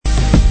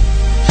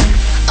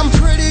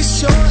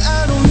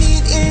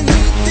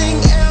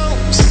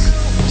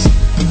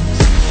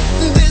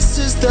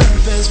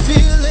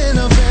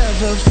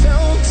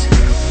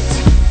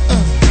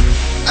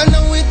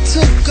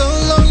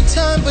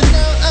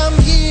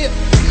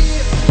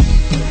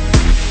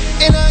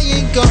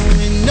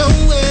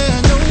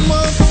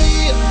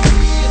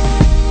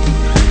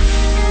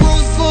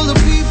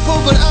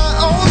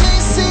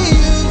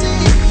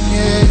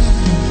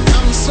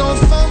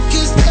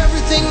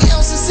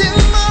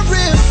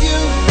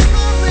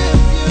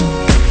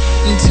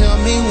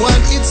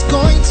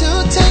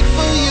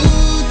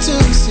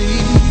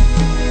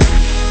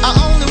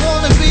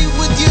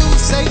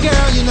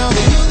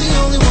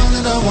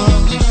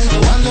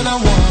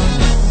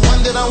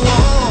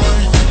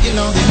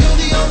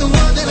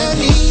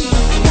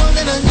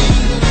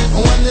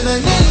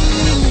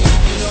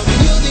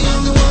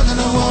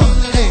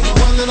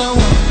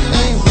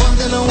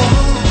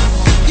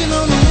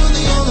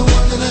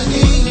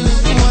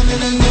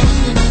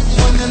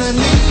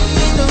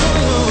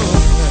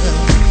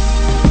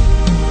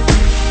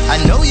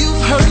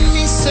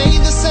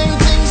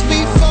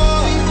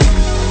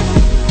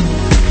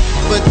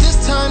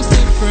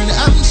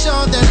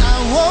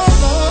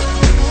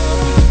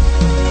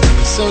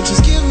So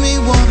just give me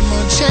one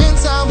more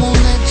chance, I won't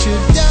let you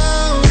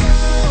down.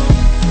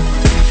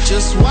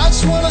 Just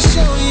watch what I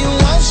show you,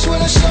 watch what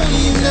I show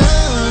you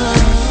now.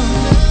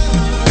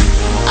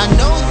 I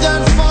know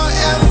that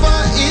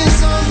forever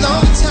is a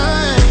long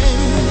time,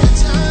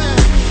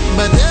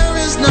 but there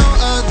is no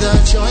other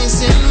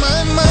choice in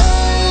my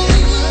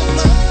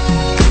mind.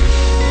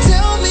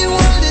 Tell me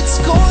what it's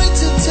going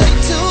to take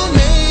to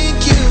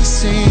make you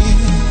see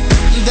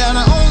that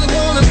I only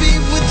wanna be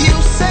with you.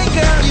 Say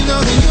girl, you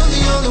know that you're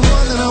the only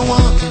one that I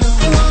want,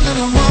 one that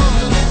I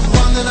want,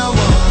 one that I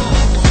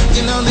want.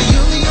 You know that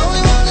you're the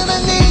only one that I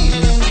need,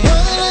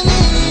 one that I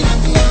need,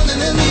 one that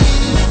I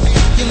need.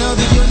 You know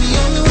that you're the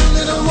only one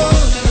that I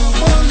want,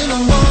 one that I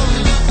want,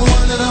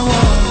 one that I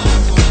want.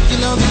 You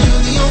know that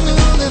you're the only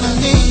one that I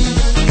need,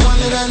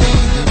 one that I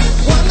need,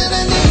 one that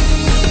I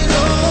need.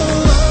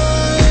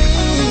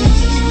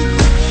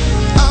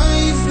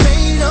 I've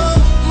made up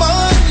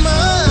my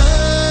mind.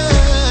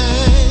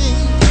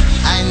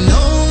 I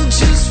know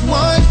just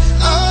what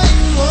I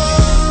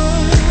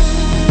want.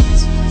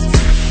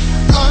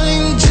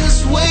 I'm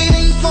just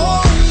waiting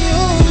for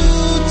you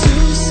to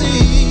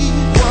see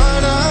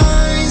what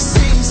I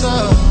see so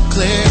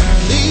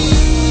clearly.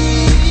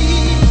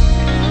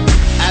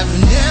 I've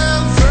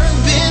never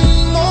been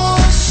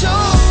more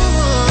sure.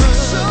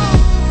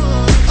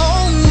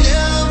 Oh,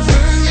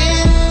 never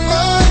in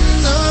my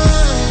life.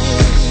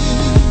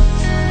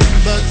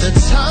 But the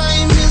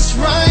time is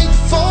right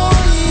for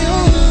you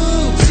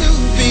to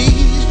be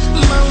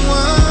my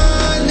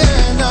one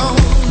and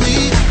only.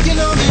 You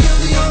know that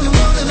you're the only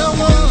one that I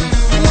want,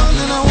 one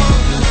that I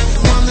want,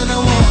 one that I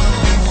want.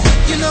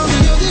 You know that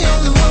you're the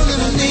only one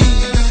that I need,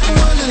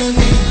 one that I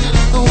need,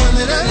 one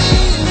that I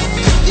need.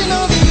 You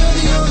know that you're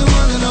the only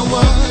one that I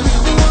want,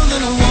 one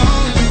that I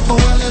want,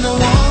 one that I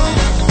want.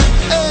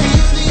 Hey,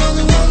 you're the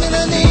only one that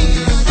I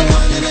need,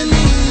 one that I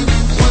need,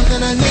 one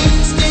that I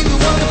need. Stevie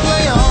Wonder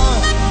play on.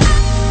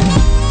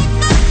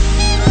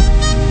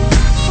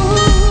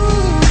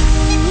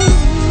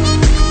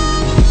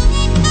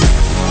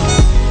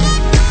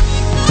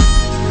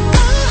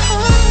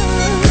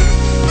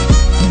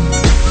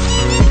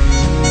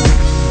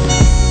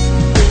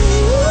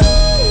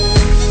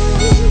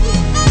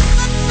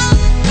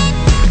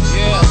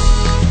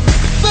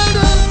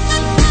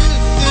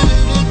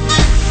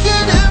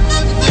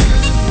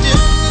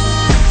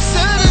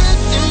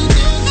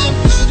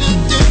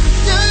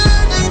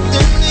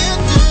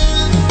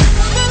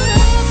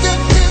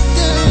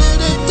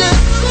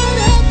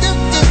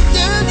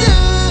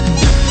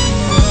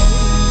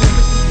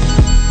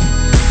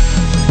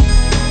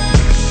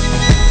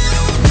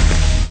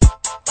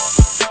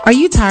 Are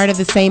you tired of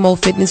the same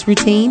old fitness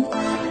routine?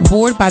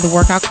 Bored by the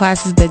workout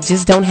classes that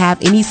just don't have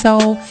any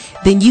soul?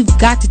 Then you've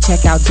got to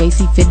check out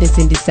JC Fitness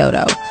in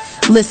DeSoto.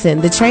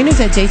 Listen, the trainers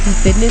at JC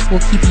Fitness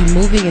will keep you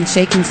moving and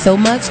shaking so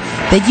much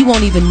that you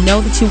won't even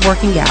know that you're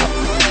working out.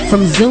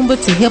 From Zumba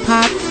to hip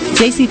hop,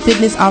 JC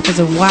Fitness offers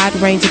a wide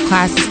range of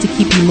classes to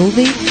keep you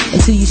moving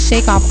until you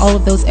shake off all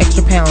of those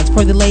extra pounds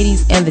for the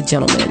ladies and the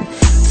gentlemen.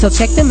 So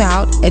check them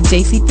out at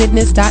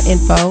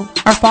jcfitness.info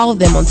or follow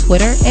them on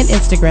Twitter and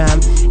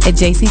Instagram at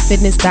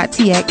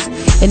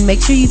jcfitness.tx, and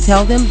make sure you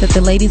tell them that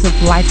the ladies of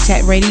Life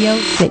Chat Radio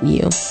sent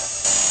you.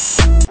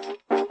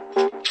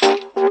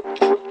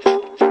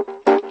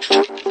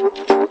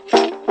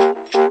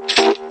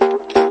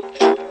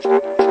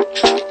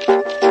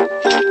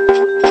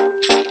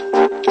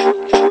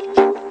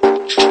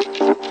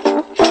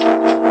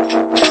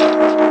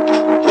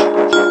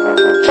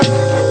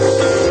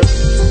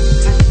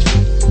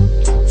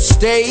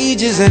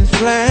 Stages and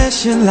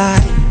flashing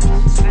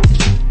lights,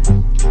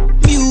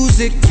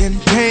 music and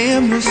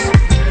cameras.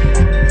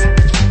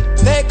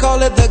 They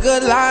call it the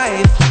good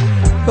life,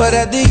 but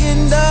at the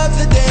end of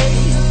the day,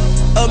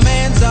 a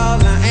man's all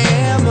I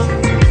am.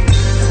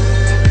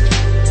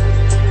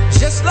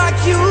 Just like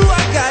you,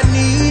 I got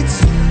needs.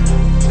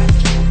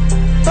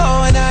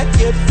 Oh, and I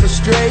get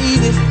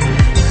frustrated,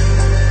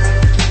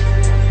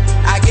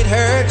 I get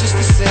hurt just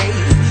the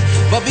same.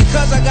 But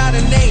because I got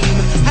a name,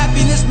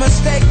 happiness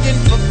mistaken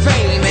for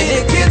fame. And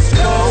it gets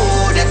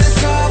cold at the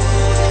top,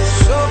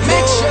 so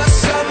make sure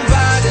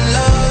somebody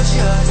loves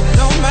you,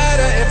 no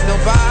matter if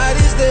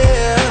nobody's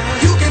there.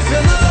 You can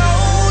feel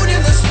alone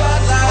in the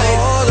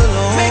spotlight, all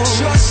alone. Make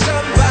sure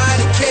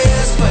somebody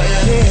cares for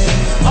you,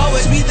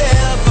 always be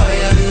there for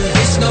you.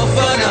 It's no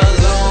fun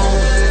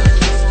alone.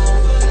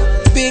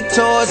 Big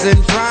tours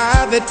and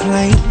private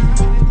plane,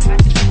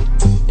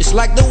 it's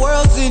like the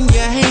world's in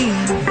your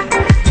hand.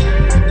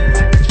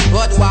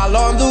 But while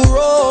on the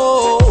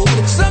road,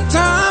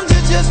 sometimes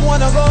you just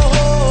wanna go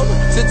home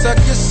to tuck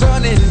your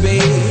son in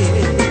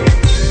bed.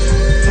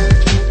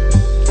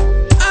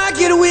 I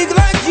get weak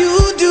like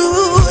you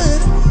do,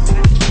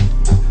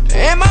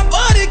 and my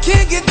body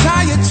can't get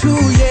tired too,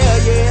 yeah,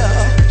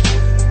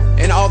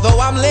 yeah. And although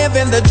I'm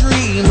living the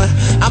dream,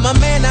 I'm a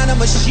man, not a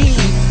machine,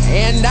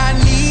 and I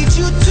need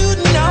you to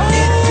know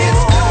it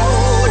gets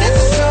cold at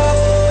the top.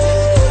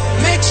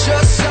 Make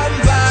sure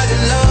somebody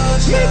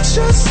loves you. Make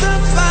sure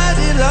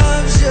somebody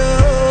loves you.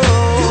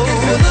 You can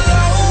feel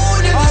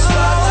alone in the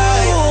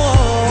spotlight,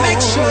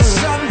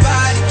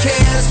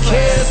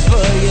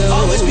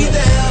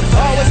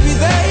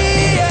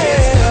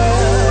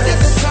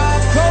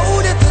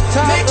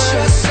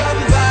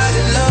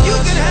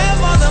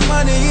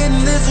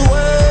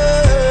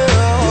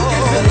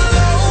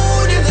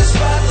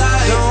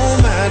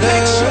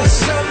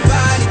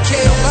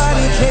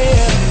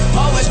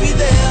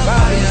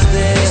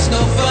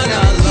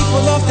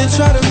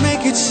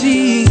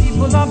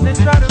 People often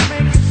try to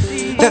make it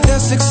seem that their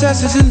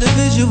success is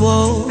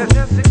individual.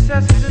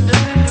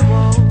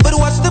 But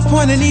what's the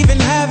point in even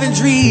having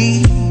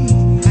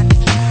dreams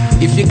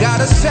if you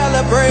gotta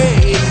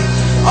celebrate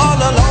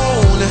all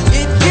alone?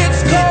 It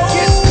gets cold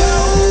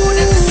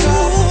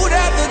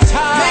at the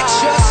top. Make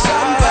sure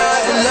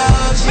somebody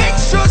loves you. Make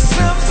sure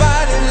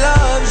somebody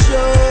loves you.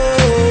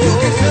 You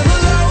can feel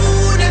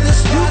alone in the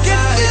spotlight. You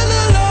can feel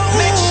alone.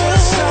 Make sure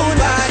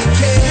somebody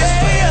cares.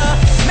 Yeah.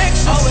 Make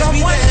sure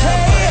someone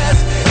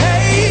cares.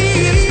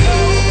 Hey, it's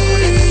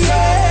cold at the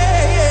top.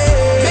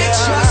 Make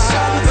sure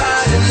somebody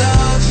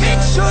loves you.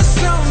 Make sure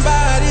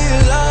somebody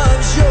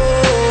loves you.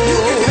 You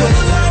can feel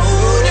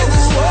alone in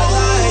the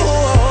spotlight.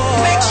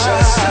 Make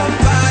sure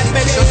somebody cares.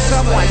 Make sure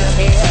someone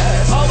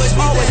cares. Always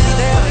be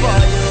there for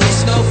you.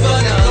 It's no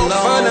fun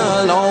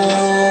alone.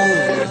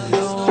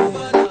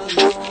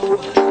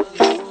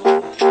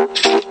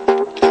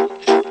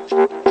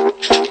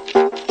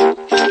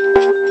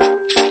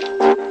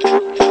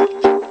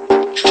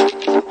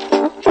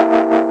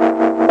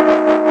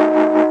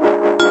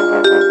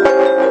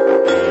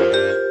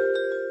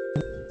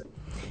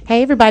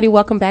 Hey everybody,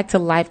 welcome back to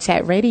Live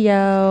Chat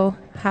Radio.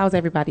 How's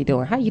everybody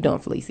doing? How you doing,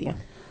 Felicia?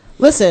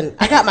 Listen,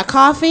 I got my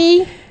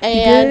coffee,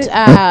 and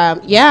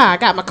I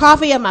got my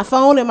coffee and my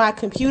phone and my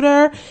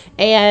computer,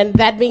 and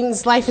that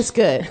means life is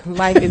good.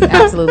 Life is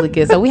absolutely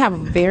good. So we have a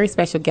very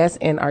special guest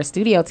in our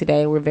studio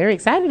today. We're very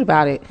excited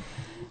about it,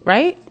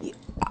 right?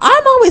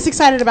 I'm always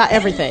excited about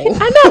everything.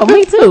 I know,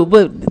 me too,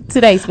 but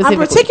today specifically.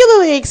 I'm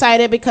particularly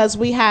excited because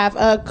we have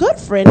a good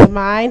friend of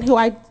mine who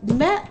I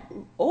met.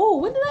 Oh,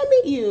 when did I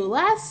meet you?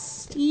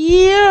 Last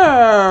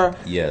year.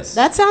 Yes.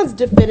 That sounds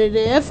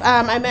definitive.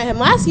 I met him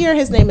last year.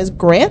 His name is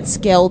Grant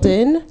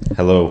Skeldon.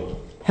 Hello.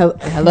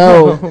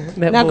 Hello.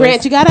 Now, voice.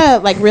 Grant, you gotta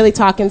really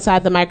talk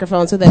inside the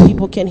microphone so that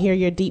people can hear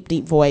your deep,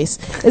 deep voice.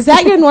 Is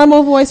that your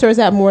normal voice or is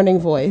that morning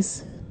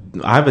voice?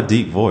 I have a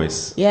deep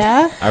voice.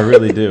 Yeah? I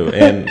really do.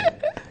 And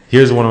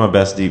here's one of my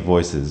best deep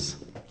voices.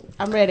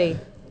 I'm ready.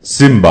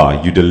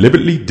 Simba, you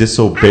deliberately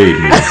disobeyed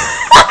me.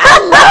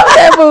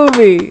 That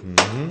movie.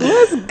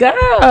 Let's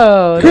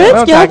go.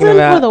 Grant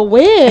Skeldon for the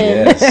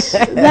win. Yes.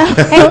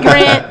 Hey,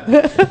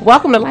 Grant.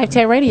 Welcome to Live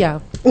Chat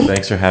Radio.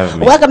 Thanks for having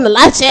me. Welcome to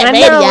Live Chat I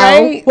Radio. know,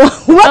 right?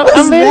 What was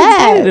I'm very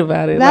that? excited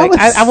about it. That Like,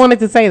 was- I wanted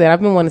to say that.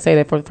 I've been wanting to say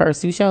that for the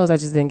first two shows. I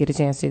just didn't get a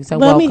chance to. So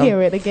Let welcome. me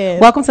hear it again.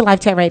 Welcome to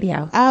Live Chat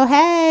Radio. Oh,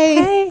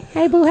 hey.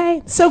 Hey, boo,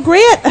 hey. So,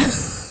 Grant,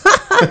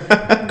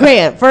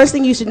 Grant, first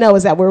thing you should know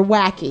is that we're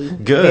wacky.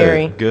 Good.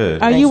 Very.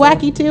 Good. Are you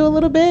wacky too, a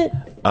little bit?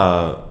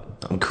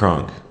 I'm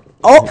crunk.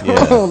 Oh,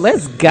 Yeah.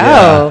 Let's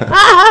go.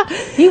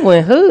 He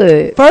went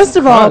hood. First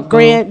of all, Crunk.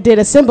 Grant did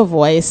a Simba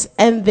voice,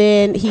 and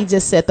then he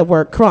just said the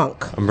word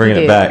crunk. I'm bringing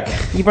Yeah. it back.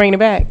 You bringing it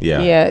back?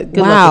 Yeah. Yeah.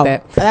 Good Wow,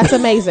 luck with that. that's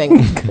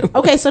amazing.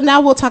 Okay, so now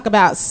we'll talk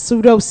about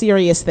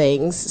pseudo-serious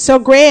things. So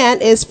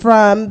Grant is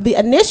from the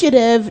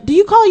Initiative. Do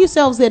you call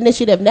yourselves the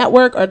Initiative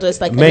Network or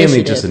just like Mainly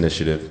Initiative? just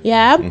initiative.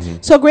 Yeah.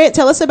 So Grant,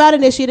 tell us about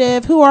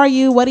Initiative. Who are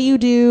you? What do you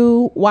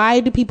do?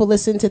 Why do people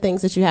listen to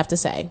things that you have to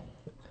say?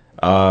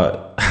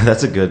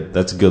 That's a good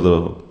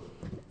little.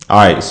 All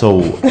right,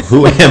 so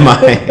who am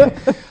I?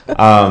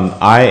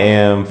 I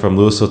am from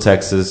Louisville,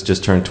 Texas,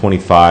 just turned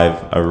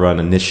 25. I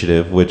run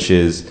Initiative, which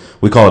is,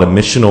 we call it a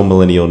missional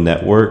millennial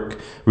network.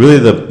 Really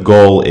the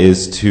goal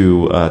is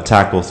to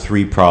tackle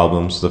three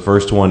problems. The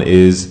first one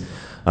is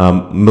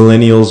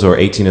millennials or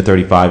 18 to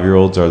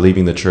 35-year-olds are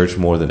leaving the church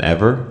more than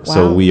ever. Wow.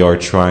 So we are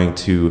trying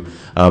to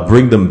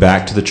bring them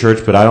back to the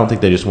church, but I don't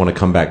think they just want to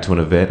come back to an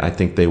event. I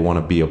think they want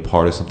to be a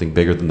part of something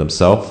bigger than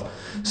themselves.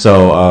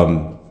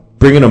 So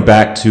bringing them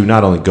back to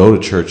not only go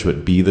to church,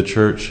 but be the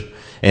church.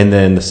 And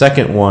then the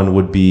second one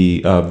would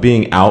be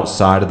being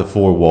outside of the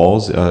four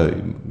walls.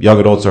 Young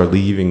adults are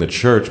leaving the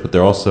church, but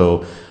they're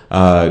also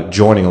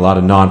joining a lot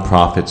of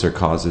nonprofits or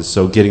causes.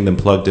 So getting them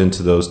plugged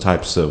into those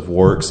types of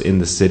works in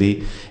the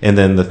city. And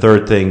then the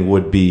third thing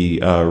would be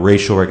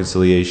racial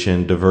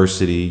reconciliation,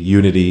 diversity,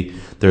 unity.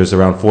 There's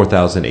around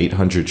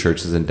 4,800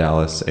 churches in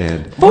Dallas.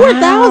 And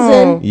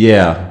 4,000.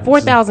 yeah.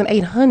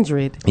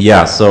 4,800.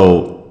 Yeah,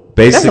 so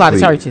basically, That's a lot of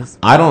churches.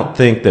 I don't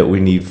think that we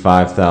need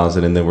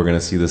 5,000 and then we're going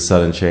to see the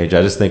sudden change.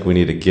 I just think we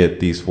need to get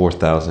these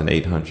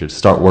 4,800,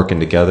 start working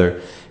together.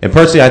 And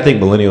personally, I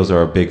think millennials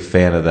are a big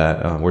fan of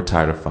that. We're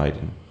tired of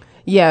fighting.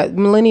 Yeah,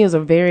 millennials are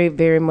very,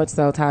 very much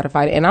so tired of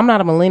fighting. And I'm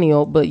not a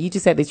millennial, but you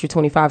just said that you're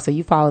 25, so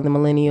you fall in the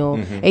millennial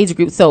age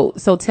group. So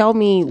tell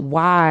me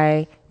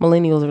why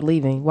millennials are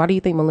leaving. Why do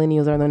you think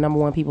millennials are the number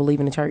one people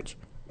leaving the church?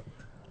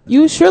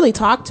 You surely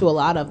talk to a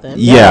lot of them.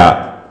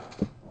 Yeah.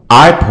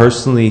 I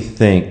personally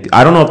think,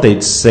 I don't know if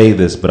they'd say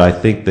this, but I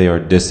think they are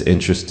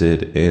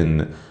disinterested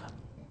in,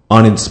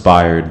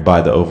 uninspired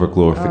by the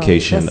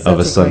overglorification that's of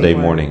a such a Sunday great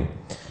word. morning.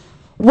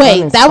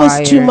 Wait, that was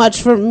too Uninspired.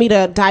 much for me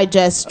to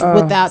digest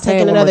without say it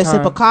taking one more another sip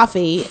time. of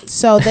coffee.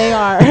 So they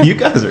are You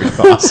guys are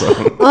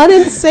awesome.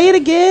 say it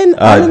again.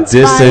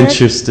 Uninspired.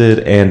 Disinterested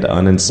and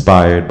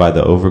uninspired by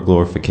the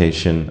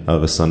overglorification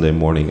of a Sunday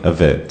morning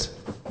event.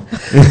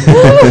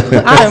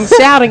 I am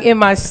shouting in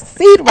my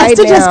seat right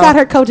Esther now. just got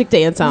her Kojic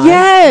dance on.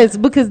 Yes,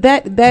 because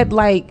that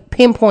like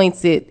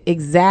pinpoints it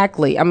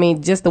exactly. I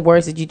mean, just the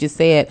words that you just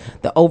said,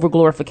 the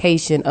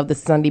overglorification of the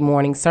Sunday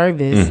morning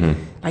service.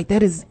 Like,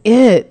 that is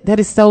it. That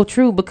is so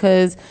true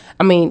because,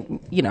 I mean,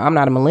 you know, I'm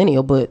not a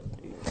millennial, but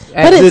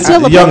it's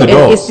still young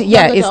adults.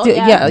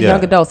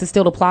 Young adults. It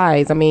still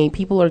applies. I mean,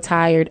 people are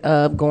tired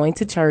of going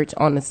to church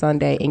on a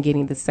Sunday and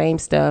getting the same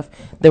stuff,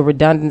 the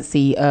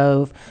redundancy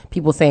of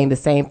people saying the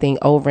same thing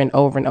over and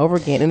over and over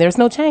again, and there's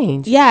no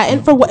change. Yeah,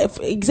 and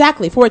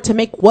for it to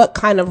make what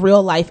kind of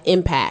real life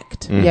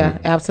impact? Yeah,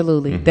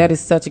 absolutely. That is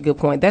such a good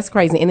point. That's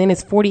crazy. And then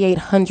it's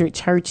 4,800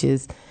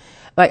 churches.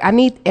 Like, I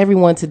need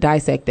everyone to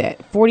dissect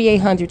that.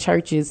 4,800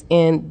 churches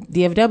in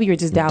DFW or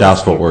just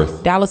Dallas-Fort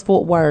Worth.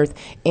 Dallas-Fort Worth.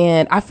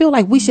 And I feel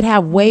like we should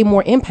have way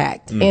more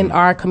impact in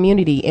our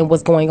community and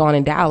what's going on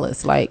in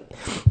Dallas. Like,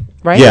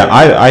 right? Yeah,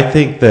 I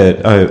think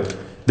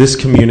that this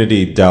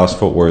community,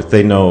 Dallas-Fort Worth,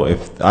 they know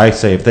if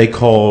they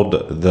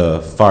called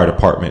the fire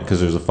department because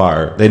there's a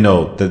fire, they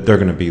know that they're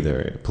going to be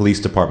there. Police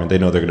department, they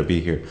know they're going to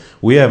be here.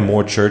 We have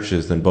more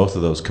churches than both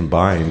of those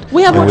combined.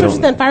 We have more churches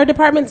than fire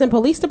departments and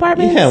police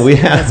departments? Yeah, we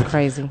have. That's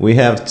crazy. We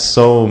have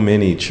so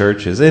many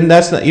churches. And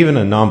that's not even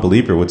a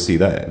non-believer would see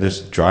that.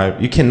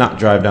 You cannot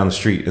drive down the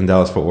street in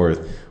Dallas-Fort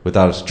Worth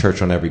without a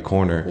church on every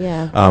corner.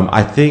 Yeah.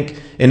 I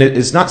think, and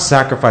it's not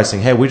sacrificing,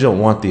 hey, we don't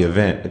want the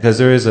event, because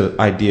there is an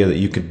idea that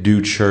you could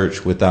do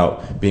church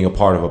without being a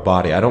part of a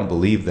body. I don't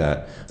believe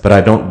that, but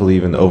I don't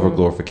believe in the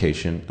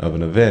overglorification of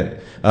an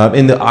event.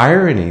 And the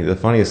irony, the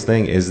funniest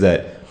thing is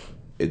that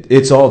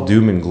it's all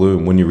doom and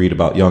gloom when you read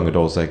about young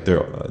adults. Like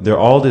they're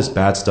all this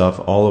bad stuff,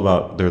 all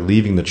about they're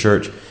leaving the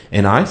church.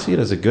 And I see it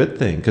as a good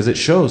thing because it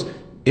shows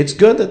it's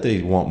good that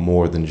they want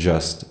more than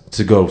just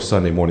to go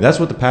Sunday morning. That's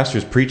what the pastor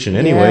is preaching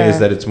anyway, is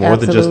that it's more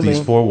than just these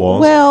four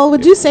walls. Well,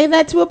 would you say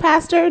that to a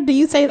pastor? Do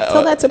you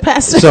tell that to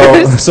pastors? So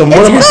it's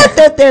good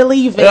that they're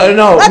leaving. Let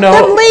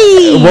them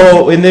leave.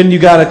 Well, and then you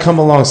got to come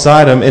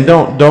alongside them and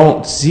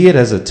don't see it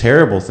as a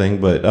terrible thing,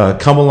 but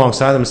come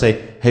alongside them and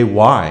say, hey,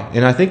 why?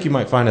 And I think you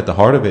might find at the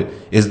heart of it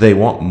is they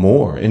want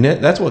more. And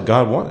that's what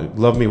God wanted.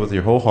 Love me with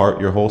your whole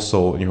heart, your whole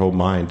soul, and your whole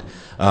mind.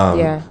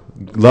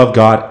 Love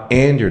God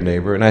and your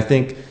neighbor. And I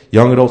think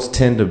young adults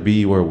tend to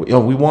be where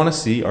we want to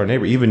see our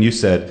neighbor. Even you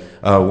said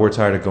we're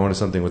tired of going to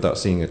something without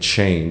seeing a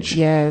change.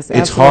 Yes,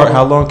 it's absolutely. hard.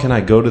 How long can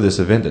I go to this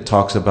event that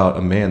talks about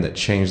a man that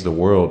changed the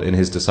world and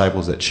his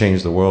disciples that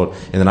changed the world,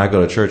 and then I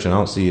go to church and I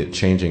don't see it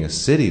changing a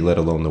city, let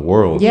alone the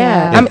world.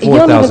 Yeah, and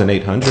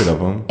 4,800 of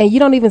them. And you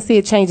don't even see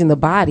it changing the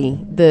body,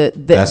 the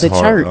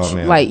church.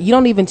 Oh, like you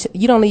don't even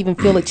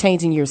feel it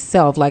changing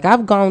yourself. Like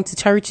I've gone to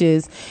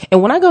churches,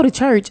 and when I go to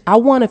church, I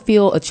want to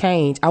feel a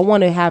change. I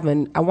want to have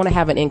an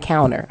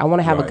encounter. I want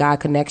to have a God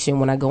connection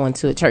when I go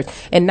into a church,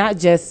 and not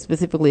just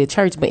specifically a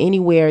church, but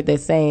anywhere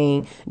that's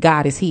saying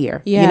God is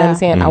here. Yeah. You know what I'm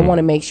saying? I want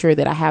to make sure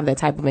that I have that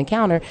type of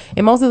encounter,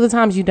 and most of the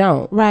times you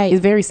don't. Right. It's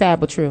very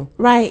sad but true.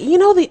 Right. You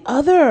know, the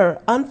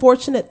other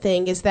unfortunate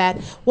thing is that,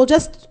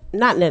 just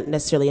not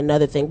necessarily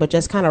another thing, but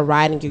just kind of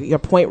riding your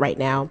point right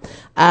now.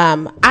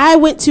 I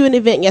went to an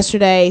event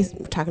yesterday.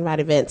 We're talking about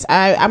events.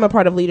 I'm a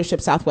part of Leadership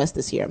Southwest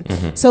this year.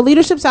 So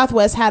Leadership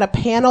Southwest had a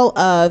panel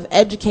of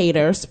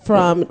educators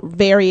from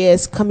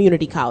various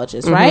community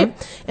colleges, right?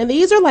 And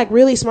these are like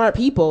really smart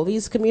people,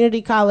 these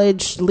community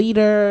college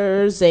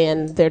leaders,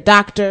 and they're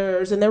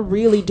doctors, and they're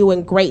really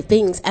doing great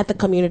things at the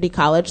community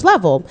college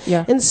level.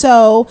 Yeah. And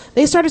so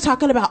they started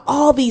talking about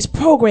all these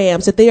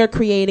programs that they are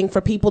creating for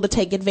people to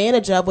take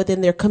advantage of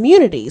within their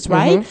communities,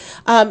 right?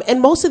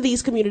 And most of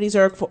these communities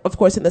are, of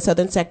course, in the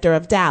southern sector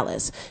of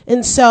Dallas.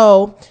 And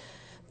so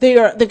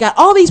they've got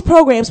all these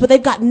programs, but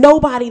they've got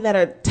nobody that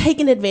are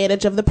taking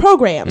advantage of the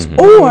programs,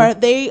 or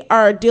they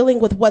are dealing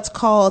with what's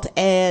called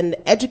an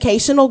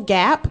educational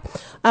gap.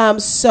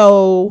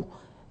 So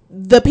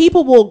the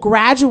people will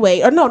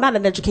graduate, or no, not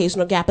an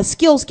educational gap, a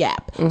skills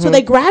gap. So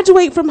they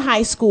graduate from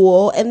high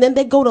school, and then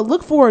they go to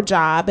look for a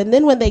job, and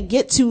then when they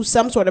get to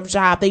some sort of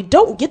job, they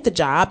don't get the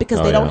job because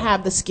they don't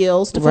have the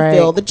skills to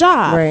fulfill the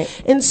job.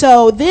 Right. And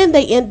so then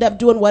they end up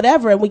doing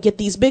whatever, and we get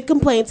these big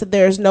complaints that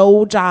there's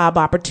no job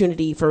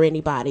opportunity for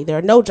anybody. There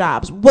are no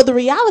jobs. Well, the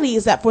reality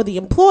is that for the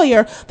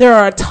employer, there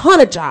are a ton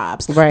of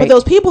jobs. But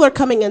those people are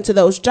coming into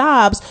those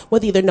jobs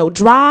with either no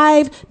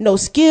drive, no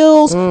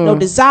skills, no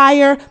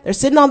desire. They're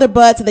sitting on their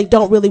butts, and they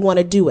don't really want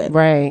to do it.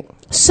 Right.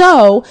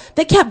 So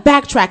they kept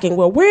backtracking.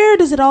 Well, where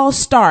does it all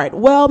start?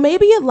 Well,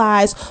 maybe it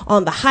lies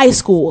on the high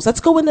schools.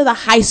 Let's go into the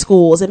high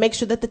schools and make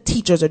sure that the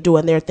teachers are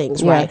doing their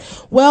things right.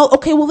 Well,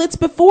 okay, well, it's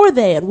before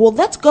then. Well,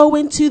 let's go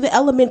into the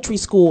elementary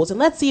schools and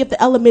let's see if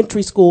the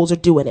elementary schools are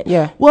doing it.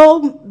 Yeah.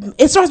 Well,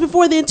 it starts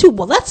before then too.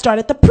 Well, let's start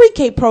at the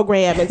pre-K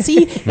program and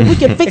see if we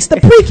can fix the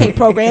pre-K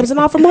programs and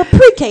offer more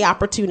pre-K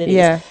opportunities.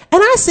 Yeah.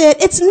 And I said,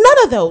 it's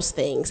none of those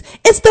things.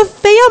 It's the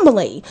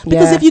family.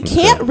 Because if you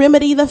can't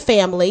remedy the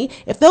family,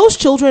 if those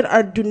children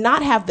do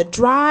not have the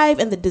drive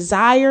and the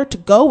desire to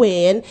go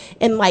in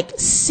and like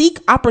seek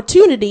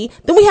opportunity,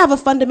 then we have a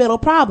fundamental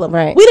problem.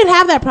 Right. We didn't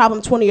have that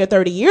problem 20 or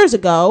 30 years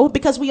ago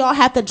because we all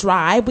had the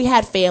drive. We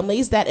had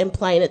families that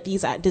implanted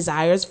these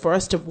desires for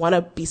us to want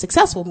to be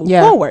successful, move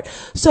forward.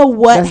 So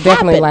what happened? That's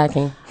definitely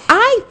lacking.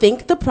 I I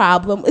think the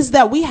problem is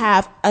that we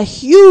have a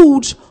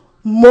huge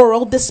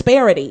moral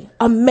disparity,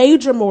 a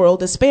major moral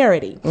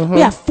disparity.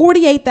 We have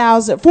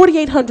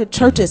 4,800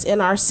 churches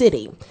in our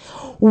city.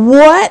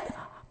 What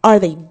are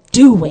they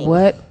doing?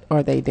 What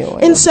are they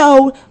doing? And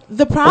so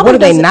the problem, what are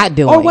they not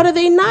doing? Or what are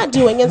they not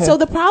doing? And so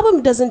the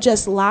problem doesn't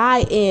just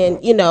lie in,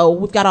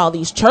 we've got all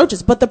these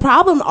churches, but the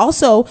problem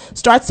also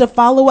starts to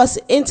follow us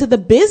into the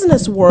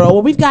business world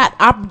where we've got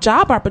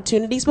job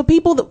opportunities for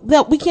people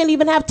that we can't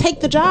even have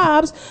take the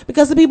jobs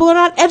because the people are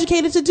not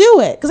educated to do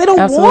it because they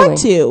don't want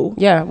to.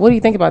 Yeah. What do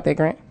you think about that,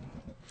 Grant?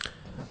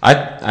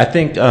 I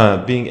think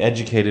being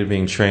educated,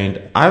 being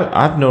trained,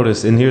 I've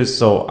noticed, and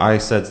I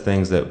said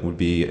things that would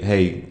be,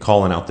 hey,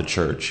 calling out the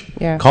church.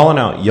 Yeah. Calling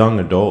out young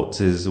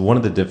adults is one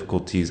of the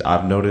difficulties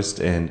I've noticed,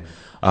 and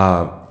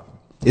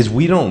is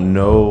we don't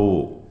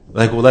know,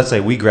 like, well, let's say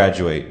we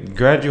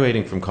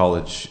graduating from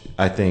college,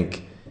 I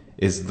think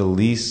is the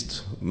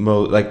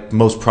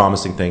most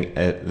promising thing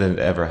that it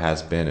ever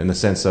has been, in the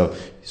sense of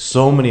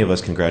so many of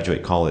us can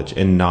graduate college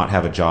and not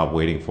have a job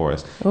waiting for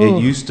us. Ooh. It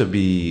used to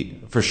be,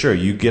 for sure,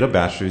 you get a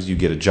bachelor's, you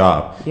get a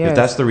job. Yes. If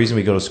that's the reason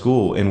we go to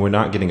school and we're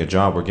not getting a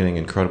job, we're getting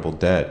incredible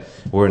debt.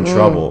 We're in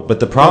trouble. But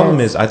the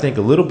problem is, I think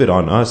a little bit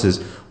on us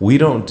is we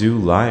don't do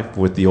life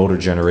with the older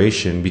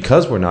generation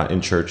because we're not in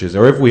churches.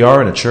 Or if we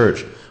are in a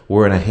church,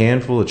 we're in a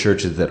handful of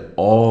churches that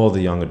all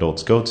the young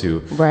adults go to.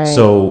 Right.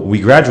 So we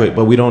graduate,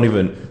 but we don't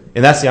even...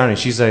 And that's the irony.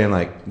 She's saying,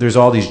 like, there's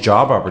all these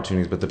job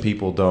opportunities, but the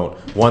people don't.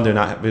 One,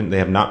 they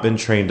have not been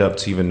trained up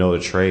to even know the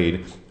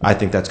trade. I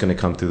think that's going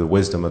to come through the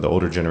wisdom of the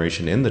older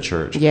generation in the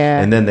church. Yeah,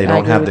 and then they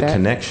don't have the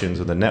connections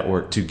or the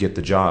network to get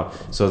the job.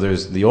 So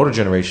there's the older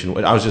generation.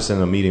 I was just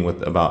in a meeting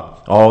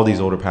about all these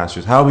older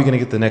pastors. How are we going to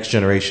get the next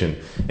generation?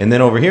 And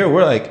then over here,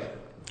 we're like,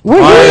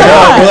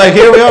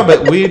 here we are,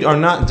 but we are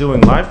not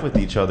doing life with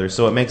each other.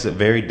 So it makes it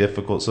very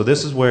difficult. So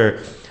this is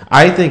where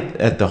I think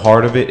at the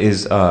heart of it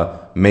is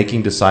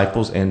making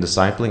disciples and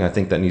discipling. I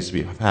think that needs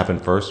to happen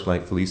first,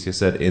 like Felicia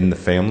said, in the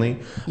family.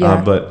 Yeah.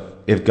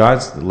 But if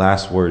God's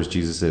last words,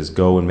 Jesus says,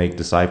 go and make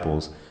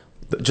disciples,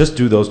 just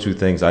do those two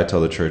things, I tell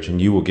the church, and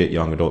you will get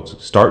young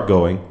adults. Start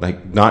going,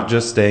 like not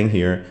just staying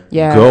here,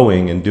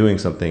 going and doing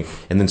something,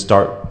 and then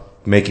start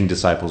making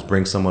disciples.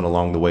 Bring someone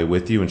along the way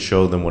with you and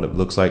show them what it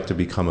looks like to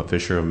become a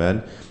fisher of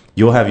men.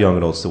 You'll have young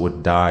adults that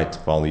would die to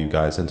follow you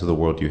guys into the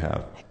world you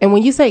have. And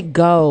when you say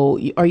go,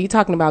 are you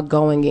talking about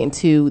going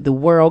into the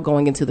world,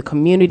 going into the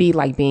community,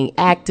 like being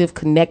active,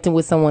 connecting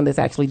with someone that's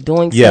actually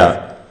doing stuff?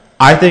 Yeah.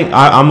 I think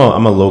I'm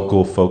a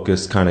local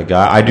focused kind of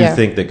guy. I do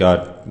think that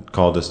God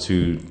called us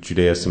to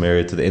Judea,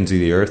 Samaria, to the ends of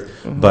the earth.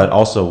 Mm-hmm. But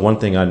also one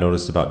thing I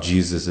noticed about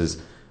Jesus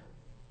is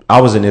I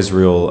was in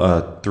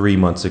Israel 3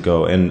 months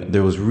ago, and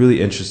there was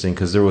really interesting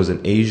because there was an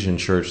Asian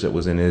church that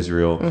was in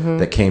Israel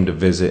that came to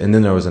visit, and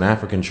then there was an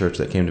African church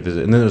that came to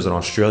visit, and then there was an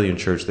Australian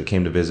church that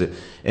came to visit.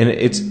 And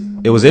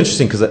it was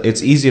interesting because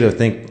it's easy to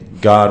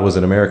think God was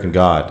an American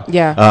God.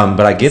 Yeah.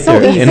 But I get so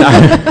there, easy.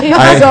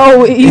 and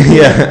so easy.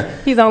 Yeah.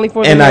 He's only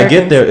for the And Americans. I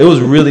get there. It was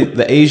really,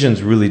 the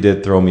Asians really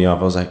did throw me off.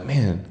 I was like,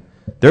 man,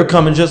 they're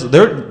coming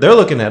they're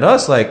looking at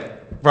us like,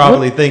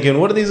 probably thinking,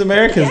 what are these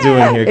Americans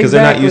doing here? Because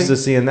they're not used to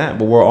seeing that.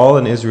 But we're all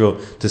in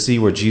Israel to see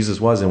where Jesus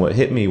was. And what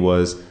hit me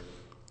was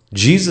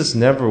Jesus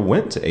never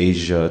went to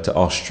Asia, to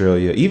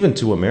Australia, even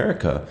to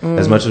America,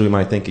 as much as we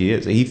might think he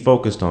is. He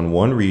focused on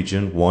one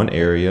region, one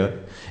area,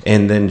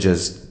 and then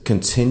just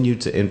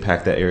continued to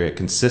impact that area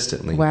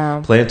consistently.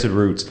 Wow. Planted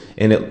roots.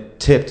 And it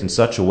tipped in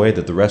such a way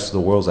that the rest of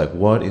the world's like,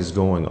 what is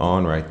going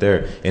on right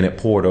there? And it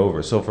poured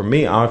over. So for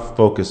me, I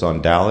focus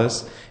on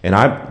Dallas. And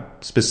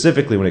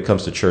specifically when it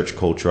comes to church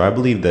culture, I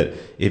believe that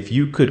if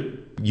you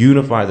could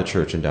unify the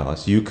church in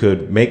Dallas, you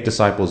could make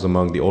disciples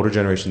among the older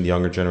generation, the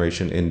younger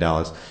generation in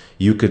Dallas.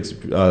 You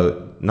could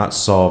not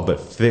solve, but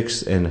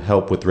fix and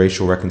help with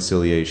racial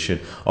reconciliation.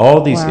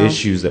 All these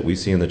issues that we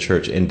see in the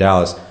church in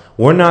Dallas.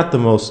 We're not the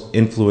most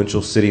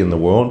influential city in the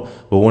world,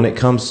 but when it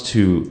comes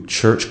to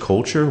church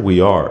culture, we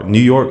are. New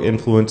York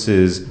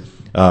influences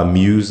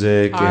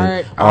music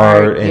and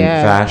art and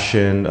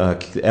fashion,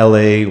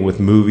 LA with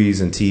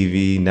movies and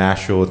TV,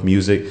 Nashville with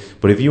music.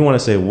 But if you want to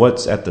say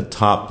what's at the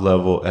top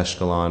level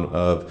echelon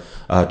of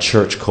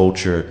church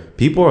culture,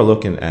 people are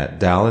looking at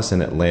Dallas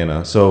and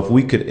Atlanta. So if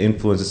we could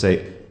influence and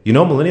say,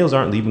 millennials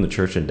aren't leaving the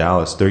church in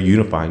Dallas. They're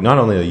unifying. Not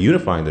only are they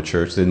unifying the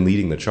church, then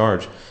leading the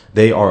charge.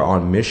 They are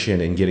on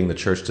mission and getting the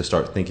church to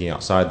start thinking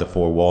outside the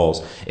four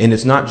walls. And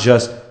it's not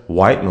just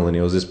white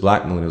millennials, it's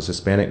black millennials,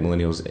 Hispanic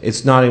millennials.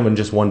 It's not even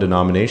just one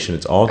denomination.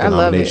 It's all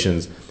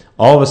denominations.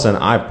 All of a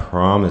sudden, I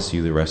promise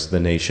you the rest of the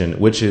nation,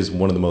 which is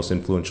one of the most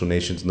influential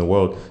nations in the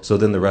world. So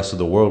then the rest of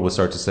the world would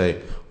start to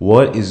say,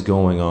 what is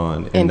going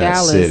on in that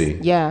Dallas, city?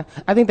 Yeah,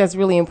 I think that's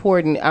really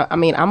important. I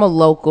mean, I'm a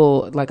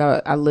local, like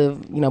I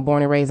live,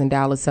 born and raised in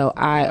Dallas, so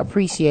I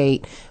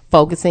appreciate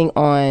focusing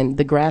on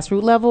the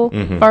grassroots level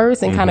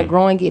first and kind of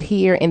growing it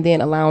here and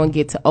then allowing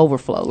it to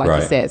overflow,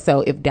 like you said.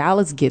 So if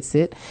Dallas gets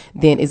it,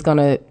 then it's going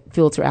to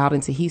filter out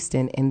into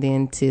Houston and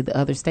then to the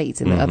other states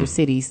and the other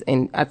cities.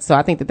 And so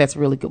I think that that's a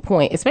really good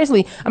point,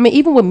 especially, I mean,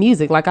 even with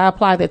music, like I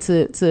apply that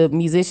to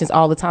musicians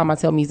all the time. I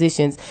tell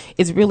musicians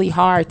it's really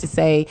hard to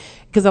say,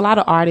 because a lot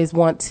of artists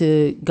want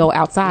to go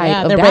outside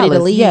of they're Dallas. ready to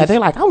leave. Yeah, they're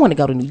like, I want to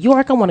go to New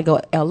York. I want to go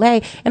to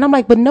LA. And I'm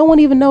like, but no one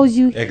even knows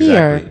you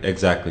here.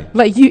 Exactly.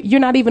 Like you're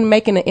not even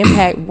making an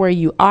impact where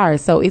you are.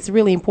 So it's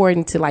really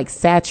important to like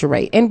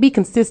saturate and be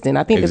consistent.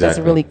 I think that that's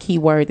a really key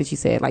word that you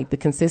said, like the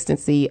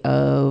consistency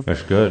of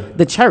that's good.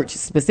 The church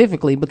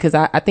specifically, because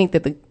I think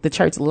that the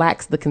church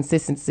lacks the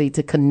consistency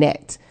to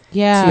connect.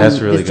 Yeah, to that's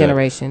really this good.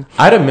 generation.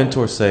 I had a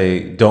mentor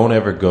say, "Don't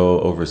ever go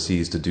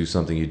overseas to do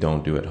something you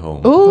don't do at home."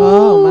 Ooh,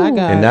 oh my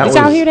God! And that did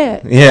y'all hear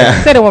that?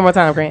 Yeah. Say it one more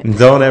time, Grant.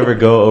 Don't ever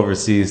go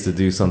overseas to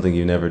do something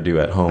you never do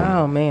at home.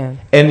 Oh man!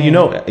 And you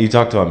know, you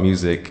talked about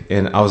music,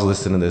 and I was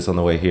listening to this on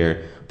the way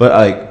here, but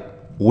like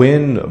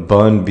when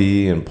Bun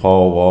B and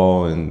Paul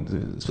Wall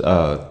and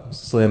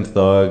Slim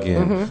Thug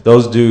and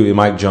those dudes, and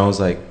Mike Jones,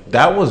 like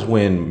that was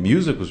when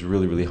music was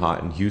really, really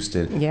hot in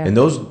Houston. Yeah. And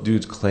those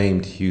dudes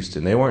claimed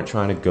Houston. They weren't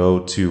trying to go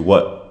to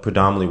what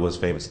predominantly was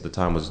famous at the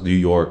time was New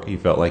York. He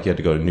felt like he had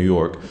to go to New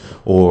York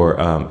or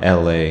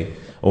LA.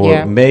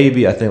 Or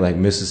maybe I think like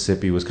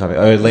Mississippi was coming.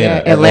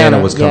 Atlanta. Atlanta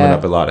was coming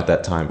up a lot at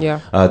that time. Yeah.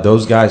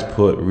 Those guys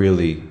put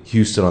really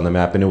Houston on the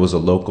map, and it was a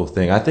local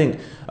thing. I think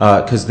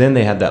because then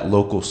they had that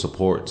local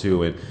support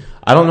too. And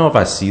I don't know if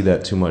I see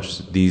that too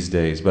much these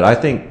days, but I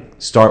think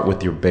start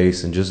with your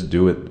base and just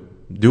do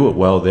it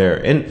well there.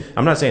 And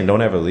I'm not saying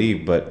don't ever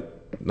leave, but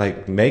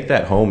like make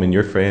that home in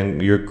your friend,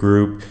 your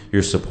group,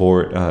 your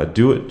support.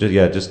 Do it.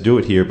 Just do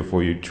it here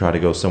before you try to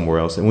go somewhere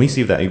else. And we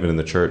see that even in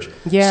the church.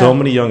 Yeah. So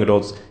many young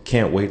adults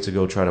can't wait to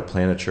go try to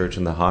plant a church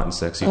in the hot and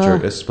sexy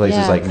church. It's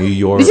places like New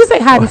York. Did you say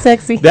hot and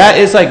sexy? That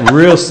is like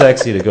real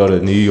sexy to go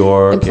to New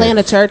York and plant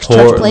a church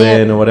Portland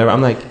plant or whatever.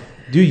 I'm like,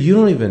 dude, you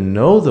don't even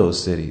know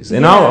those cities,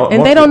 and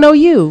and they don't know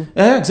you.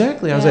 Yeah,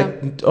 exactly. I was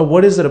like, oh,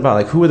 what is it about?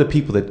 Like, who are the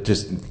people that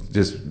just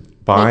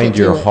bind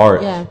your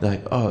heart? Yeah. They're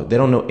like, oh, they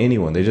don't know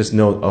anyone. They just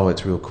know, oh,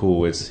 it's real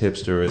cool. It's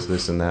hipster. It's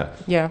this and that.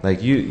 Yeah.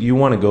 Like you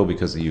want to go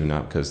because of you,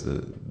 not because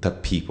of the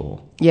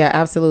people. Yeah,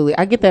 absolutely.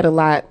 I get that a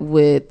lot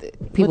with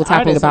people With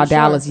talking artists, about I'm sure.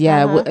 Dallas.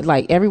 Yeah,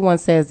 like everyone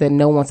says that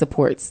no one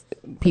supports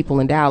people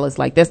in Dallas.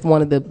 Like that's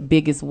one of the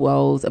biggest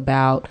woes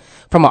about,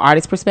 from an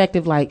artist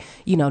perspective, like,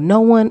 you know,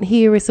 no one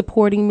here is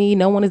supporting me.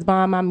 No one is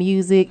buying my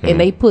music. And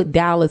they put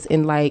Dallas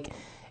in like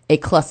a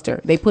cluster.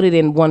 They put it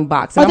in one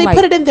box. Or And they I'm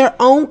put it in their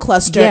own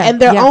cluster, Yeah,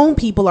 and their yeah. own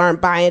people aren't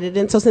buying it.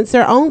 And so since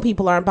their own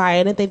people aren't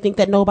buying it, they think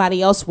that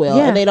nobody else will.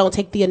 Yeah. And they don't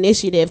take the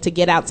initiative to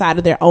get outside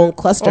of their own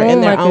cluster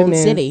in their my own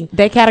goodness. city.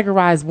 They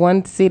categorize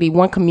one city,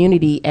 one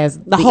community as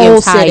the whole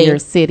entire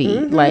city. city.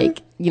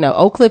 Like, you know,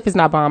 Oak Cliff is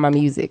not buying my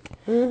music.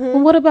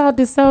 Well, what about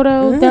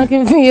DeSoto,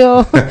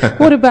 Duncanville?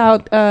 What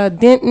about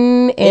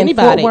Denton and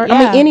Anybody, Fort Worth?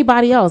 I yeah. mean,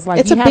 anybody else? Like,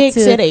 It's you a have big to-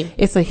 city.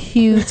 It's a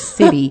huge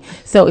city.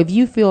 So if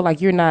you feel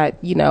like you're not,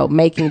 you know,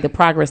 making the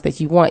progress that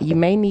you want, you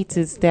may need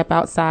to step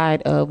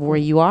outside of where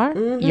you are,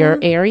 your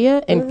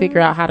area, and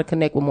figure out how to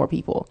connect with more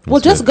people.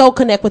 Well, just go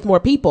connect with more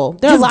people.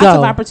 There are Just lots go.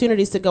 of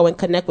opportunities to go and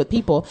connect with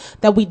people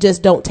that we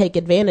just don't take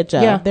advantage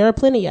of. Yeah. There are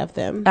plenty of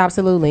them.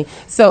 Absolutely.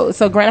 So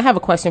Grant, I have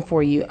a question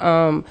for you.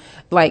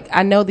 Like,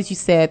 I know that you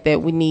said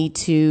that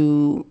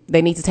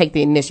they need to take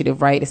the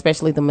initiative, right?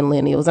 Especially the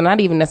millennials, and not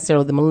even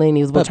necessarily the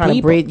millennials, but trying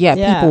people. to bridge,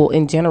 Yeah. people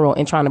in general,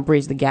 and trying to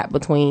bridge the gap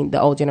between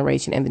the old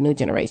generation and the new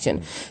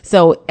generation.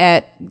 So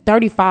at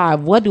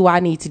 35, what do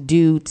I need to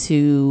do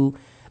to,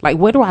 like,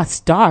 where do I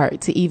start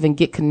to even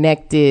get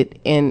connected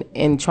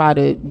and try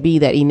to be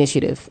that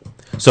initiative?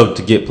 So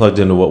to get plugged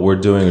into what we're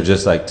doing, or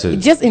just like to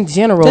Just in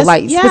general, Just-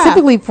 like yeah.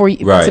 specifically for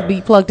you Right. to be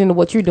plugged into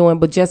what you're doing,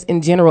 but just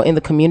in general in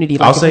the community.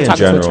 Like I'll if say you're in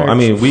talking to a general. I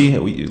church.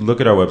 mean, we look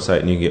at our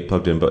website and you can get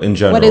plugged in, but in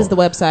general, What is the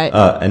website?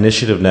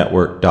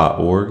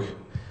 initiativenetwork.org.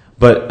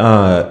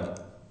 But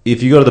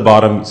if you go to the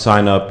bottom,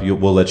 sign up.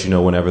 We'll let you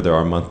know whenever there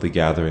are monthly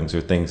gatherings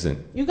or things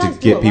You to guys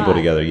do get a people lot.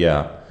 together.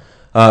 Yeah.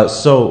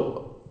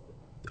 So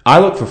I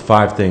look for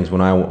 5 things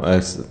when I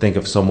think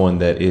of someone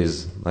that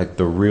is like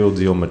the real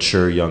deal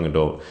mature young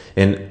adult,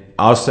 and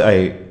I'll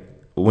say.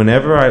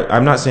 Whenever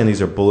I'm not saying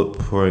these are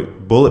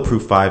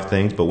bulletproof 5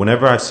 things, but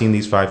whenever I've seen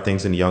these 5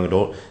 things in a young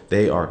adult,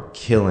 they are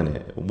killing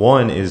it.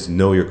 One is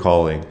know your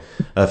calling.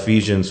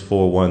 Ephesians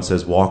 4:1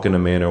 says, walk in a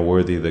manner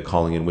worthy of the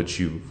calling in which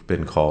you've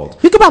been called.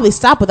 You could probably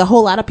stop with a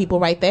whole lot of people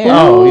right there.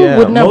 Oh, yeah.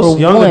 with number Most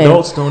young one.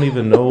 adults don't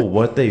even know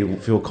what they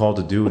feel called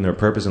to do in their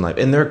purpose in life.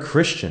 And they're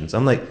Christians.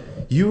 I'm like,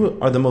 you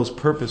are the most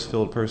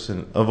purpose-filled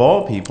person of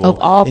all people. Of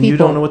all and you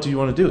people. don't know what you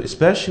want to do,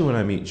 especially when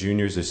I meet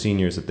juniors or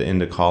seniors at the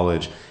end of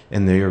college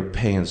and they're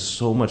paying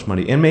so much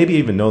money and maybe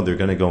even know they're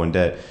going to go in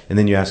debt. And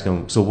then you ask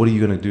them, so what are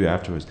you going to do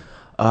afterwards?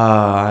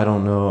 I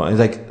don't know. It's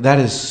like, that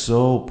is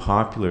so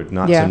popular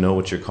not Yeah. to know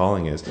what your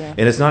calling is. Yeah.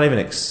 And it's not even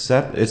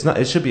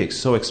it should be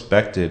so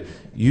expected.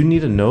 You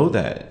need to know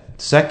that.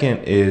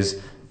 Second is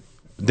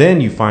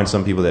then you find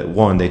some people that,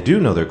 one, they do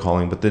know their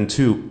calling, but then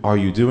two, are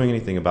you doing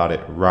anything about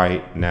it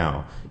right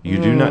now? You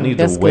do not need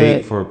to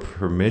wait for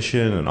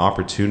permission, an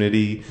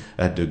opportunity,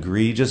 a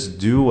degree. Just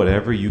do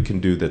whatever you can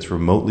do that's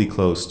remotely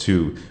close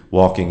to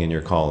walking in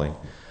your calling.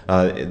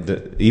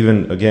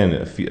 Even, again,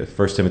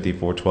 1 Timothy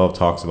 4:12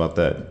 talks about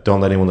that.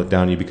 Don't let anyone look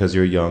down on you because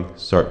you're young.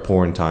 Start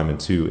pouring time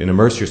into and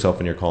immerse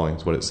yourself in your calling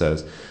is what it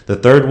says. The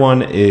third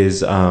one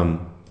is...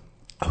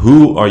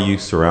 who are you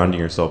surrounding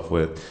yourself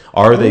with?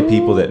 Are they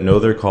people that know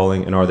their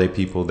calling, and are they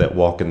people that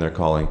walk in their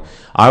calling?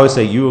 I would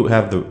say you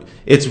have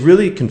it's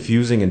really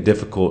confusing and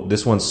difficult.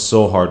 This one's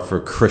so hard for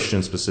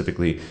Christians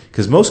specifically,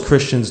 because most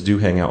Christians do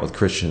hang out with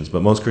Christians,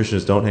 but most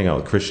Christians don't hang out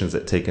with Christians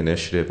that take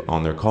initiative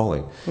on their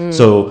calling.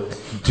 So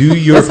do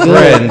your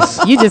friends...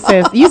 You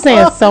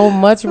saying so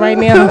much right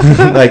now.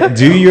 Like,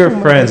 do your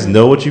friends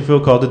know what you feel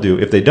called to do?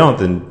 If they don't,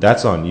 then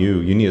that's on you.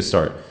 You need to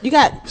start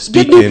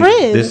speaking. Get new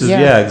friends. This is,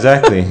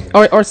 exactly.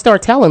 or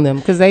start telling them,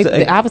 because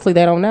they obviously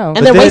they don't know.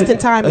 And they're wasting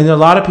time. And a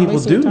lot of people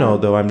do know,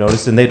 though, I've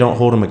noticed, and they don't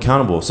hold them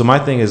accountable. So my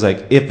thing is,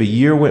 like, if a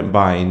year went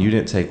by and you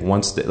didn't take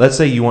one step, let's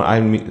say you want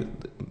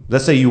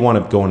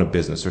to go into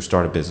business or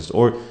start a business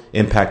or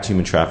impact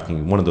human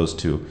trafficking, one of those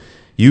two.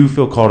 You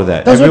feel called to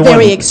that. Those are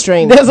very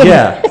extreme.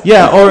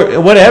 Yeah, or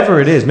whatever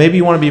it is. Maybe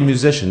you want to be a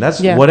musician.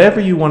 That's whatever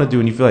you want to do,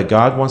 and you feel like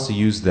God wants to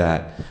use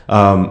that.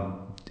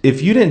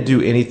 If you didn't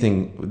do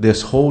anything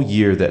this whole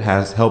year that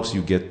helps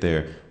you get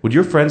there, would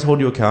your friends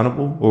hold you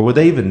accountable, or would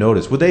they even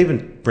notice? Would they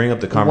even bring up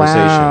the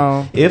conversation?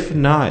 Wow. If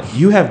not,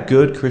 you have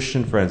good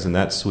Christian friends, and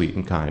that's sweet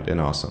and kind and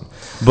awesome.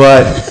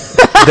 But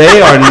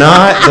they are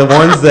not the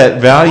ones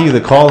that value the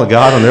call of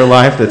God on their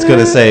life. That's going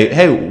to say,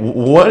 "Hey,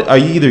 what are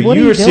you? Either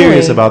you are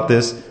serious about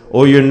this,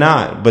 or you're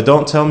not." But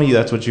don't tell me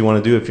that's what you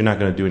want to do if you're not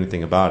going to do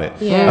anything about it.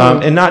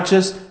 Yeah. And not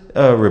just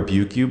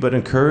rebuke you, but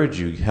encourage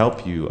you,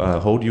 help you,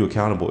 hold you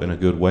accountable in a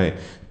good way.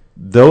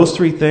 Those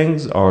three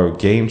things are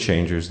game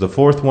changers. The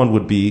fourth one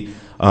would be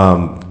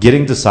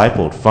getting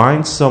discipled.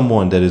 Find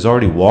someone that is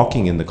already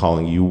walking in the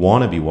calling you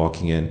want to be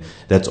walking in,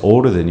 that's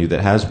older than you,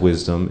 that has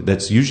wisdom,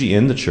 that's usually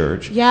in the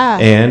church. Yeah.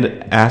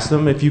 And ask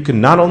them if you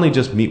can not only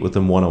just meet with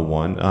them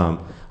one-on-one.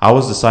 I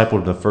was discipled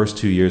in the first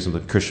 2 years of the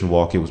Christian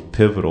walk. It was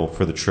pivotal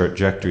for the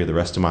trajectory of the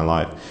rest of my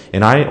life.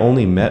 And I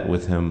only met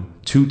with him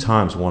 2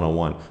 times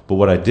one-on-one. But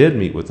what I did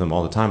meet with him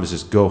all the time is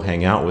just go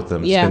hang out with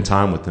him, spend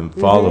time with him,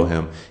 follow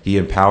him. He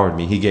empowered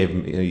me. He gave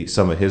me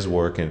some of his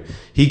work, and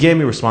he gave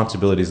me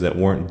responsibilities that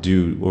weren't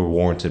due or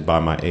warranted by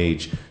my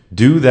age.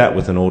 Do that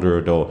with an older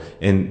adult.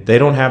 And they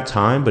don't have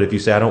time, but if you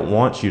say, I don't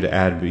want you to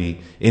add me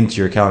into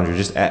your calendar,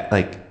 just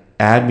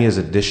add me as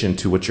addition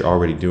to what you're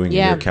already doing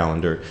in your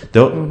calendar.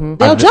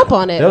 They'll jump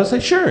on it. They'll say,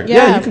 sure,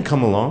 yeah, you can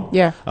come along.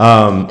 Yeah.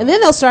 And then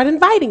they'll start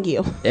inviting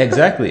you.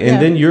 Exactly. And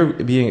then you're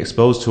being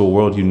exposed to a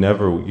world you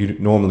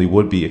normally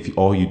would be if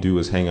all you do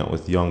is hang out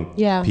with young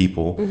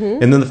people.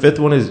 Mm-hmm. And then the fifth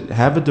one is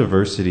have a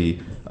diversity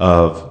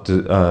of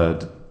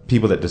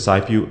people that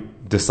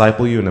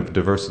disciple you and a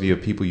diversity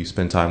of people you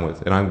spend time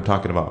with. And I'm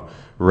talking about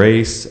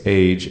race,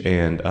 age,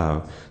 and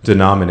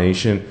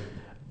denomination.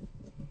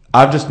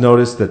 I've just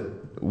noticed that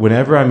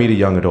whenever I meet a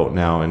young adult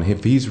now, and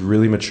if he's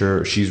really mature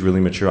or she's really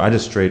mature, I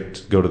just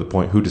straight go to the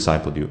point, who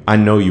discipled you? I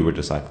know you were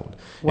discipled.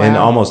 Wow. And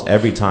almost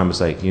every time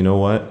it's like, you know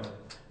what?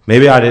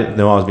 Maybe I didn't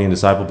know I was being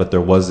discipled, but there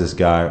was this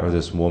guy or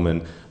this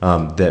woman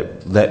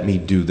that let me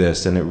do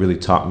this, and it really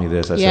taught me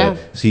this. I said,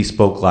 he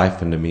spoke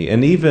life into me.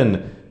 And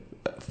even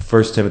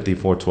 1 Timothy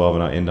 4:12,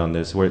 and I'll end on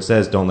this, where it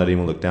says, don't let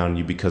anyone look down on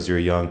you because you're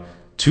young.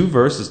 2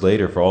 verses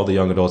later, for all the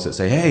young adults that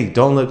say, hey,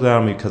 don't look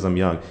down on me because I'm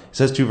young. It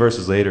says 2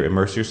 verses later,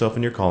 immerse yourself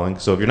in your calling.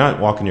 So if you're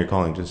not walking your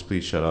calling, just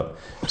please shut up.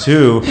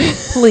 2,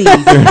 please.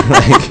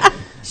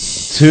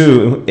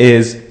 2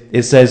 is,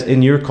 it says,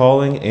 in your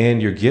calling and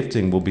your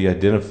gifting will be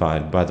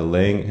identified by the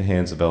laying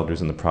hands of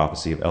elders and the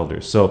prophecy of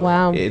elders.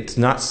 So it's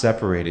not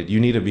separated. You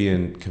need to be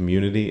in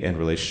community and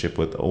relationship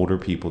with older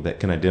people that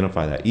can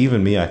identify that.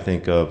 Even me, I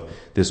think of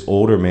this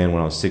older man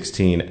when I was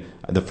 16,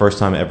 the first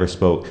time I ever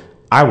spoke.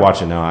 I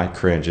watch it now, I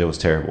cringe. It was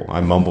terrible.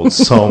 I mumbled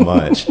so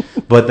much.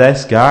 But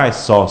this guy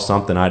saw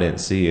something I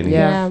didn't see.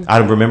 And I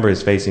remember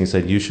his face, and he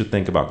said, you should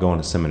think about going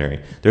to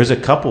seminary. There's a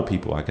couple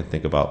people I can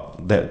think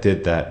about that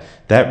did that.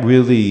 That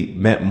really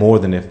meant more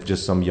than if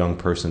just some young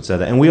person said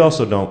that. And we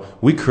also don't,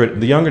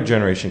 the younger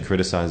generation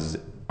criticizes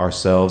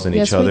ourselves and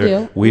each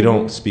other. We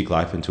don't speak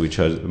life into each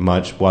other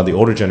much, while the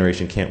older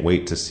generation can't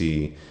wait to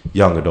see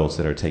young adults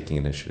that are taking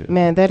initiative.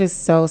 Man, that is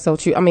so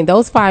true. I mean,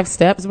 those 5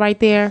 steps right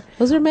there,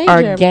 those are major.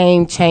 Are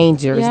game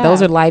changers. Yeah.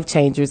 Those are life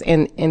changers.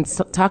 And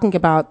so, talking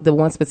about the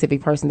one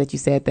specific person that you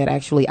said that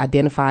actually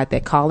identified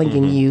that calling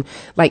in you,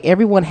 like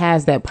everyone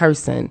has that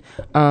person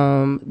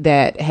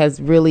that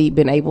has really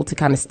been able to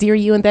kind of steer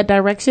you in that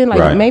direction.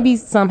 Like maybe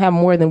some have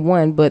more than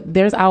one, but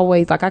there's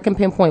always, like, I can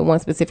pinpoint one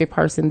specific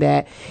person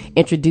that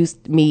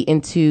introduced me me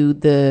into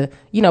the,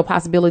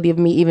 possibility of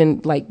me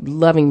even like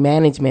loving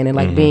management and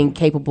like being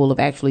capable of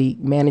actually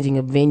managing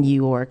a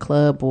venue or a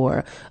club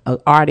or an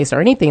artist or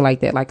anything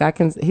like that. Like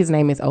his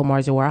name is Omar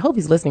Jawar. I hope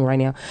he's listening right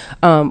now.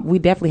 We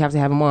definitely have to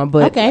have him on.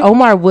 But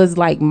Omar was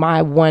like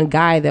my one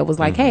guy that was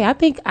like, hey, I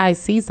think I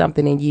see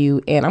something in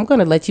you and I'm going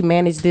to let you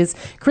manage this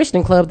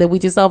Christian club that we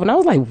just opened. I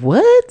was like,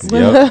 what?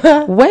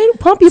 Yep. Wait,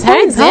 pump your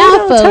brakes.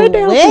 Turn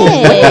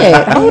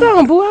down. Hold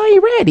on, boo, I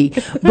ain't ready.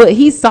 But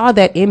he saw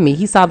that in me.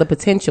 He saw the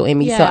potential in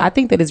me. Yeah. So I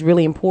think that it's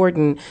really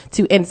important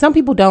to, and some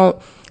people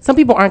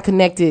aren't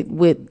connected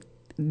with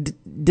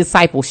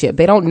discipleship.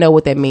 They don't know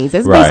what that means.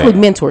 That's basically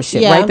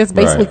mentorship, right? That's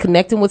basically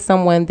connecting with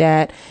someone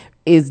that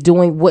is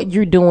doing what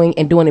you're doing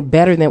and doing it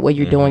better than what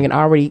you're doing and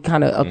already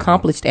kind of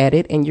accomplished at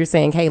it. And you're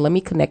saying, hey, let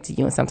me connect to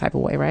you in some type of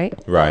way, right?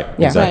 Right.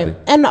 Yeah. Exactly.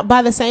 Right. And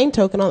by the same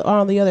token,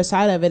 on the other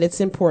side of it, it's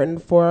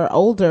important for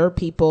older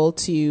people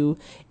to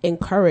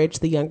encourage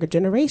the younger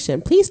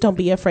generation. Please don't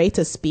be afraid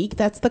to speak.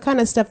 That's the kind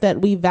of stuff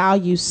that we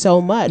value so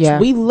much. Yeah.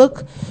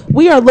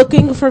 We are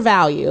looking for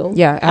value.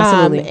 Yeah,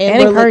 absolutely.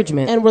 And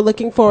encouragement. And we're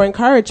looking for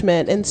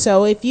encouragement. And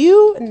so if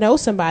you know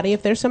somebody,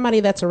 if there's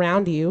somebody that's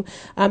around you,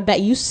 that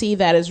you see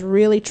that is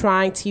really trying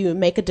to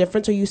make a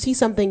difference, or you see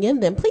something in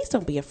them, please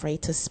don't be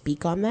afraid to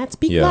speak on that.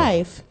 Speak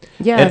life.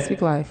 Yeah, And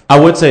speak life. I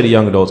would say to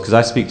young adults, because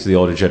I speak to the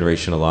older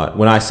generation a lot,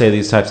 when I say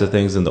these types of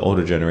things, in the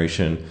older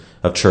generation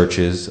of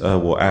churches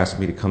will ask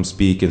me to come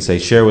speak and say,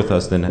 share with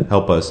us, then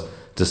help us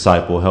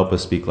disciple, help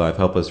us speak life,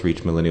 help us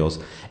reach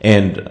millennials.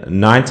 And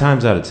 9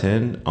 times out of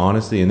 10,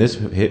 honestly, and this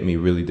hit me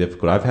really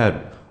difficult, I've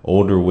had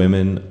older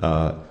women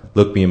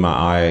look me in my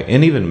eye,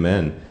 and even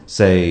men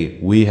say,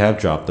 we have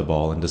dropped the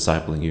ball in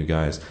discipling you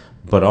guys.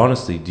 But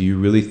honestly, do you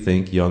really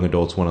think young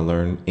adults want to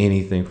learn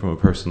anything from a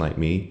person like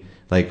me?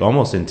 Like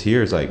almost in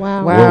tears, like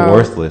Wow. we're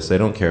worthless. They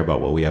don't care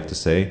about what we have to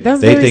say.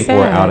 That's they very think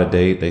we're sad. out of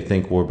date. They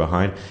think we're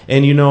behind.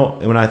 And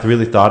when I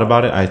really thought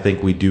about it, I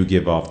think we do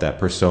give off that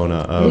persona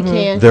of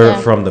they're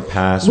from the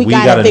past. We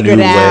got gotta a new figure it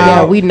way. out.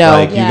 Yeah, we know.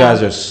 Like Yeah. you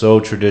guys are so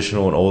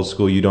traditional and old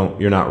school.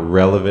 You're not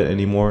relevant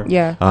anymore.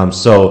 Yeah.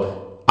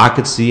 So I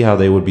could see how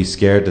they would be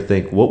scared to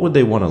think, what would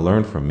they want to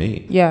learn from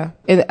me? Yeah.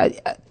 And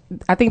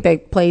I think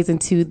that plays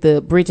into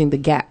the bridging the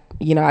gap.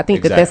 I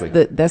think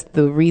Exactly. that's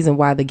the reason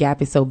why the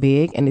gap is so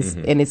big and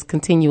it's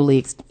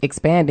continually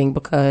expanding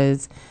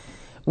because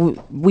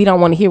we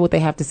don't want to hear what they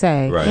have to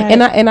say. Right.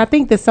 And I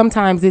think that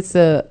sometimes it's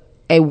a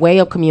way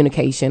of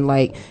communication.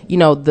 Like,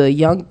 the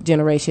young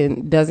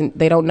generation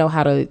they don't know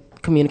how to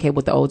communicate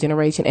with the old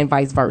generation and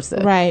vice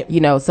versa. Right.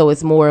 So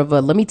it's more of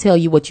a, let me tell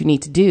you what you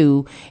need to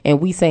do.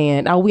 And we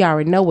saying, oh, we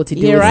already know what to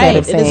do. You're Instead right.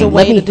 of It is saying, a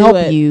way let me to do help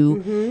it.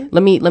 you.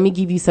 Let me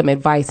give you some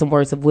advice and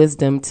words of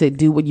wisdom to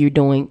do what you're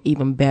doing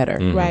even better.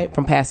 Right.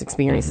 From past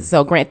experiences.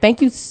 So Grant,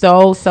 thank you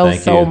so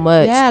Thank you.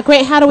 much. Yeah,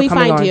 great. How do we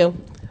coming find on. you?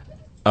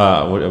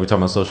 Are we talking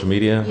about social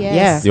media?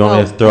 Yes. You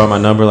want me to throw out my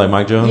number like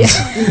Mike Jones?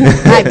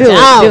 Like, do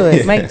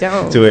it. Mike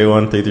Jones.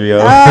 281-330.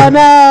 Oh,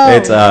 no.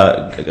 It's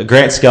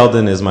Grant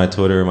Skeldon is my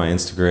Twitter, my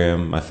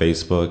Instagram, my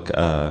Facebook.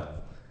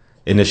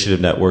 Initiative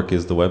Network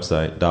is the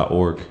website,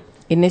 .org.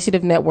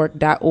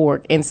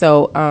 initiativenetwork.org. And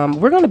so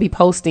we're going to be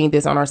posting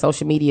this on our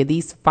social media,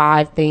 these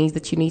 5 things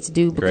that you need to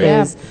do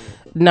because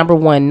number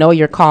 1, know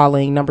your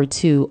calling. Number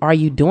 2, are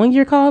you doing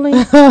your calling?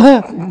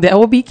 That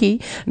will be key.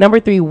 Number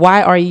 3, who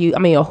are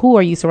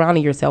you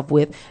surrounding yourself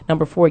with?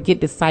 Number 4, get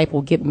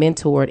discipled, get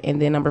mentored.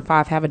 And then number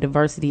 5, have a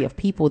diversity of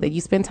people that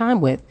you spend time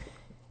with.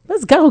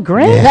 Let's go,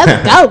 Grant.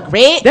 Let's go,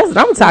 Grant. That's what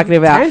I'm talking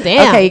about. Turn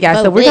down. Okay, guys,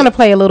 so Go we're lit. going to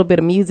play a little bit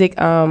of music.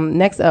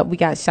 Next up, we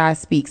got Shy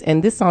Speaks,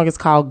 and this song is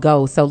called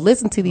Go. So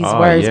listen to these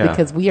words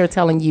because we are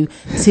telling you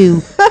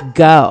to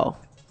go.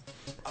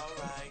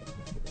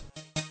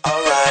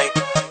 All right.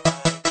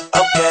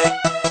 Okay.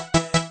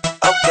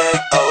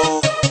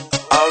 Oh.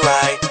 All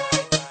right.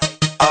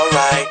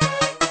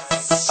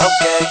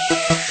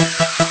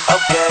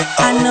 Okay.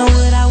 I know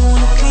what I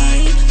wanna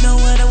be, know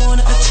what I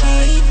wanna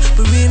achieve,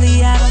 but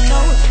really I don't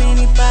know if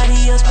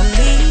anybody else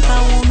believe. I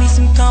want me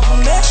some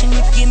confirmation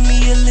to give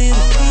me a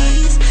little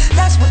peace.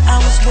 That's what I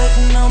was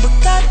waiting on, but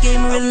God gave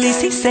me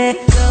release. He said,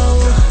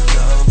 go.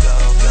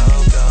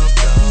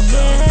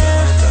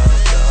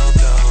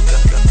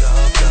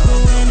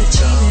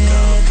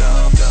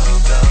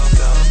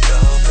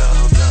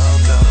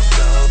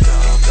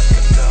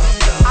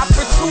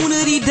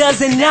 Opportunity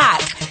doesn't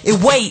knock, it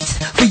waits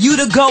for you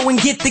to go and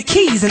get the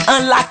keys and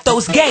unlock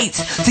those gates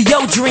to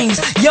your dreams,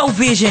 your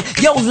vision,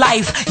 your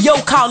life, your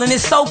calling.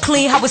 It's so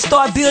clean how it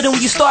start building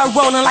when you start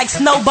rolling like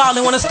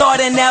snowballing. Wanna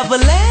start an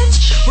avalanche?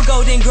 With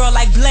golden girl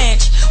like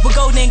Blanche, with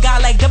golden guy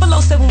like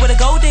 007 with a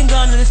golden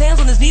gun and his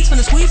hands on his knees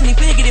finna squeeze and he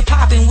finna get it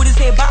popping with his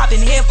head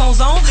bobbing, headphones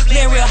on,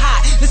 playing real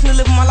hot. Listen to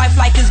living my life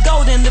like it's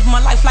golden, living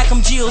my life like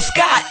I'm Jill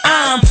Scott.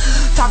 I'm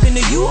talking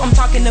to you, I'm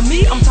talking to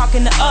me, I'm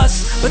talking to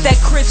us. But that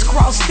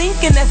crisscross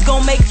thinking that's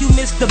gonna make you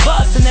miss the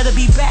bus, and that'll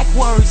be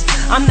backwards.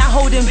 I'm not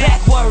holding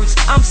backwards.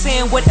 I'm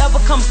saying whatever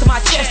comes to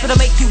my chest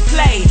that'll make you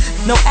play.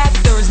 No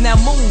actors,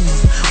 now move.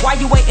 Why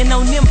you waiting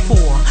on them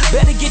for?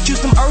 Better get you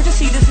some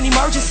urgency. This an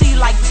emergency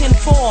like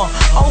 10-4.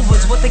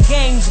 Overs, what the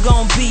game's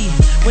gon' be.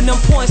 When them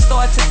points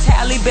start to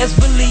tally, best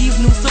believe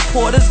new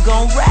supporters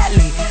gon'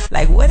 rally.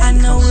 Like what I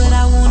know what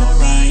I wanna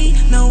be,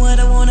 know what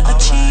I wanna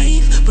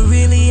achieve, but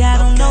really I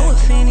don't know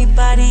if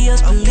anybody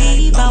else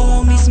believe. I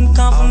want me some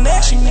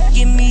confirmation to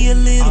give me a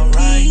little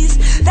peace.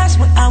 That's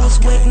what I was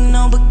waiting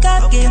on, but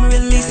God gave me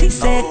release. He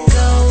said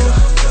go.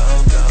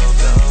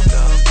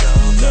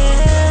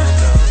 Yeah.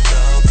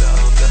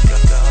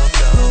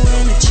 Go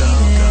and achieve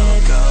it.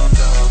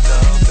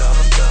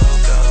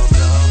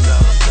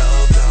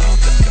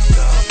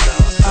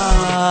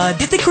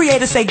 Did the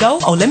creator say go?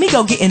 Oh, let me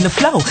go get in the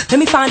flow. Let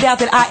me find out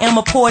that I am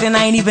a poet and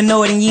I ain't even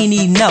know it, and you ain't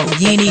even know.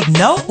 You ain't even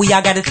know? Well,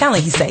 y'all got a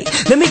talent, he say.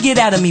 Let me get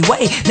out of me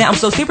way. Now I'm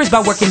so serious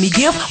about working me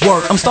gift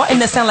work. I'm starting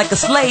to sound like a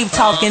slave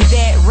talking.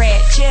 That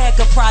rat check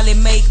could probably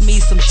make me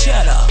some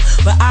cheddar,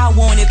 but I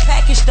want it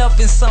packaged up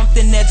in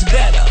something that's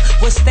better.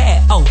 What's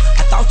that? Oh,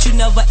 I thought you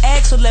never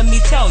asked, so let me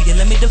tell you.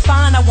 Let me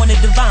define, I want it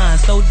divine.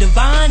 So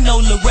divine, no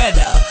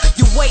Loretta.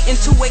 You waiting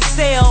to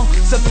excel,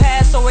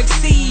 surpass or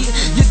exceed.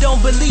 You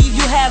don't believe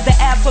you have the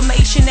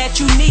affirmation that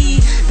you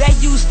need. That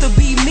used to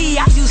be me.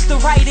 I used to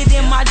write it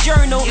in my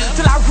journal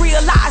till I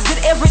realized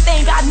that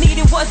everything I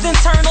needed was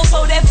internal.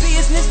 So that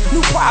business,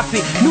 new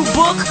profit, new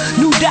book,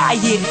 new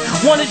diet.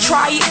 Wanna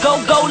try it? Go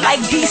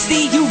like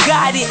DC, you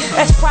got it.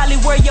 That's probably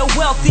where your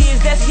wealth is.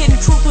 That's hidden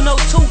truth with no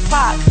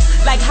Tupac.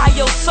 Like how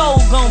your soul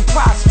gon'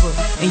 prosper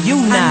and you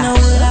not. I know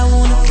what I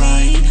wanna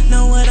be,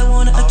 know what I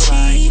wanna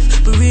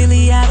achieve, but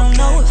really I don't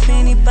know if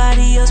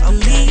anybody else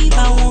believe.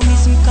 I want me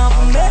some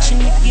confirmation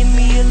to give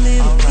me a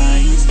little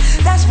peace.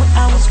 That's what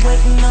I was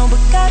waiting on, but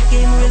God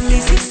gave me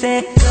release. He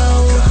said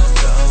go.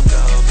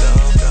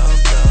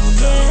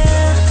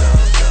 Yeah.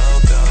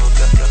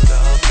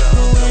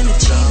 Go and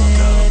achieve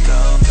it.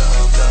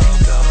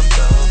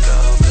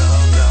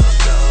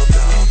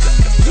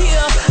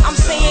 Yeah, I'm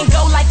saying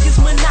go like it's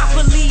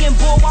Monopoly and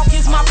Boardwalk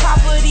is my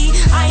property.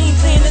 I ain't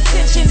paying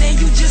attention and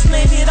you just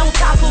landed on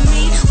top of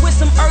me with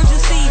some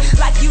urgency,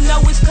 like you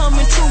know it's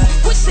coming true.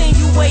 Quit saying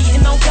you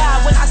waiting on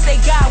God. When I say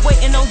God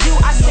waiting on you,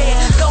 I said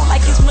go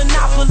like it's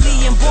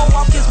Monopoly and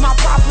Boardwalk is my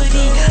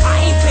property.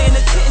 I ain't paying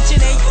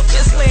attention and you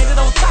just landed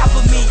on top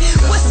of me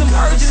with some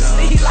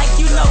urgency, like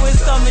you know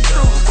it's coming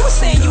true. Quit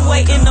saying you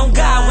waiting on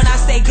God when I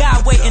say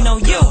God waiting on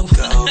you.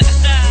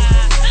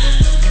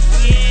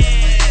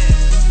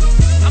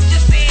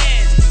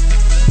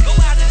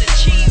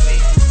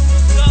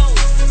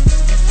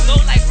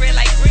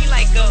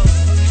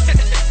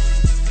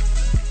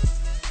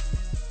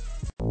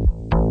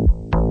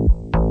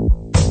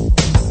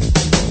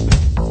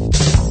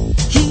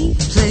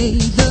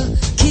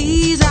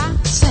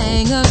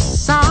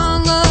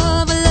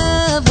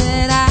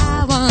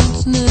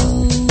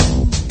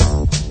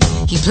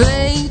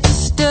 Played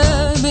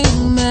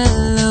disturbing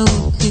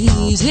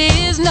melodies.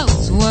 His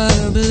notes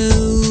were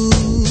blue.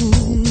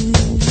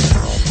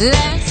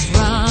 Let's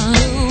run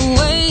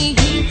away,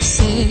 he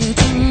said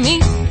to me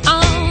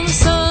on a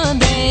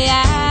Sunday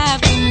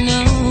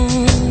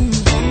afternoon.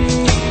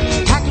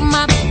 Packing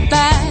my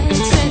bags,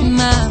 said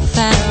my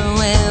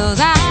farewells.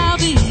 I'll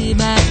be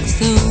back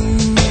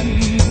soon.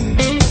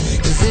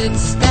 'Cause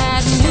it's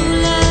that new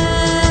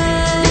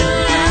love.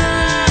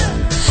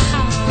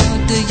 How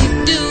do you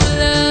do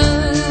love?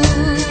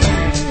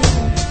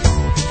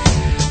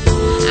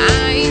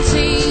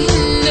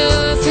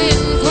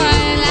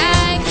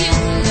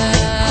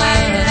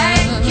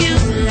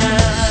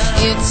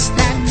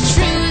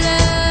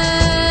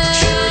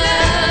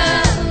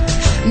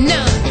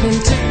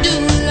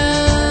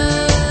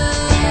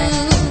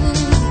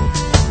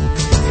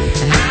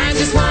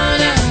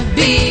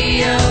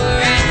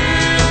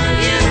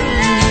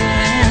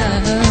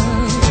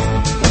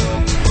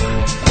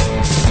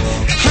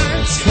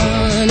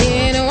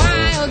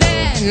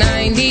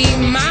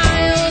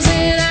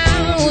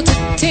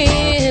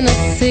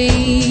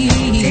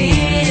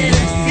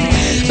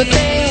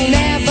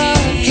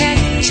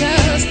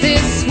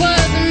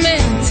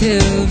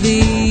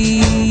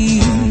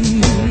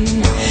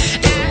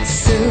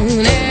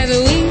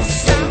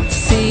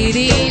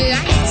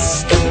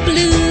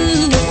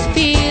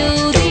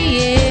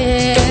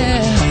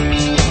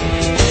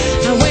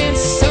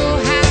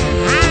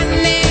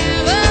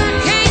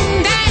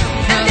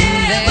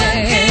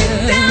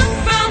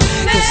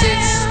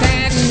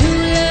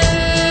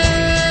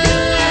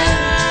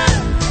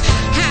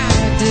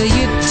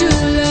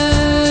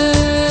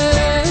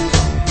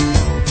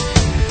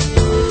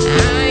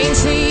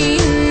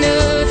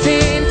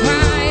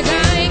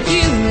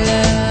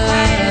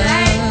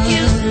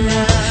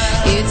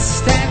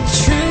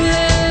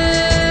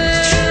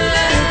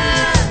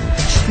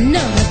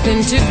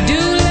 Nothing to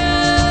do,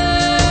 love.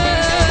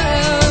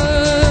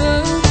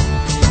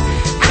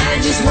 I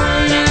just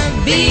wanna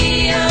be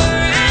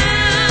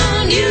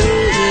around you,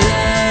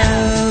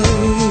 love.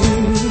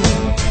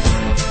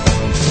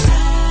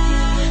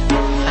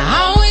 I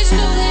always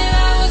knew that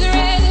I was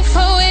ready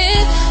for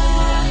it.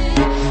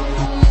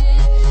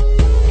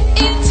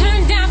 It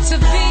turned out to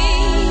be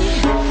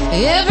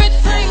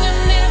everything I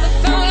never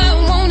thought I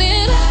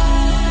wanted.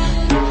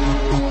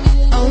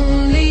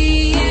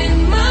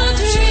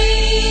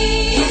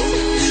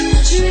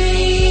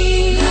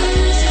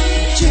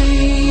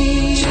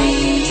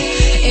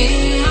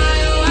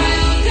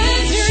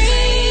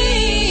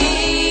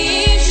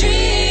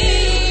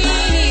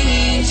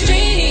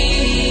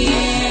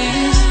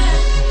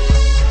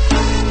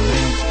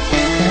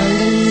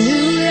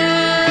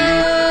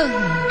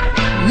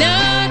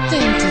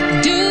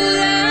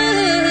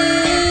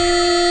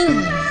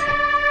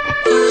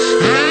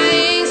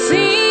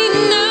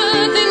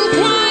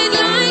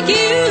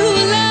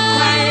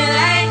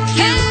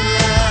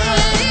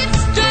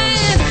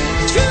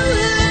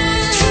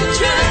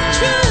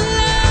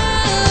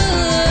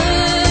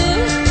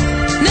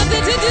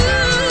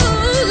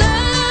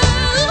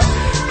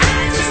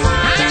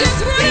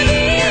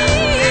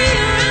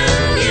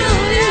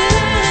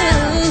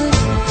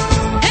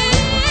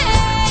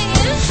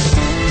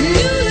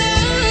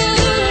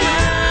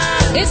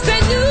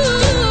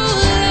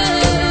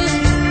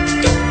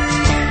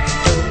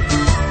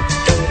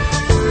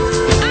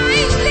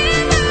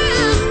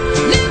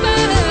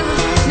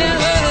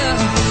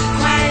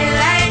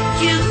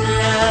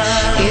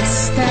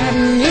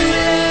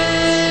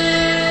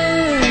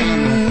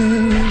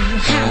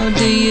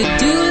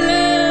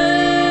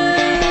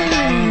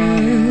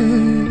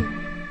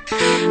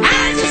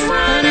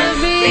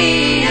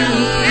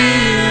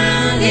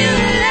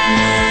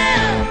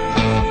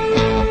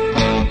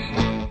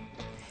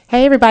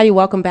 everybody.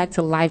 Welcome back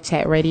to Live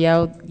Chat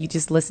Radio. You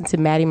just listened to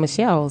Maddie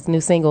Michelle's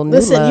new single, New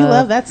Listen, Love. you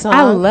love that song.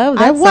 I love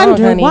that I song,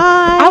 wonder honey.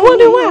 why. I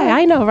wonder why.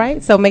 I know,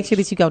 right? So make sure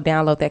that you go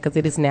download that because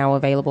it is now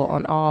available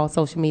on all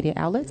social media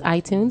outlets,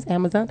 iTunes,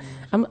 Amazon.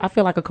 I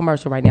feel like a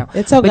commercial right now.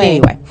 It's okay.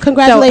 But anyway.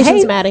 Congratulations, So,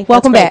 hey, Maddie.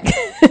 Welcome That's back.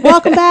 great.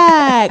 Welcome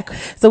back.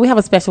 So we have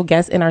a special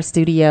guest in our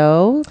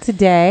studio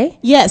today.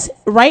 Yes,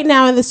 right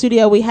now in the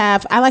studio we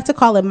have, I like to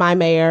call him my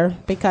mayor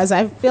because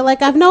I feel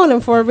like I've known him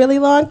for a really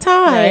long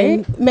time.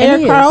 Right. Mayor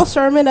It is. Carl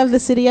Sherman of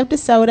the city of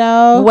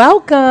DeSoto.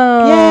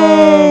 Welcome.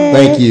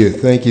 Yay.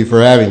 Thank you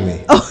for having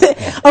me.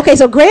 Okay,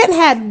 so Grant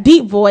had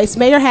deep voice.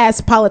 Mayor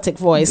has politic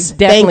voice.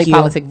 Definitely Thank you.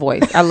 politic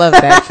voice. I love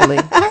it, actually.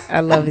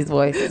 I love his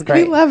voice. It's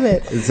great. We love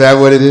it. Is that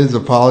what it is?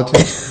 A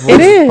politician voice? It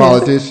is.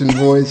 Politician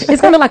voice?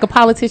 It's kind of like a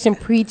politician,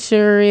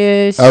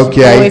 preacher-ish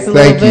Okay, voice a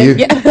thank little you.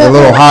 bit. Yeah. A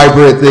little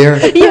hybrid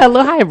there. Yeah, a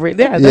little hybrid.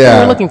 Yeah, that's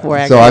what we're looking for,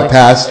 actually. So I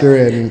pastor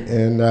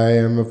and I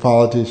am a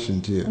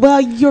politician too. Well,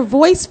 your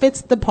voice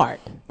fits the part.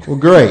 Well,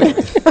 great.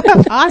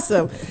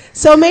 Awesome.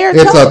 So, Mayor,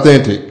 It's tell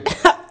authentic.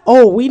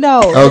 Oh, we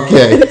know.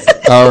 Okay.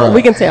 All right.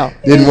 We can tell.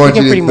 Didn't want We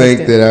can you pretty to much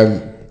think tell. that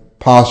I'm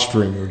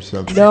posturing or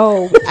something.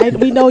 No,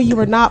 we know you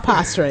were not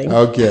posturing.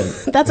 Okay.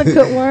 That's a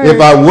good word. If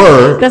I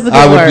were, That's a good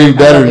I would word. do I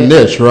better love than it.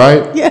 this,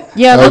 right?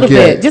 Yeah, a little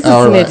Okay, bit. Just a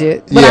all right.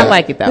 smidget. But Yeah. I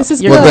like it, though. This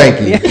is You're Well, good.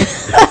 thank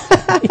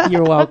you. Yeah.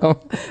 You're welcome.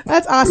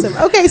 That's awesome.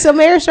 Okay, so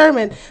Mayor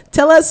Sherman,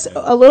 tell us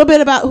a little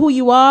bit about who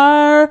you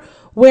are,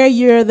 where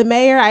you're the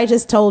mayor. I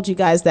just told you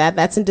guys that.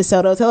 That's in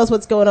DeSoto. Tell us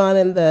what's going on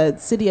in the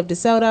city of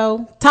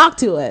DeSoto. Talk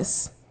to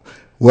us.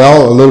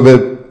 Well, a little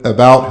bit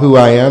about who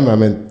I am.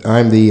 I'm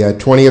the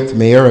 20th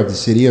mayor of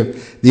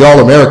the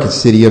All-American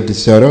city of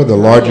DeSoto, the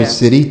largest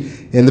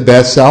city in the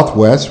best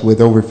Southwest with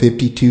over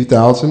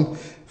 52,000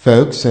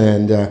 folks.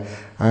 And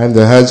I'm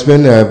the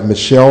husband of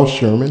Michelle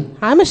Sherman.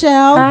 Hi,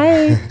 Michelle.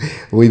 Hi.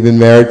 We've been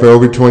married for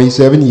over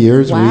 27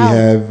 years. Wow. We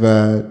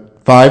have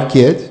 5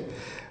 kids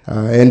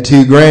and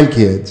 2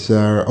 grandkids.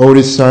 Our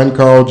oldest son,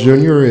 Carl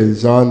Jr.,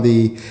 is on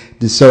the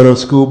DeSoto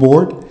School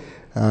Board.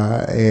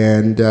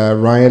 And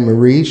Ryan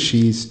Marie,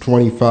 she's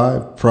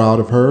 25, proud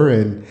of her.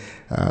 And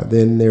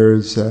then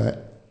there's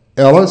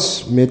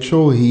Ellis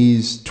Mitchell,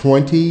 he's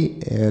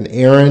 20. And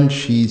Aaron,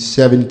 she's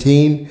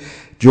 17.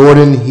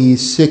 Jordan,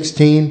 he's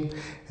 16.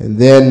 And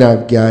then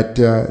I've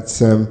got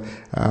some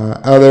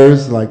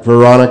others like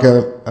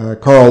Veronica,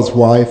 Carl's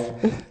wife,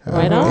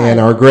 Right on. and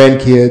our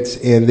grandkids.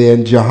 And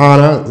then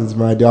Johanna is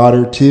my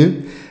daughter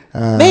too.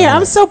 Mayor,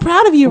 I'm so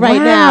proud of you right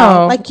Wow.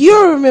 now. Like,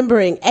 you're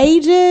remembering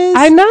ages.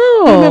 I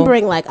know. You're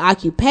remembering, like,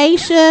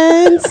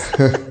 occupations.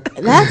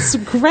 That's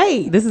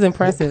great. This is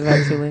impressive,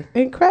 actually.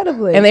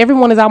 Incredibly. And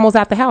everyone is almost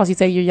out the house. You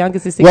say your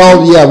youngest is 16?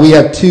 Well, yeah, we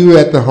have 2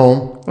 at the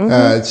home.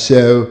 Mm-hmm.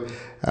 So,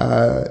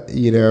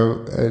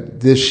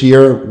 this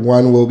year,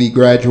 1 will be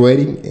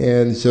graduating,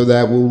 and so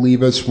that will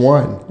leave us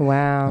 1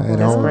 Wow. at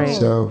That's home. great.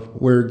 So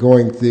we're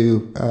going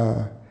through,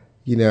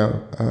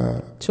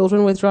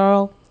 Children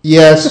withdrawal.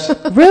 yes,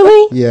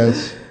 Really?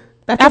 yes.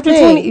 That's After a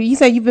thing. 20, you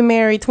say you've been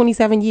married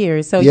 27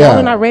 years. So Yeah. y'all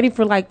are not ready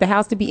for, like, the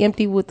house to be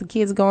empty with the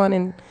kids gone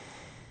and...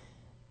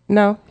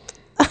 No?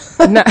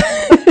 No.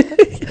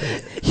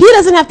 He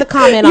doesn't have to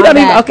comment You on don't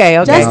even... that. Okay.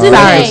 Just in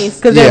Sorry. case.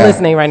 Because they're Yeah.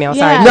 listening right now.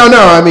 Yeah. Sorry. No,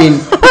 I mean,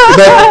 but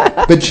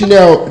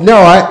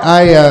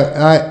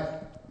I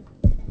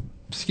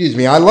excuse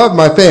me, I love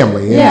my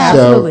family. And Yeah, so,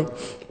 absolutely.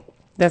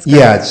 That's great.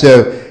 Yeah,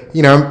 so,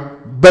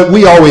 but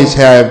we always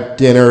have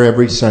dinner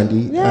every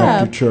Sunday Yeah.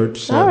 after church.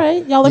 So, All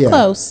right. Y'all are yeah.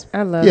 close.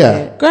 I love Yeah.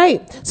 it.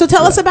 Great. So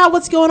tell us about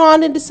what's going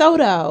on in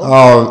DeSoto.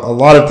 Oh, a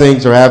lot of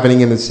things are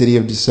happening in the city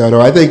of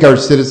DeSoto. I think our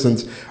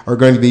citizens are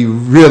going to be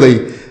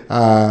really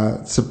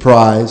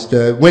surprised.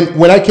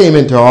 When I came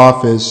into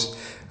office,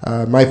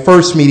 my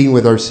first meeting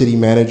with our city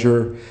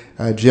manager,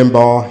 Jim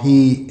Ball,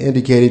 he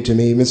indicated to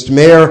me, Mr.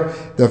 Mayor,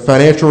 the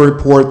financial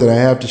report that I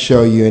have to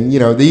show you, and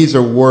these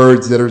are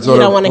words that are sort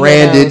don't of wanna hear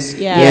branded those.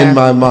 Yeah. in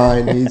my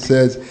mind. He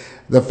says,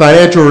 the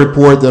financial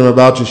report that I'm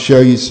about to show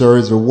you, sir,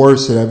 is the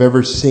worst that I've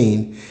ever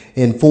seen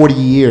in 40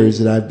 years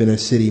that I've been a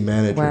city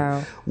manager.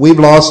 Wow. We've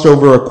lost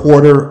over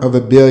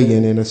 $250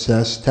 million in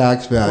assessed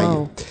tax value.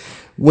 Whoa.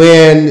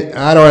 When,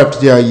 I don't have to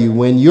tell you,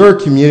 when your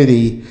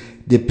community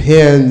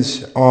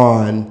depends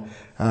on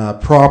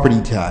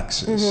property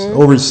taxes,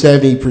 over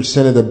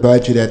 70% of the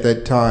budget at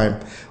that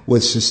time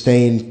was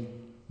sustained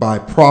by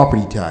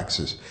property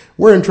taxes,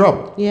 we're in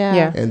trouble.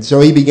 Yeah. And so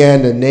he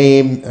began to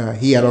name,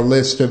 he had a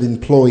list of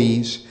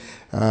employees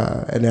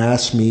and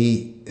asked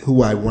me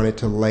who I wanted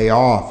to lay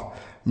off.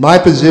 My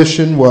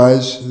position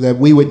was that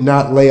we would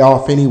not lay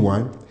off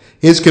anyone.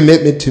 His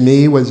commitment to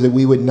me was that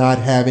we would not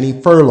have any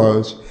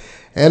furloughs.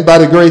 And by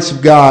the grace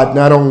of God,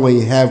 not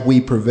only have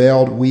we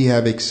prevailed, we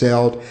have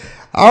excelled.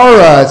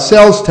 Our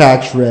sales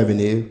tax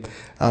revenue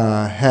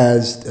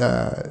has,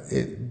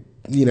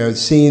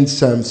 seen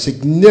some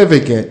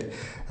significant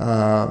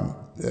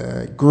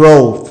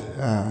growth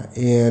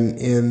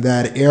in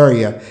that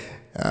area.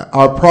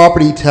 Our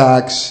property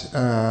tax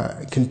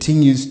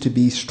continues to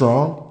be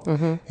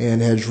strong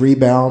and has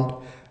rebounded.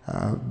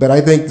 But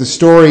I think the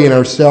story in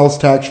our sales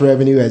tax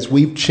revenue, as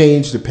we've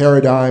changed the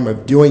paradigm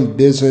of doing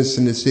business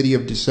in the city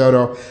of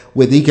DeSoto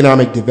with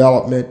economic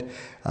development,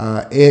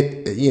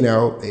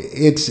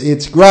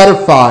 it's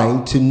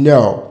gratifying to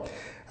know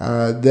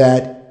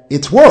that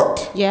it's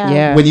worked.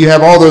 Yeah. When you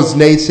have all those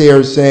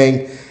naysayers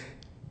saying,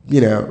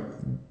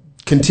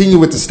 continue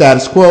with the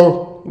status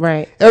quo.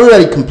 Right.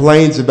 Everybody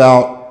complains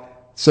about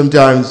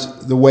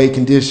sometimes the way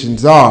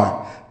conditions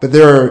are, but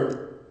there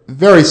are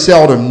very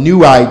seldom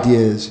new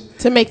ideas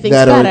To make things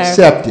that better. are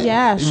accepted.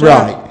 Yeah, sure.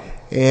 Right.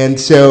 And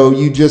so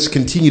you just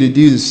continue to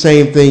do the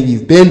same thing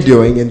you've been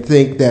doing and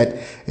think that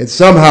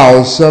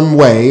somehow, some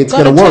way, it's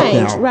going to work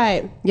change. now.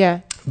 Right. Yeah.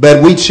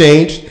 But we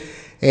changed,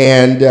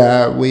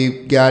 and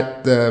we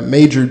got the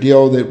major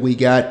deal that we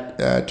got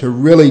to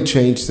really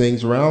change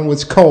things around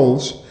was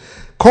Kohl's.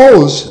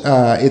 Kohl's,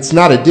 it's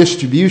not a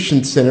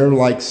distribution center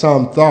like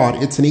some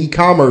thought. It's an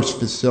e-commerce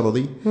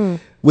facility,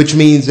 which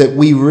means that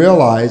we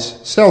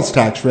realize sales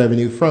tax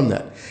revenue from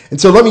that. And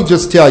so let me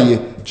just tell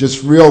you,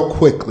 just real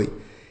quickly,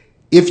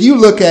 if you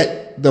look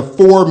at the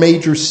 4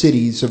 major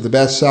cities of the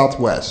Best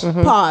Southwest.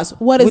 Pause.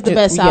 What is the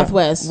Best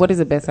Southwest? What is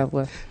the Best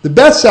Southwest? The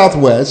Best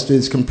Southwest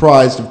is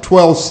comprised of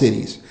 12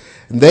 cities.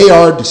 And they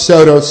are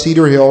DeSoto,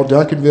 Cedar Hill,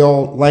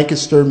 Duncanville,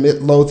 Lancaster,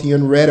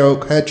 Midlothian, Red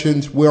Oak,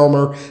 Hutchins,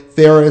 Wilmer,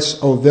 Ferris,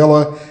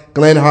 Ovilla,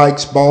 Glen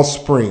Hikes, Ball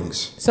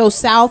Springs. So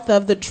south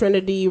of the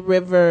Trinity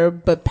River,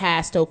 but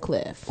past Oak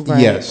Cliff.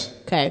 Right. Yes.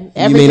 Okay.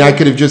 You mean I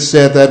could have just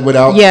said that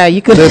without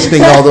you could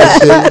listing all those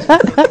cities?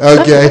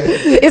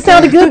 Okay. It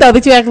sounded good though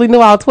that you actually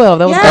knew all 12.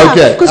 That was Yeah,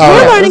 Okay, because all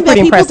we're right. learning that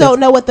Pretty people impressive. don't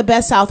know what the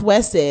Best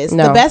Southwest is.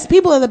 No. The best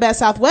people in the Best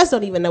Southwest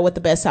don't even know what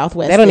the Best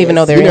Southwest is. They don't even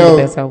know they're You in know,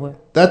 the Best Southwest.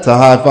 That's a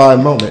high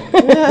five moment.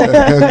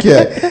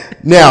 Okay.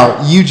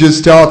 Now, you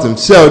just taught them.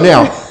 So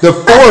now, the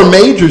 4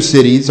 major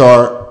cities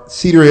are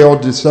Cedar Hill,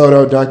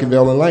 DeSoto,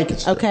 Duncanville, and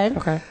Lancaster. Okay.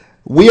 Okay.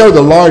 We are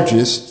the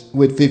largest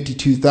with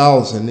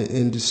 52,000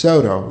 in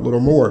DeSoto, a little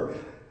more.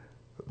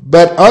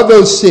 But of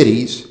those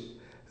cities,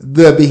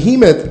 the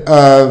behemoth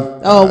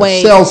of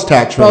sales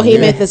tax revenue.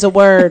 Behemoth is a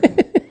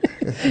word.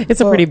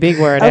 It's a pretty big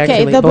word,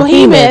 Okay, actually. the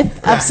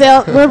behemoth of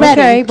sales. We're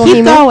ready. Okay, Keep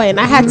behemoth. going.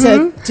 I had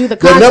to do the The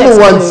context number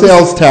one clues.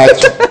 sales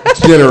tax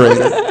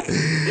generator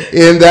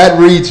in that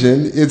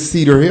region is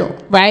Cedar Hill.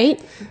 Right?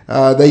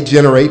 They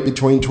generate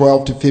between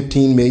 $12 to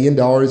 $15 million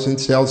in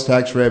sales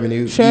tax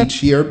revenue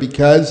each year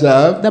because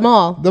of The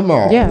mall. The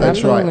mall. Yeah, That's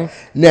absolutely. right.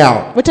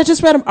 Now, Which I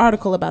just read an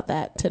article about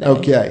that today.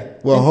 okay,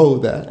 well,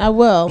 hold that. I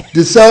will.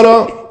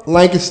 DeSoto,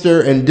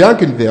 Lancaster, and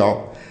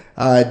Duncanville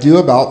do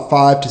about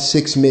 $5 to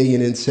 $6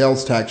 million in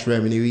sales tax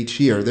revenue each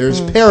year.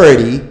 There's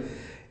parity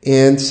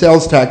in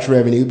sales tax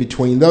revenue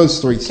between those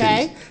 3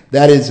 cities.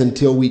 That is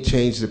until we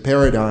change the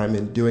paradigm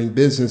in doing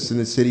business in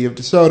the city of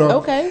DeSoto.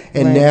 Okay.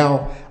 And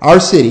now our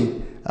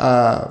city,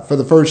 for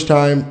the first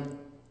time,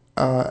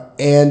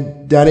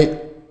 and done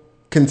it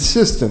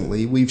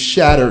consistently, we've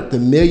shattered the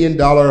 $1 million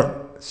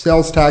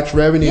sales tax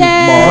revenue mark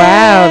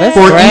Wow, that's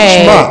for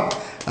great. each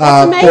month.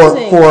 That's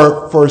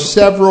amazing. For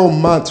several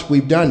months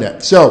we've done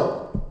that.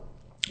 So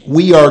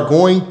we are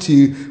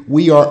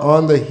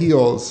on the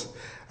heels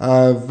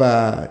of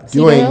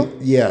doing, Hill?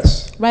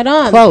 yes, Right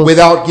on. Close.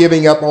 without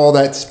giving up all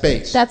that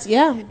space. That's,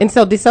 yeah. And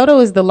so DeSoto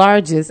is the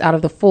largest out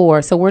of the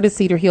 4. So where does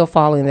Cedar Hill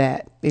fall in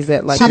that? Is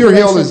that like Cedar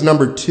Hill is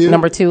number 2.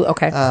 number 2?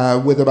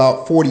 Okay. With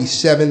about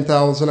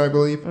 47,000, I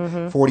believe,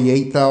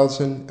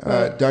 48,000.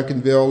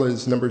 Duncanville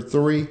is number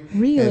 3.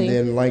 Really? And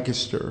then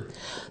Lancaster.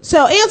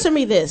 So answer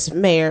me this,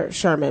 Mayor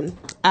Sherman,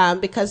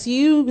 because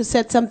you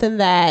said something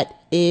that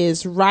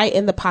is right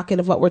in the pocket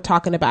of what we're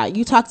talking about.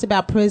 You talked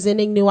about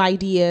presenting new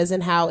ideas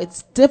and how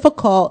it's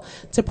difficult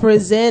to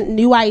present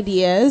new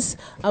ideas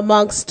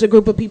amongst a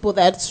group of people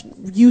that's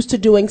used to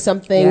doing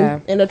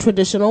something in a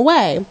traditional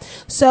way.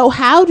 So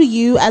how do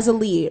you, as a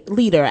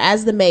leader,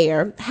 as the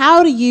mayor,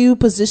 how do you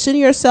position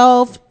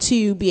yourself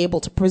to be able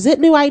to present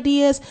new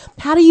ideas?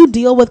 How do you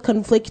deal with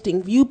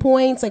conflicting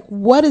viewpoints? Like,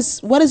 what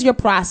is your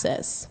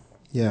process?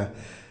 Yeah.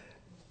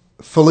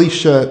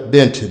 Felicia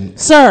Benton.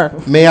 Sir.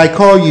 May I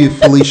call you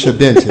Felicia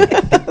Benton?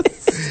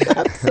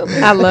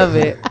 I love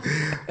it.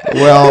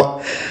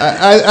 Well,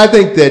 I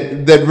think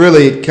that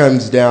really it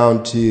comes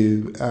down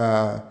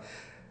to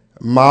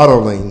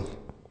modeling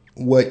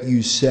what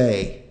you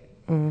say.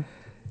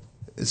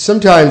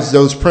 Sometimes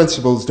those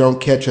principles don't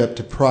catch up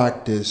to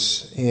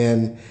practice,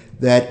 and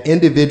that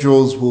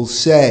individuals will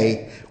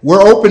say,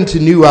 we're open to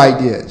new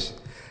ideas.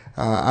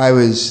 I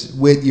was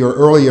with your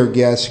earlier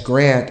guest,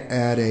 Grant,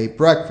 at a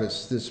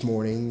breakfast this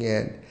morning,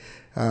 and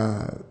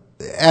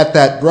at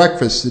that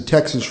breakfast, the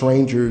Texas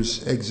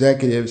Rangers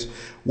executives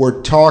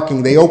were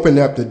talking. They opened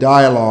up the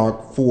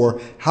dialogue for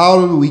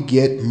how do we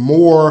get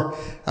more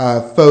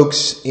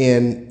folks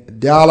in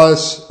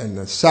Dallas and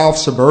the South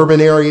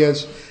suburban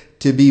areas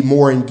to be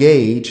more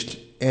engaged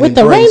and with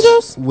the embrace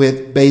Rangers?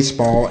 with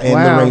baseball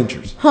and the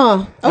Rangers.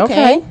 Huh.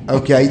 Okay.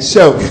 Okay.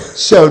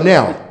 So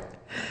now,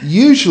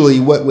 usually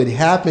what would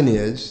happen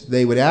is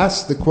they would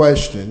ask the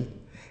question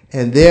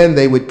and then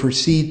they would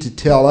proceed to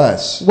tell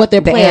us What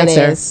their plan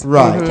answer. is.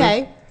 Right.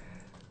 Okay.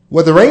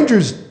 What the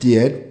Rangers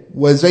did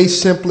was they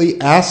simply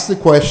asked the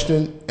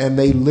question, and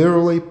they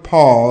literally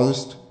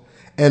paused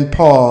and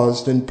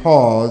paused and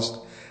paused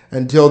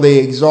until they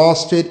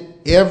exhausted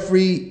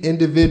every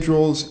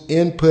individual's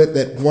input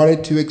that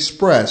wanted to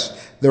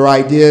express their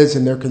ideas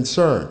and their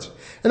concerns.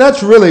 And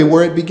that's really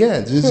where it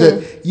begins, is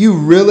that you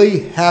really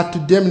have to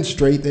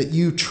demonstrate that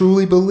you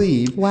truly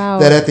believe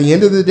that at the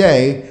end of the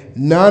day,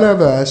 none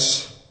of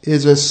us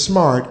is as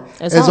smart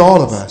as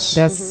all of us.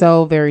 That's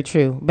so very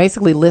true.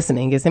 Basically,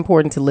 listening. It's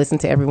important to listen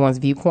to everyone's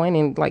viewpoint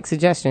and like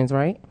suggestions,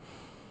 right?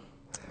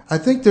 I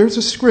think there's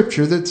a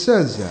scripture that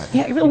says that.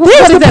 Yeah, There's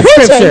the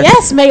preacher.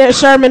 Yes, Mayor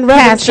Sherman,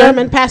 Reverend Pastor.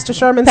 Sherman, Pastor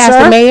Sherman,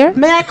 Pastor sir. Mayor?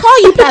 May I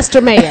call you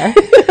Pastor Mayor?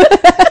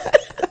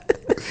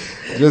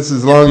 Just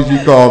as long as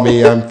you call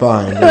me, I'm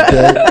fine.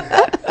 Okay.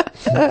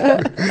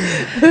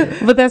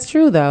 But that's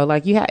true, though.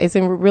 Like it's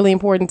really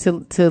important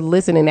to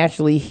listen and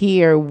actually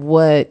hear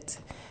what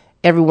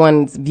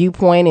everyone's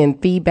viewpoint and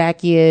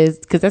feedback is,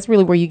 because that's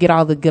really where you get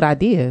all the good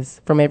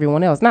ideas from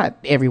everyone else. Not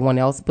everyone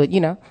else, but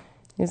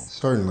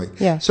Certainly.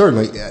 Yeah.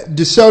 Certainly.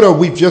 DeSoto,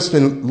 we've just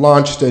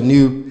launched a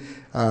new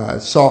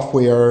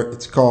software.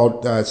 It's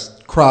called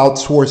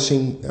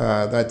crowdsourcing.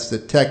 That's the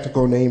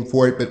technical name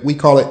for it, but we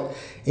call it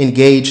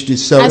Engage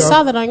DeSoto. I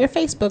saw that on your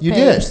Facebook page. You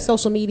did.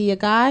 Social media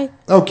guy.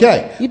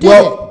 Okay. You did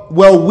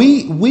Well,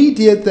 we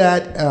did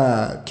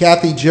that.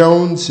 Kathy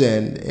Jones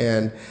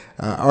and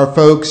our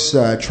folks,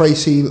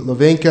 Tracy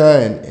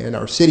Lavinka and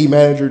our city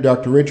manager,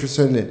 Dr.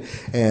 Richardson,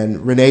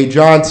 and Renee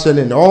Johnson,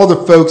 and all the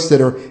folks that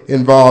are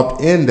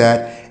involved in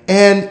that.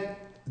 And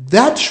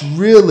that's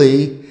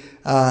really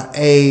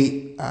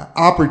a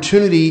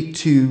opportunity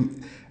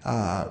to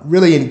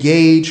really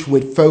engage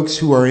with folks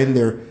who are in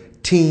their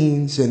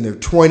teens and their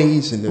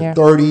 20s and their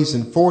 30s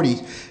and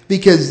 40s,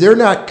 because they're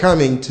not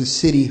coming to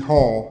City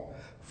Hall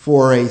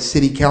for a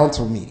city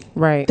council meeting.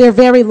 right. They're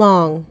very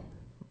long.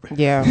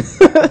 Yeah.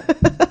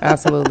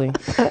 Absolutely.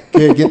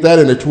 Can't get that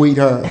in a tweet,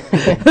 huh?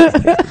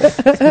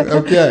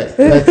 Okay,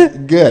 that's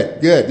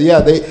good.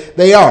 Yeah,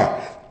 they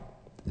are.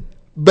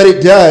 But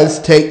it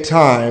does take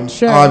time,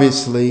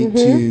 obviously,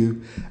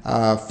 to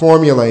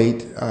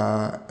formulate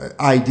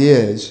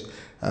ideas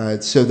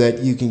so that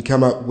you can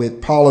come up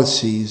with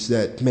policies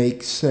that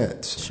make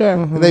sense. Sure.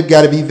 And they've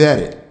got to be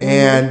vetted.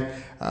 And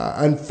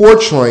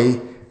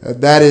unfortunately,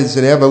 that is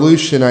an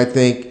evolution, I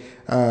think,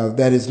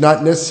 that has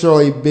not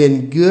necessarily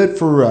been good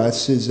for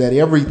us, is that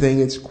everything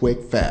is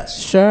quick,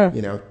 fast. Sure.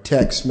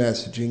 Text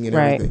messaging and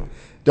Right. everything.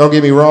 Don't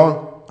get me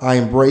wrong. I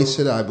embrace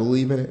it. I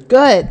believe in it.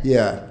 Good.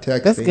 Yeah,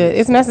 texting. That's good.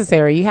 It's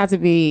necessary. You have to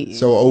be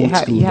So old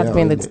school You have to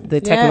be in now, isn't the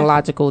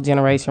technological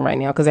generation right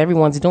now, because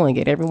everyone's doing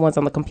it. Everyone's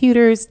on the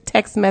computers,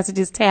 text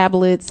messages,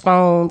 tablets,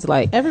 phones,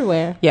 like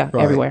Everywhere. yeah,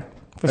 Right. everywhere.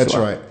 For That's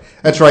sure. right.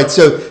 That's right.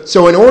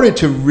 So in order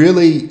to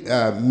really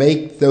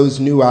make those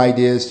new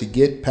ideas, to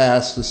get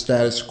past the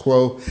status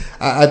quo,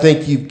 I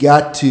think you've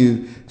got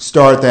to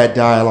start that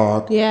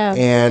dialogue. Yeah.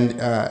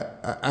 And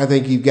I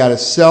think you've got to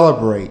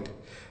celebrate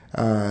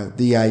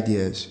the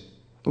ideas.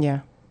 Yeah.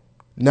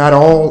 Not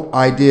all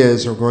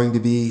ideas are going to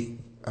be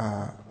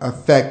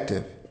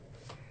effective.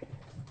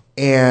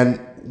 And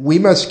we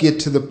must get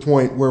to the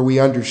point where we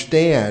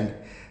understand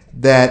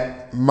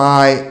that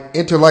my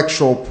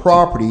intellectual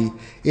property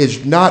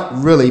is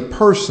not really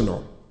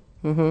personal.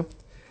 Mm-hmm.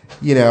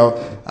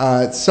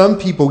 Some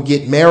people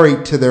get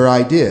married to their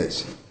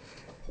ideas.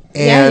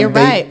 And you're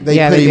right. They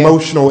Yeah, put they do.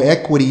 emotional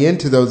equity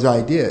into those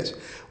ideas.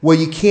 Well,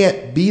 you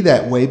can't be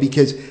that way,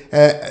 because,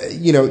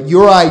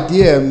 your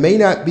idea may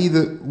not be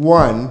the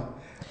one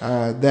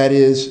that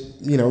is,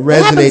 resonating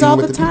It happens all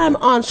with the people. time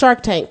on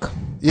Shark Tank.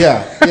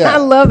 Yeah. I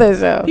love that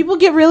show. People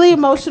get really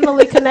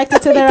emotionally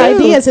connected to their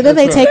ideas, and then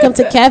they take them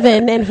to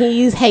Kevin, and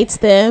he hates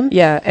them.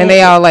 Yeah, and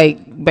they all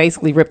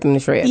basically ripped them to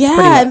shreds. pretty Yeah,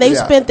 much. and they've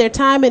spent their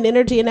time and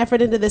energy and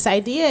effort into this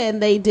idea,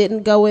 and they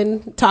didn't go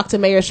and talk to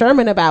Mayor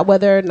Sherman about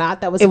whether or not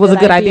that was it was a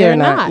good idea or or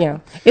not. Yeah,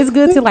 it's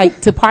good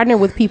to partner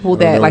with people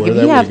that if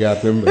you have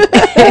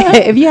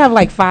if you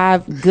have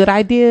 5 good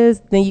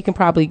ideas, then you can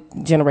probably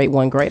generate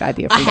one great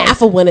idea. A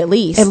half of one at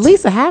least. At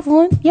least a half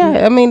one.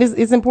 Yeah, I mean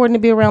it's important to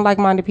be around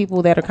like-minded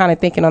people that are kind of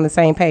thinking on the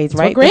same page,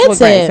 right? Grant That's what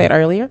Grant said. said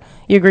earlier.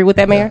 You agree with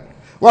that, Mayor?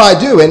 Well, I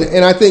do,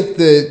 and I think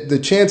the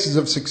chances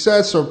of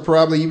success are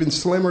probably even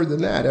slimmer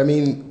than that. I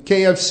mean,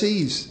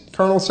 KFC's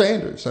Colonel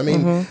Sanders. I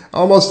mean,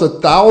 almost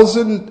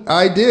 1,000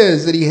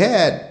 ideas that he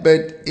had,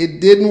 but it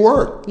didn't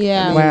work.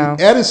 Yeah. I mean, Wow.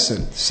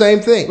 Edison, same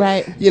thing.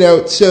 Right.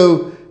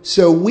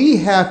 So we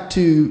have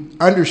to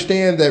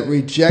understand that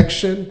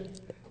rejection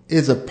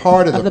is a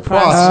part of the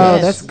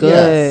process. Oh, that's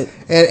good.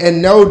 Yeah.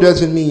 And no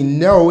doesn't mean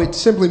no. It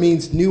simply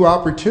means new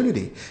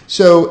opportunity.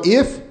 So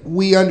if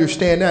we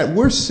understand that,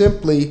 we're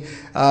simply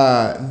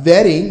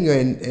vetting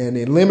and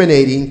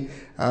eliminating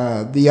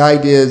the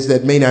ideas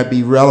that may not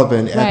be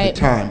relevant at Right.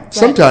 the time. Right.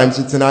 Sometimes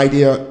it's an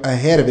idea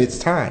ahead of its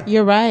time.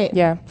 You're right.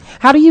 Yeah.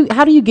 How do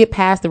you get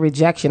past the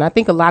rejection? I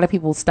think a lot of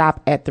people stop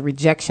at the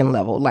rejection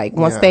level. Like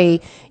once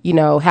they,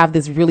 have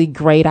this really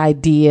great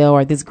idea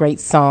or this great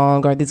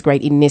song or this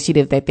great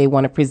initiative that they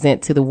want to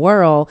present to the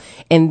world,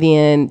 and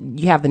then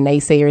you have the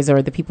naysayers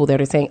or the people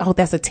that are saying, "Oh,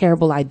 that's a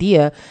terrible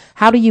idea."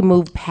 How do you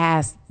move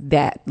past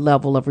that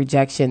level of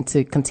rejection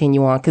to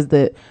continue on, because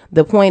the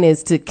point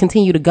is to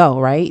continue to go,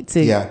 right?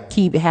 To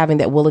keep having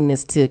that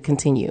willingness to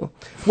continue.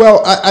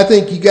 Well, I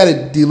think you got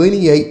to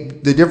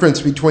delineate the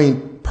difference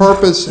between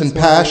purpose and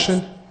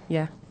passion.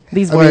 Yeah,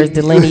 these words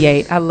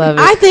delineate. I love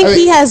it. I think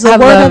he has the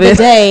word of the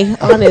day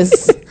on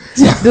his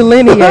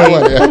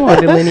delineate. Come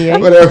on, delineate.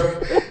 Whatever.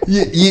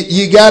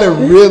 You got to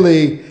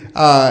really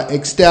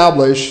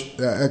establish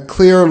a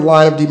clear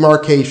line of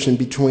demarcation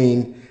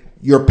between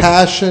your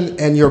passion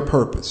and your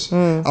purpose.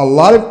 A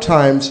lot of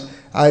times,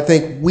 I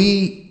think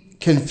we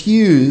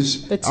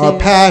confuse our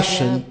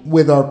passion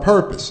with our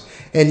purpose.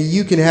 And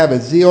you can have a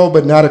zeal,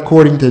 but not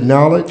according to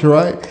knowledge,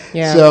 right?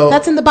 Yeah. So,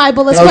 that's in the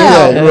Bible as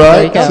well.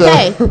 Right?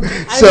 Okay.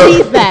 I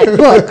read that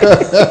book.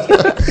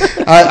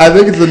 I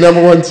think it's the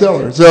 #1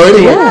 seller. So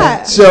anyway,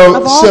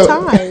 of all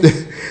time.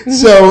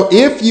 So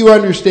if you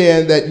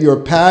understand that your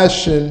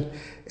passion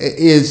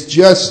is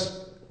just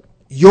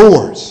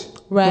yours,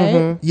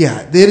 right?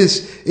 Yeah, it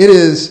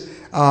is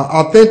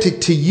authentic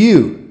to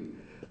you,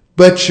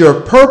 but your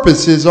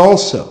purpose is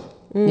also.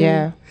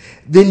 Yeah.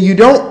 Then you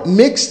don't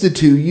mix the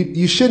two.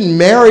 You shouldn't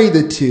marry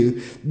the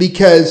two,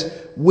 because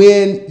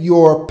when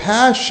your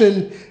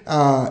passion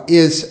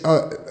is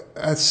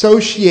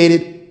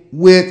associated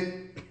with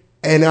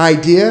an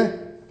idea,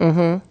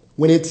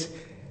 when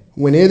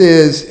it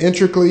is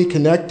intricately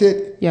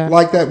connected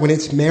like that, when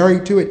it's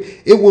married to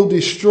it, it will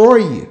destroy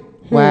you.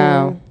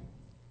 Wow.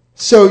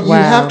 So you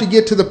have to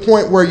get to the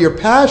point where your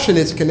passion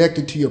is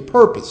connected to your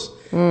purpose,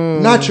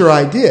 not your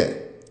idea.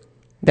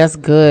 That's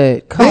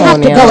good. Come on,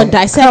 now. have to go and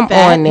dissect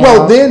that.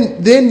 Well,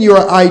 then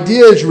your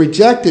idea is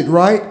rejected,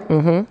 right?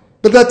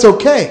 But that's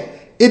okay.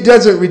 It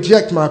doesn't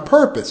reject my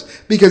purpose,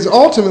 because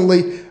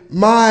ultimately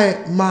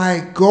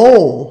my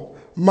goal,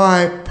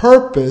 my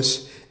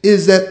purpose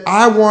is that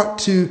I want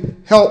to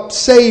help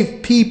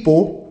save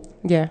people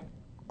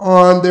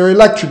on their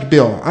electric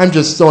bill. I'm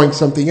just throwing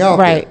something out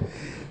there.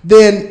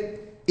 Then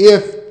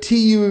if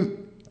TXU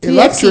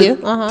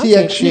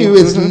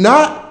is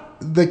not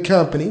the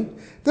company,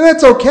 then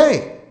that's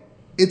okay.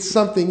 It's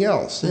something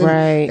else.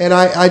 And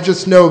I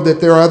just know that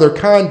there are other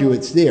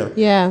conduits there.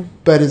 Yeah.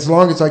 But as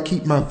long as I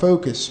keep my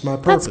focus, my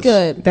purpose. That's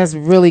good. That's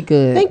really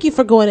good. Thank you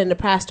for going into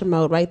pastor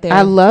mode right there.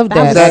 I love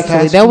that,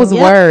 actually. That was a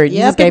word. You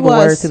just gave a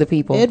word to the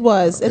people. It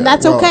was. And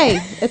that's okay.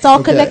 It's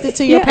all connected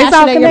to your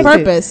passion and your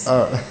purpose.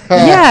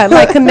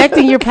 Like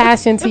connecting your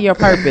passion to your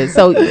purpose.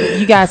 So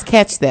you guys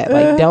catch that.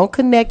 Like, don't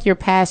connect your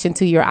passion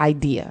to your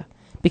idea,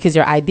 because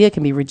your idea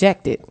can be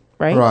rejected.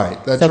 Right?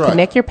 Right. That's so right.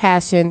 connect your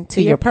passion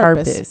to your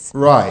purpose.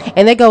 Right.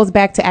 And that goes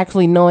back to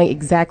actually knowing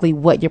exactly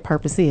what your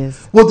purpose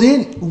is. Well,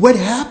 then what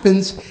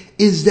happens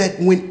is that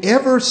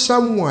whenever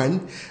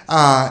someone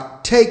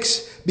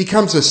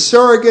becomes a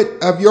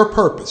surrogate of your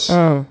purpose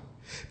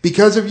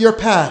because of your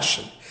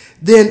passion,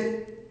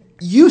 then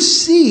you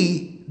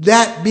see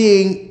that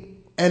being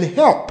an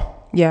help.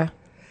 Yeah.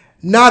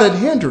 Not a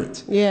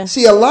hindrance. Yeah.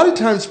 See, a lot of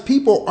times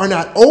people are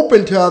not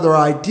open to other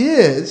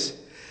ideas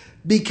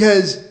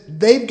because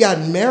they've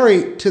gotten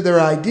married to their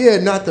idea,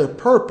 not their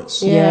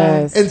purpose.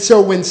 Yes. And so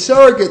when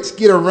surrogates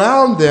get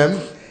around them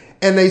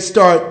and they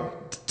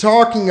start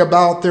talking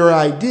about their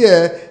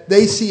idea,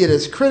 they see it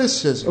as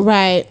criticism.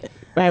 Right.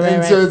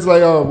 So it's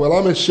like, oh, well,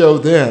 I'm going to show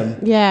them.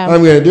 Yeah.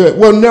 I'm going to do it.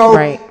 Well,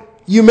 no,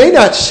 you may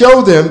not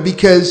show them,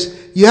 because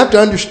you have to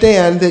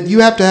understand that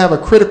you have to have a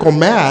critical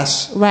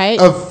mass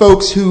of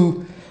folks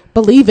who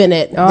believe in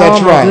it.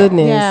 That's right.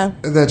 Goodness. Yeah.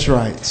 That's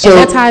right. So and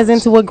that ties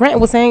into what Grant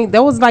was saying.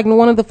 That was like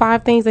one of the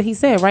 5 things that he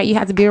said, right? You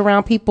have to be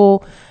around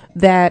people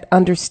that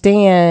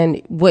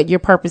understand what your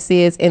purpose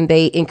is, and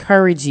they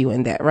encourage you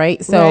in that,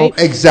 right? So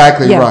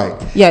exactly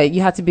right. Yeah,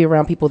 you have to be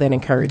around people that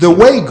encourage you. The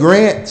way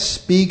Grant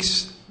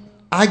speaks,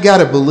 I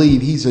gotta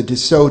believe he's a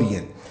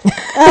Disodian.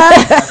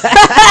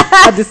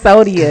 A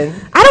Disodian.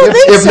 I don't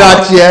think so. If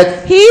not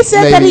yet. He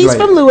said that he's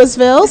from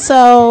Louisville,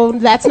 so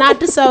that's not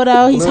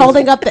DeSoto. He's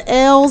holding up the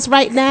L's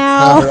right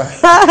now.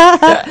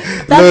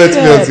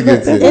 Louisville's a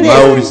good city.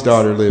 My oldest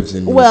daughter lives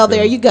in Louisville. Well,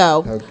 there you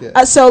go. Okay.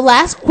 So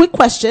last quick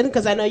question,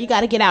 because I know you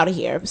got to get out of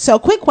here. So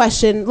quick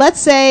question. Let's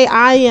say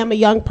I am a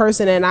young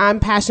person and I'm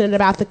passionate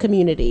about the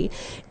community.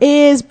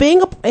 Is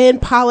being in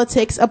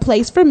politics a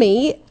place for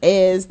me?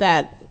 Is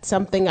that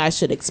something I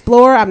should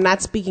explore? I'm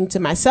not speaking to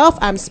myself.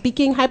 I'm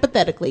speaking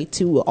hypothetically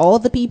to all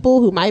the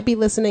people who might be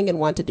listening and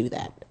want to do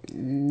that.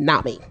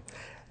 Not me.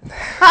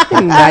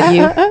 Not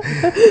you.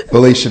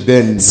 Felicia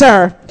Ben.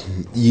 Sir.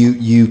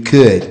 You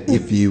could,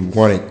 if you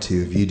wanted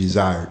to, if you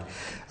desired.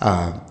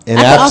 And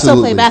I could also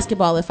play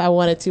basketball if I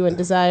wanted to and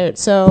desired.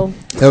 So.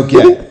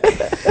 Okay.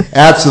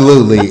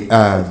 Absolutely.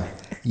 I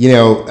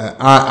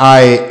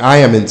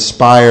am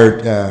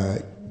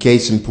inspired,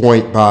 case in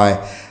point, by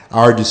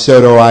our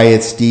DeSoto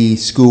ISD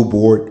school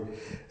board.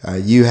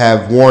 You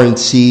have Warren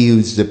C.,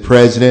 who's the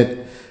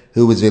president,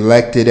 who was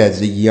elected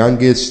as the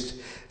youngest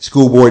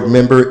school board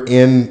member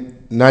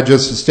in not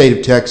just the state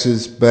of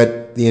Texas,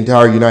 but the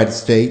entire United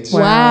States.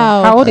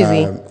 Wow. How old is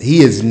he?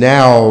 He is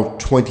now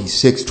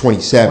 26,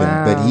 27,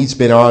 but he's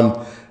been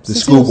on the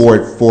school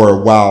board for a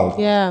while.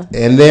 Yeah.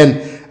 And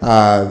then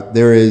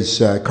There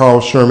is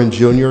Carl Sherman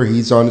Jr.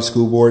 He's on the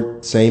school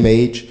board, same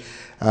age.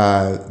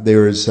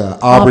 There's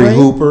Aubrey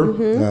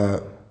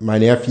Hooper, my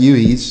nephew.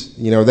 He's,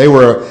 they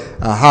were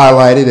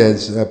highlighted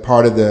as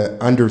part of the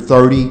under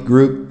 30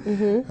 group.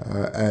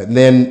 And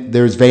then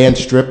there's Van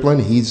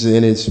Striplin. He's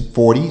in his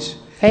 40s.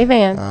 Hey,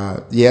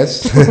 Van.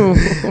 Yes.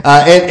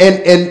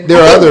 and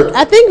there are other.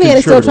 I think Van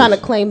is still trying to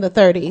claim the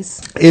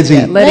 30s. Is he?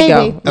 Yeah, let it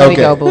go. Let it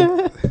go,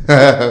 boo.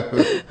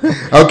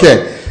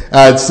 Okay.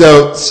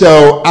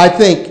 So I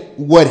think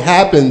what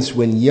happens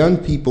when young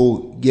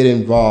people get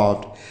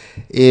involved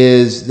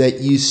is that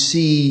you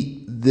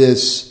see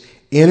this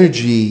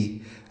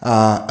energy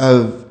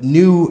of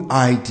new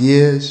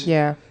ideas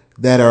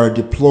that are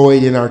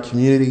deployed in our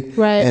community.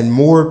 Right. And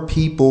more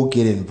people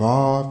get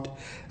involved.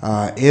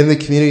 In the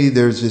community,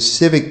 there's a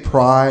civic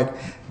pride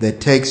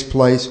that takes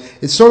place.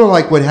 It's sort of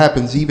like what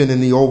happens even in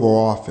the Oval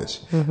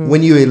Office.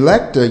 When you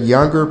elect a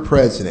younger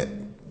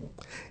president,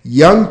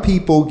 young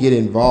people get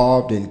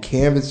involved in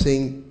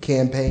canvassing,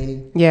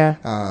 campaigning. Yeah.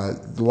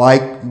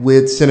 Like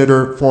with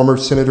former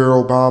Senator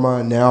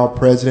Obama, now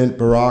President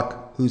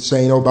Barack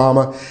Hussein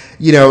Obama.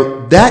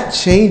 That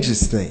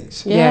changes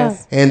things.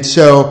 Yes. And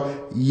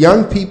so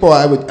young people,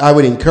 I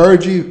would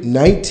encourage you,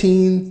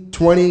 19,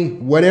 20,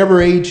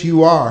 whatever age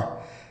you are,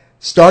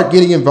 start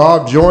getting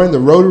involved. Join the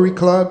Rotary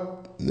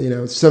Club.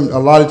 A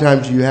lot of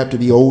times you have to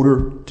be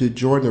older to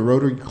join the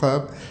Rotary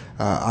Club.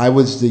 I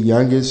was the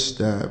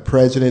youngest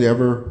president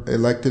ever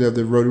elected of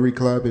the Rotary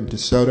Club in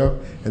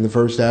DeSoto and the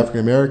first African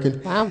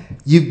American. Wow.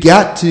 You've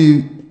got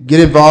to get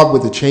involved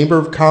with the Chamber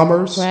of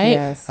Commerce. Right.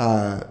 Yes.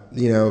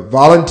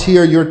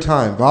 Volunteer your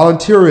time.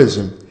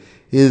 Volunteerism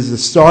is the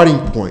starting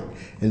point.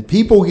 And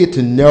people get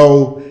to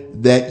know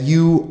that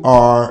you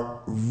are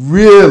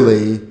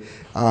really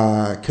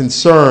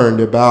concerned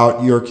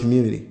about your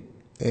community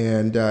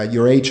and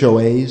your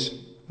HOAs,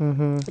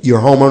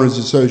 your homeowners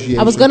association.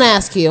 I was going to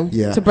ask you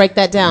to break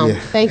that down. Yeah.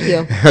 Thank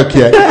you.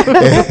 Okay.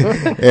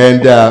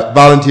 and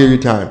volunteer your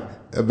time.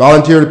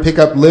 Volunteer to pick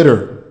up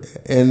litter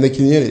in the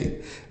community.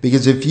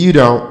 Because if you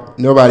don't,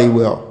 nobody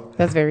will.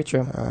 That's very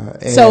true.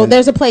 So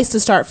there's a place to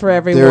start for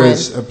everyone. There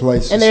is a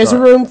place to start. And there's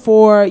room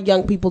for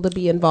young people to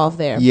be involved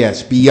there.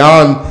 Yes,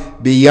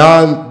 beyond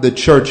the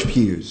church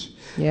pews.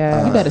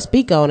 Yeah. You better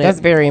speak on it. That's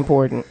very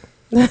important.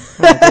 Oh,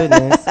 my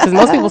goodness. Because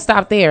most people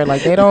stop there.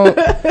 Like, they don't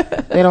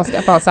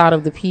step outside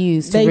of the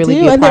pews to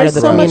really be a part of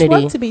the community. There's so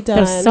much work to be done.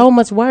 There's so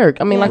much work.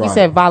 I mean, like you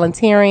said,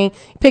 volunteering,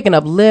 picking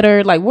up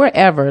litter, like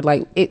wherever.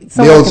 Like,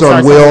 Meals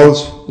on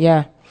Wheels.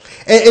 Yeah.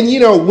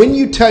 And when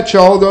you touch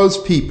all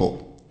those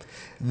people,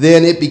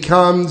 then it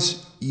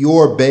becomes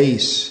your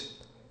base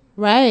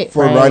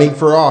for running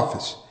for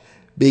office.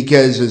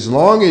 Because as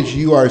long as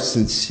you are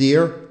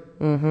sincere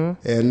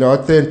and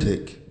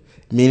authentic,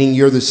 meaning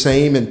you're the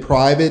same in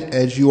private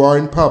as you are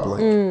in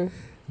public,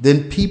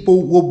 then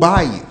people will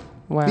buy you.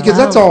 Wow. Because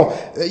that's all,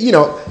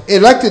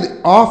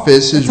 elected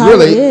office is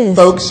really,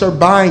 folks are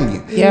buying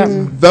you. Yeah.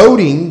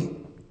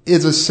 Voting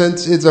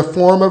is a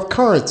form of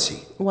currency.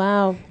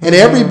 Wow. And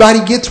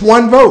everybody gets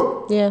one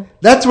vote. Yeah.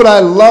 That's what I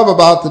love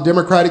about the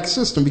democratic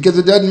system, because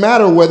it doesn't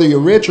matter whether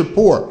you're rich or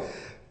poor.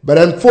 But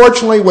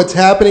unfortunately, what's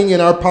happening in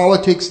our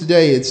politics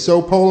today, it's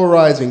so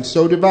polarizing,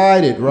 so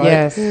divided, right?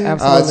 Yes,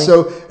 absolutely.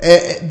 So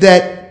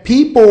that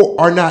people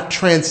are not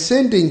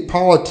transcending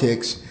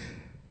politics.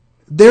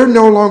 They're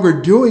no longer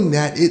doing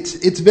that.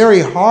 It's very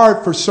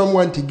hard for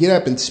someone to get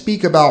up and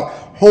speak about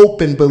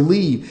hope and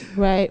believe.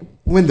 Right.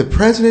 When the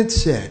president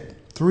said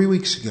 3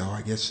 weeks ago,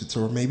 I guess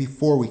or maybe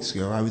 4 weeks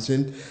ago, I was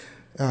in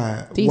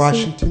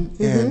Washington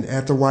and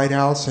at the White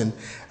House, and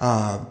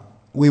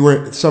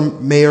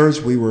some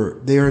mayors, we were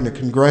there in the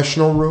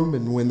congressional room,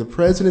 and when the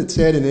president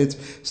said in its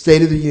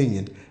State of the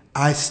Union,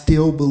 I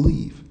still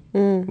believe.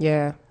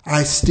 Yeah.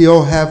 I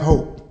still have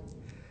hope.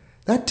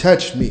 That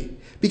touched me.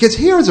 Because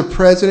here is a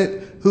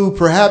president who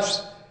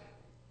perhaps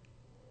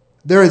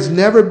there has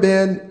never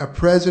been a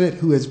president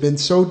who has been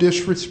so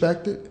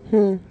disrespected.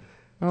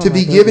 To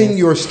be giving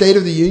your State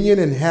of the Union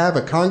and have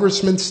a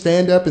congressman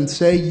stand up and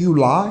say you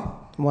lie.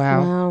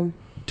 Wow.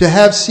 To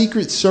have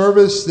Secret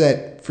Service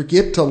that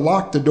forget to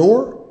lock the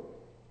door.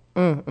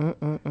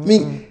 I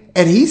mean,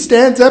 and he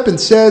stands up and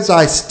says,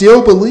 I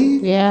still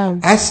believe. Yeah.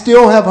 I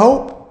still have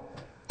hope.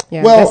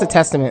 Yeah, Well, that's a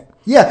testament.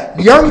 Yeah,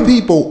 young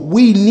people,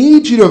 we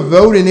need you to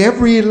vote in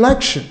every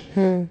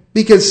election.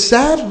 Because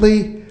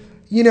sadly,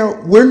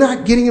 we're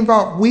not getting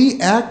involved. We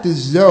act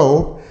as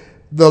though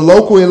the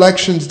local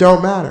elections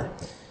don't matter.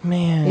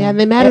 Man. Yeah,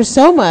 they matter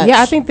so much.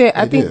 Yeah, I think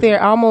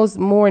they're almost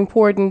more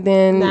important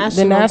than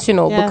the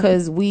national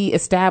because we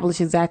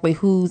establish exactly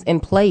who's in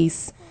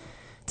place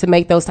to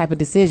make those type of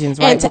decisions,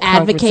 right? And to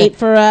advocate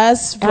for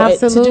us,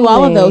 Absolutely. to do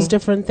all of those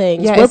different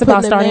things. Yeah, it's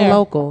about starting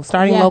local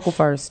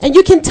first. And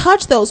you can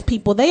touch those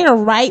people. They are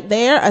right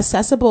there,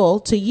 accessible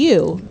to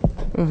you.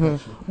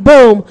 Boom.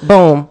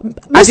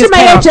 Mr.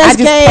 Mayor I just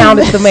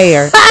pounded the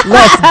mayor.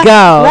 Let's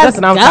go. That's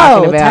what I'm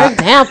talking about.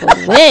 Turn down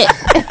for wit.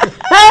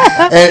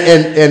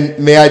 And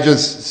may I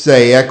just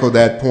echo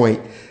that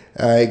point,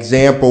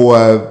 example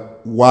of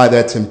why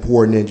that's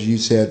important, as you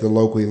said, the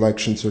local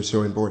elections are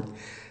so important.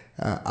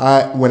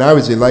 When I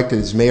was elected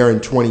as mayor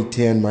in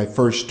 2010, my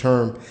first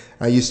term,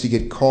 I used to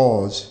get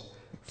calls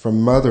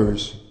from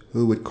mothers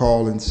who would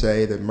call and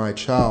say that my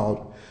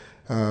child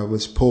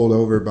was pulled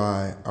over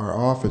by our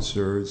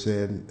officers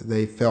and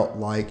they felt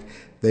like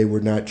they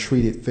were not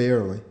treated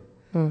fairly.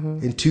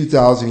 Mm-hmm. In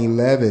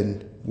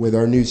 2011, with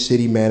our new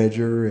city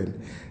manager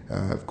and,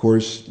 of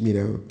course,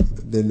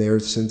 been there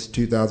since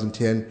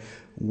 2010,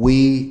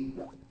 we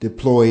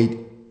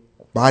deployed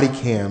body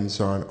cams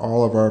on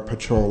all of our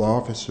patrol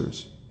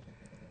officers.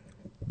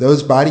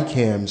 Those body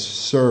cams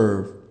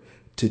serve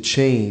to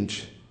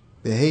change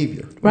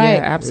behavior. Right,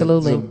 yeah,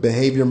 absolutely. So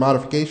behavior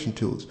modification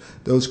tools.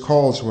 Those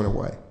calls went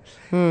away.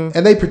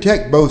 And they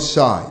protect both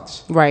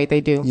sides. Right,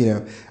 they do. We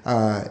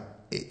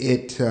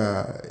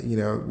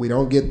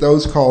don't get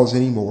those calls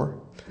anymore.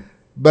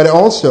 But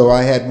also,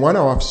 I had one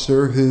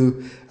officer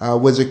who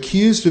was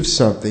accused of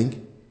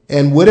something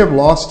and would have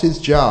lost his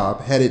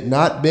job had it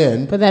not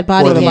been for that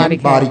body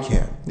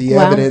cam. The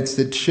evidence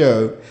that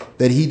showed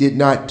that he did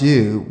not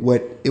do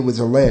what it was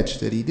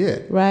alleged that he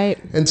did. Right.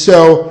 And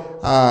so,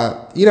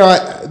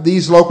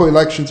 these local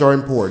elections are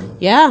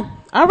important. Yeah.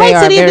 All right,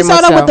 City of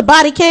DeSoto with the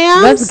body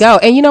cams. Let's go.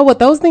 And you know what?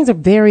 Those things are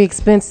very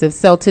expensive.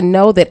 So to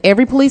know that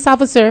every police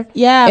officer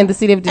in the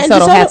City of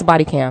DeSoto has a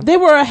body cam. They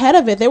were ahead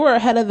of it. They were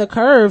ahead of the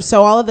curve.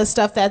 So all of the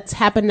stuff that's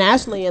happened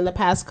nationally in the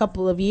past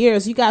couple of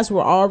years, you guys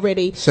were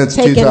already since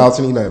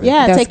 2011.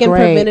 Yeah, that's taking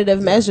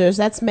preventative measures.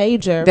 That's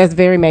major. That's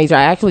very major.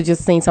 I actually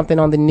just seen something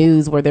on the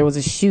news where there was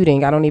a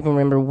shooting. I don't even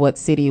remember what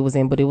city it was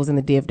in, but it was in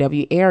the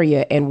DFW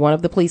area. And one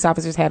of the police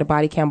officers had a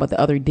body cam, but the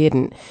other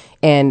didn't.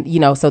 And,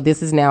 so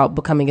this is now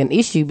becoming an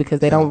issue because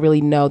they don't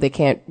really know. They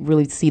can't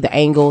really see the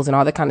angles and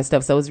all that kind of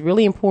stuff. So it's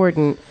really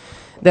important.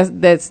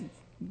 That's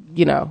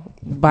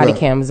body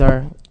cams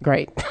are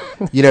great.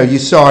 You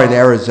saw in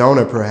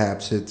Arizona,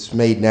 perhaps it's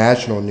made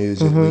national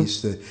news at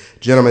least, the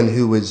gentleman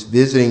who was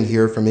visiting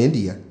here from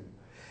India.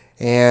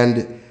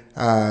 And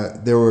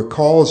there were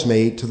calls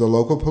made to the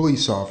local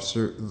police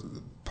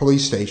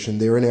station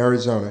there in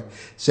Arizona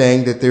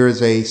saying that there's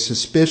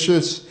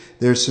suspicious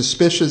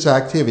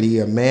activity,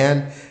 a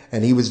man,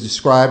 and he was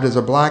described as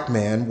a black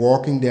man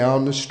walking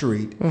down the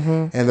street,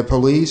 and the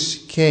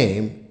police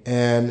came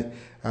and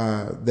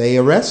they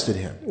arrested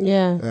him.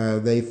 Yeah.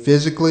 They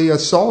physically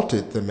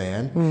assaulted the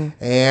man,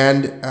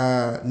 and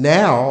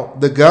now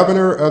the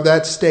governor of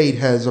that state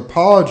has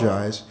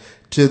apologized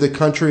to the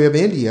country of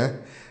India,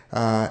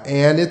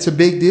 and it's a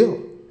big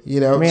deal.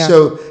 Yeah.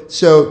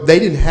 So they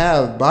didn't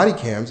have body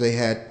cams; they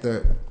had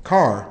the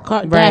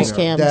dash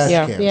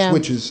cams,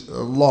 which is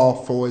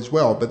lawful as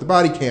well. But the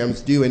body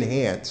cams do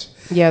enhance.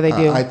 Yeah, they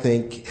do. I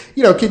think,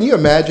 can you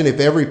imagine if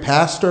every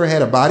pastor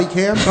had a body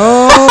cam?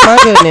 Oh, my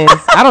goodness.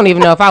 I don't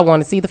even know if I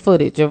want to see the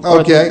footage.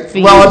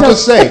 Okay. Well, I'm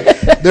just saying.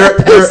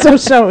 So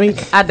show me.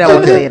 I don't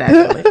want to see it,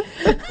 actually.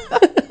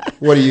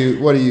 What are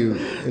you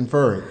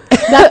inferring?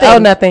 Nothing. Oh,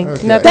 nothing.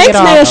 Okay. Nothing. Thanks,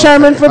 Mayor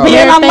Sherman, for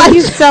being on. Thank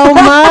you so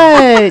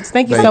much.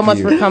 Thank you so much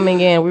for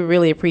coming in. We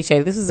really appreciate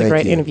it. This is a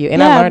great interview,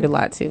 and I learned a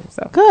lot too.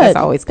 So good. That's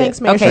always good.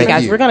 Thanks, Mayor Okay,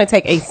 guys, we're going to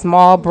take a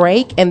small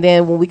break, and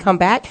then when we come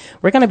back,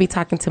 we're going to be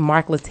talking to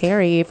Mark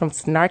Lettieri from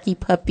Snarky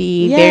Puppy.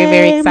 Yay, very,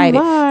 very excited.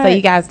 Mark. So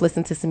you guys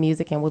listen to some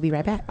music, and we'll be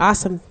right back.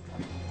 Awesome.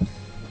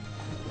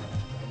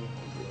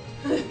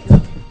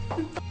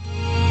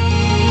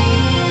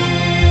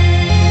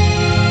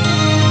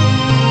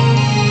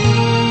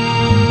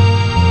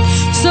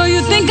 So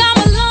you think I'm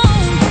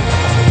alone,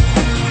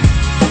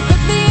 but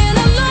being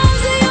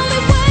alone's the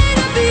only way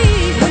to be.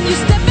 When you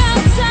step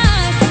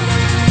outside,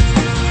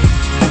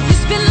 you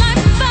spend life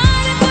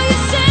fighting for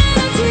your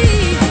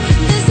sanity.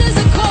 This is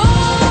a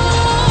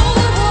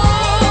cold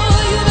war,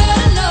 you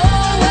better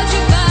know what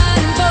you're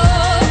fighting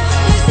for.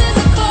 This is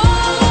a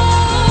cold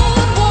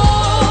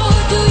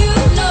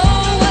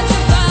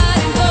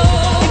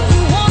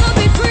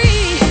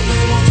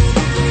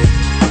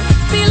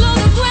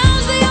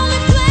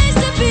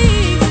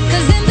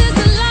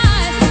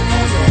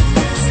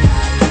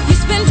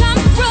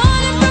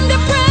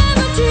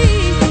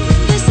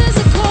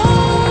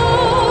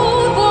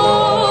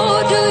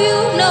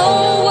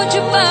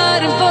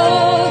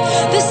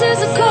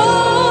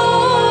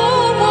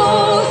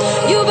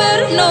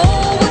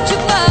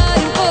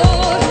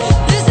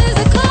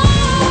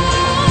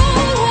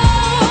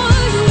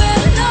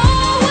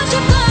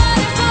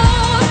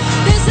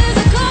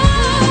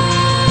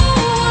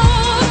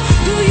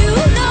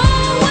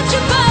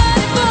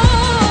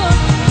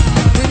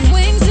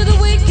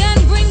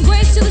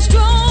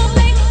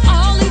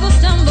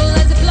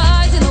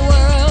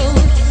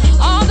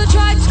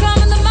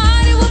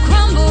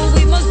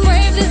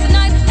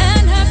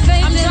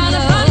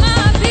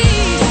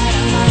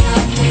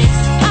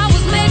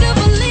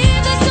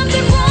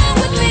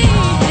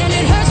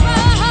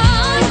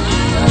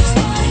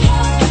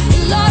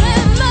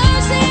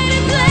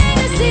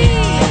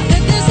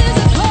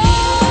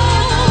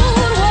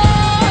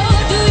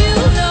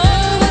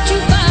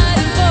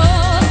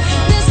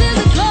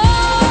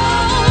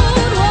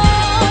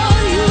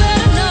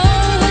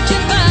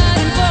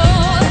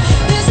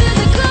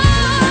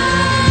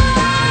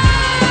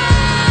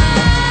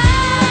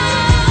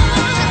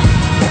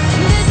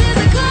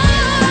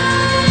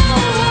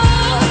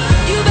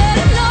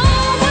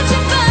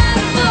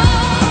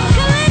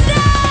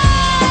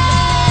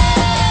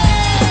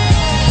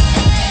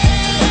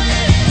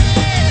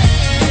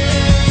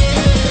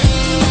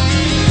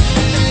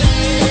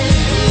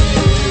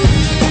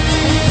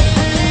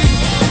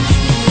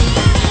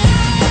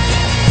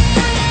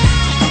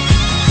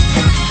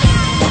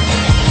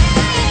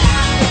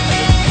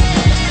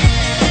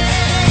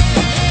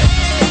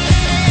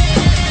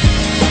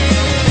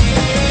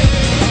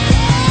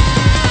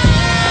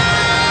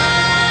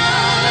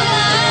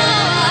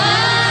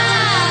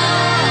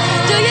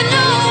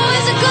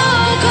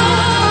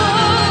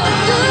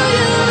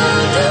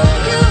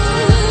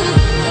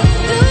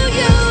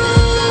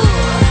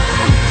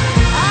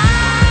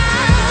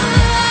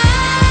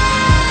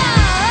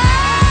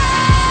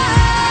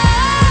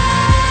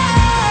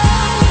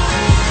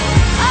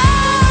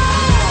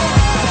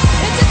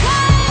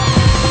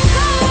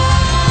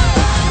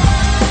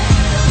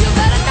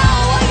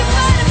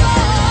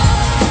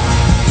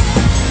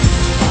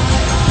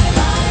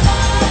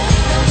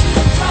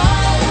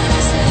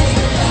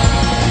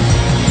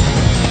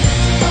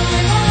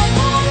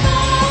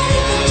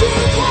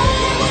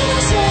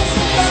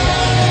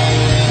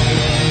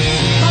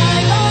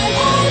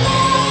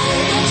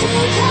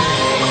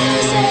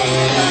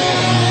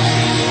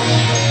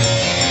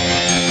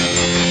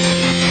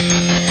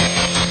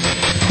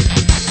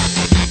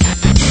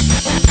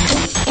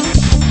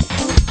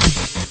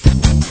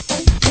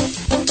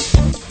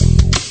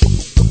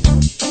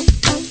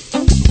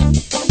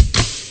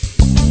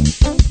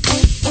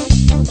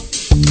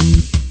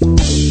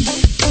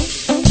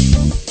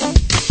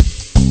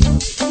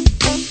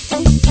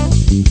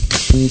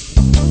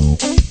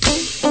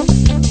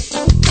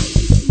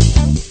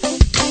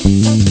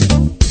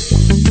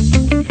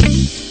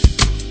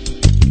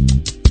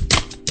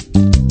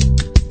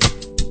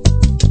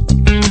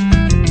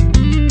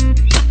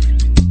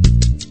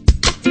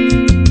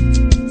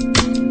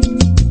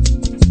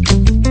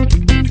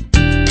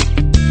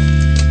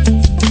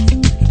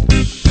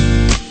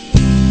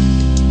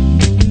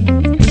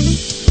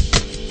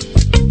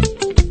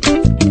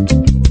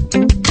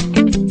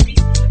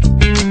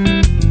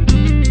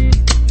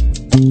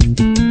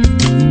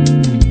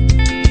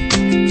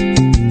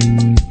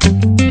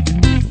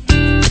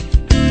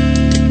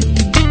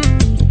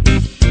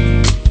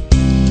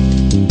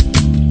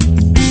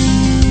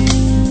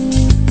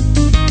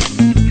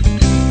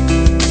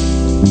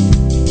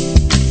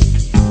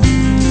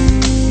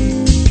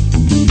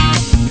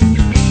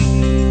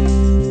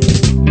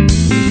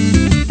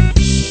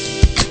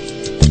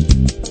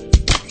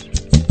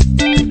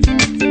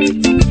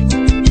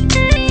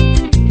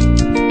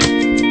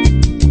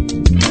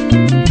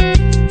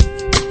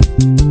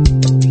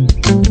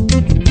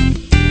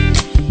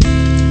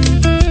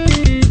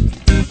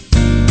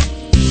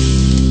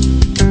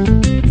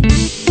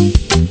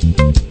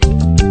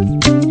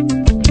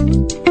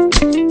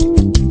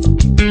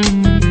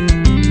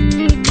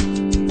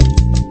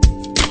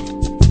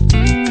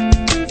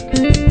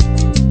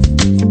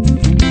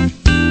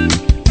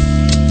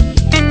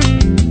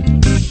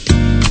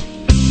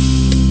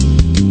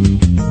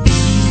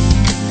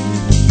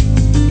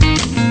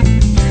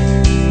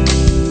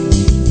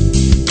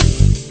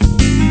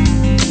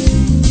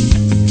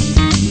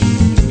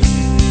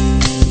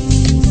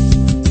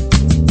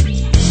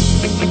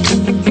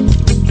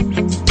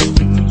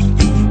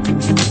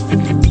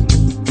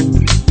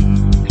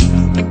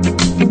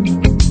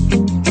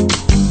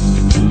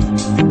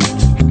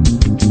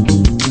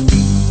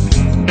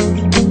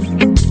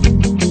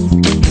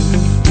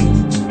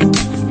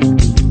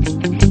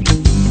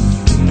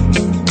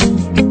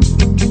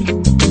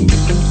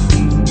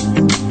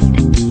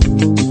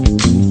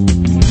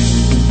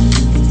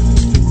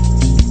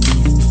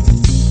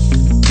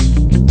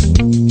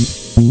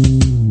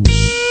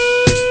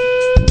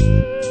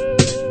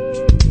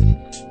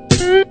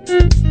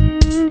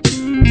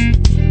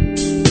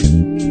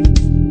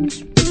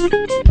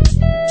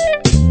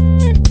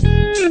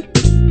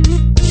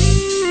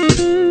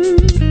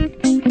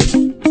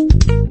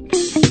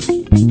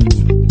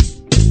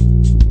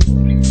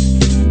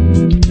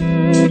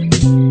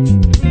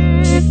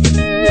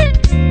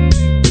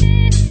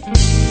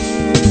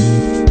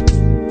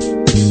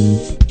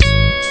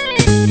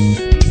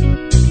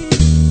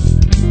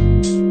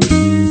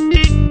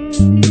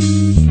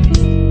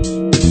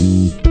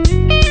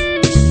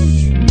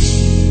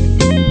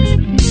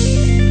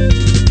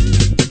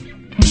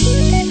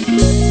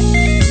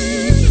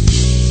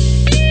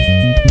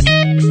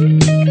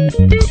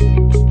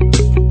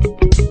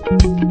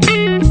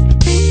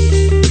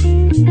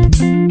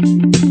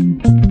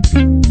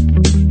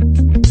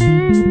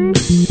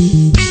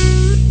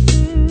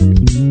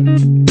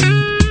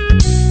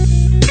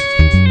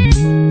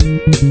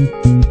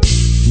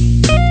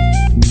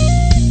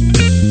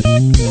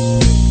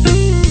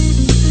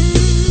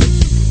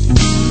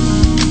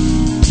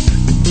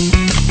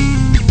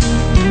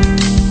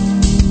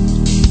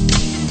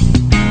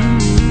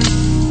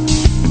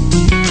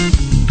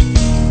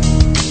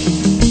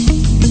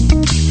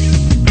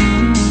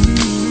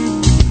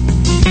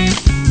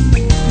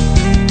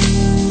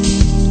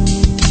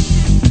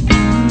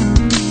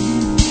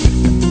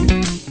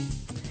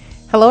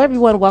Hello,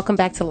 everyone. Welcome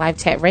back to Live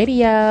Chat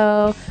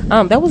Radio.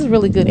 That was a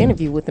really good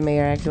interview with the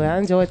mayor, actually. I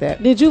enjoyed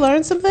that. Did you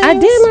learn some things? I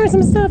did learn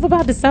some stuff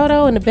about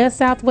DeSoto and the best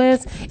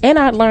Southwest, and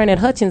I learned that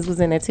Hutchins was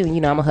in there, too. You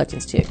know, I'm a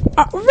Hutchins chick.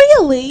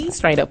 Really?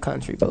 Straight up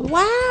country, boo.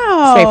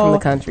 Wow. Straight from the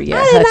country, yeah.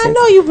 I did not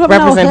know you from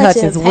Represent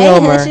Hutchins. Hutchins, Hey,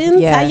 Wilmer.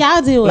 Hutchins. Yeah. How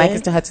y'all doing?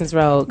 Lancaster Hutchins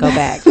Road. Go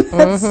back. So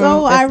That's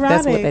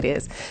ironic. what that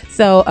is.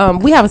 So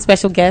we have a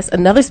special guest,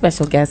 another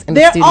special guest in the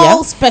They're studio.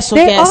 all special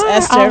They guests, are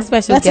Esther. all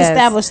special Let's guests.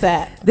 establish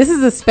that. This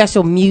is a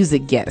special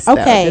music guest.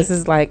 though. Okay. This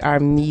is like our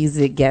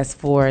music guest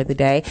for the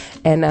day.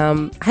 And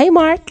hey,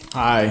 Mark.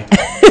 Hi.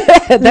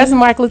 That's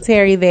Mark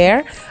Lettieri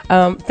there.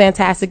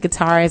 Fantastic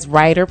guitarist,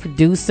 writer,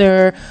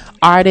 producer,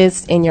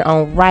 artist in your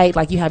own right.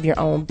 Like you have your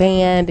own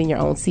band and your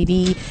own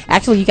CD.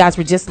 Actually, you guys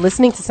were just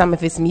listening to some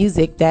of his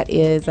music that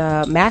is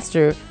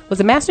was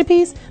a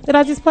masterpiece that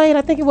I just played?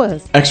 I think it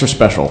was. Extra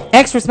special.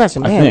 Extra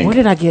special. I Man, think. where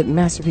did I get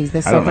masterpiece?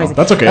 That's I so don't know. crazy.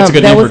 That's okay. It's a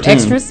good that name was for a tune.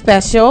 extra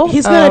special.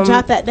 He's going to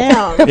jot that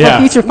down. for Yeah.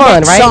 future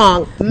fun, Next right?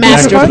 song. Extra for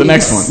Masterpiece. the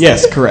next one.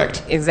 Yes,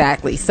 correct.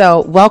 Exactly.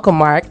 So, welcome,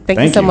 Mark. Thank you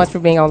Thank so you. much for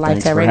being on Live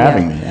Thanks Chat for Radio.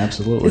 having me.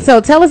 Absolutely. So,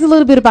 tell us a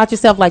little bit about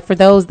yourself, like for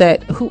those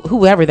that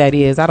whoever that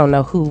is. I don't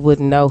know who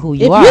wouldn't know who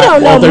you If are. you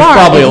don't know well, there's Mark,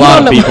 probably if a you lot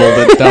don't of know-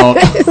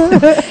 people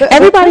that don't.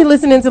 Everybody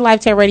listening to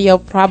Live Chat Radio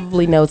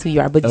probably knows who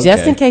you are, but just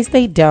Okay. in case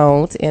they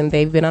don't and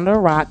they've been under a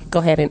rock, go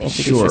ahead and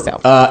introduce Sure.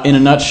 yourself. In a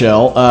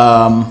nutshell,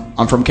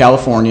 I'm from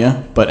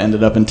California, but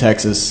ended up in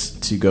Texas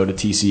to go to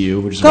TCU,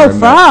 which is Go where I met,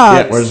 Frogs!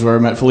 yeah, which is where I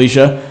met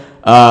Felicia.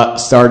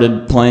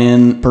 Started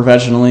playing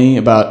professionally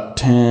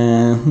about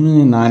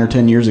 9 or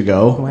 10 years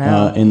ago.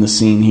 Wow. In the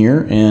scene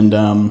here, and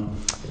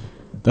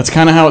that's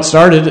kind of how it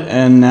started.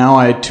 And now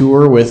I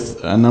tour with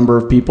a number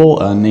of people,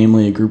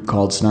 namely a group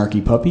called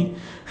Snarky Puppy.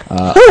 Who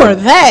are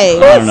they?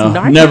 I don't know,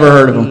 Snarky never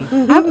heard of them.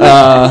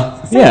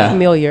 Yeah.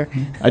 Familiar.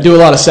 I do a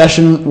lot of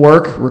session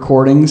work,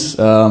 recordings,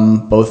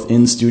 both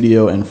in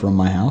studio and from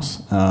my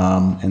house.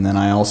 And then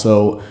I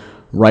also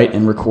write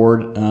and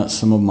record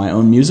some of my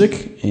own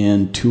music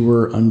and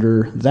tour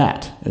under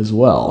that as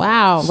well.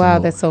 Wow. Wow,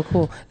 that's so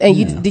cool.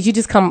 And did you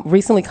just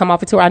recently come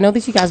off a tour? I know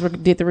that you guys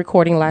did the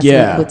recording last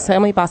Yeah. week, but tell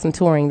me about some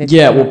touring. That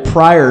Yeah, you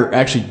well,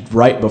 actually,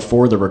 right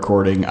before the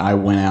recording, I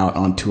went out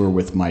on tour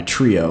with my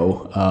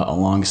trio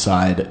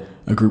alongside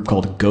a group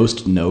called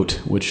Ghost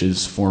Note, which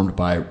is formed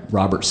by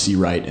Robert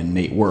Seawright and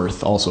Nate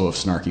Worth, also of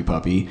Snarky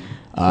Puppy,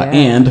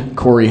 and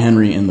Corey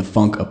Henry and the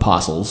Funk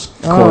Apostles.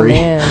 Corey,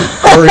 man.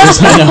 Corey's,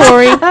 I know,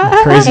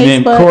 Corey. crazy Hey,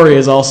 name. Spud. Corey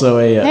is also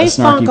a Hey, Snarky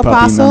Funk Puppy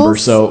Apostles. member.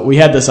 So we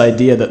had this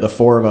idea that the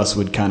four of us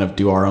would kind of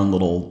do our own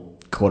little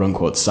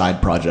quote-unquote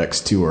side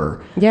projects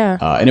tour. Yeah.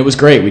 And it was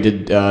great. We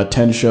did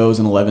 10 shows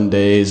in 11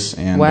 days.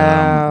 And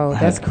Wow,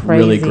 had that's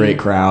really crazy. great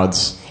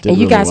crowds. Did And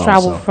you really guys well,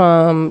 traveled so.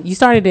 from, you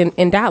started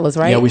in Dallas,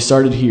 right? Yeah, we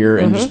started here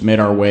and just made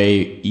our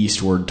way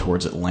eastward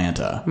towards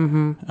Atlanta.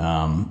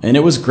 And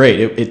it was great.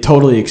 It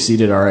totally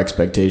exceeded our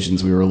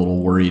expectations. We were a little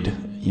worried,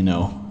 you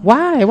know.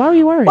 Why? Why were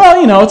you worried?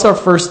 Well, you know, it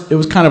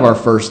was kind of our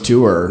first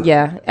tour.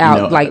 Yeah,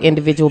 out, like,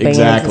 individual bands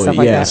and exactly, stuff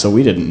like yeah, that. so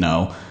we didn't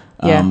know.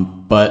 Yeah.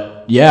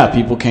 But yeah,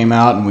 people came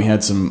out and we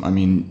had some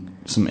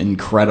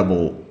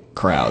incredible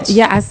crowds.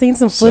 Yeah, I seen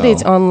some footage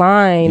So,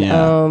 online.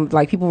 yeah.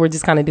 Like people were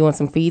just kind of doing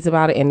some feeds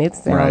about it, and it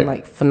sounded Right.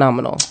 like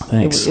phenomenal.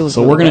 Thanks. It was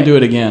So really we're going to great.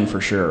 do it again for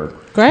sure.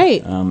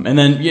 Great. And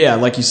then, yeah,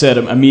 like you said,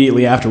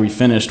 immediately after we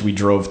finished, we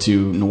drove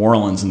to New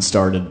Orleans and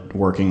started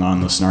working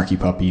on the Snarky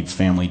Puppy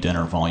Family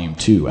Dinner Volume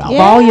 2 album.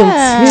 Yeah. Volume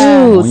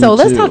 2. Volume So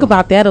let's 2. talk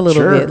about that a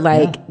little Sure, bit.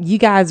 Like you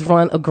guys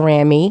won a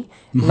Grammy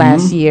Mm-hmm.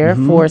 last year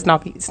for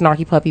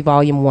Snarky Puppy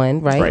Volume 1,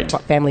 right? Right.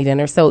 Family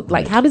Dinner. So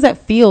like, how does that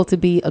feel to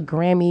be a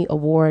Grammy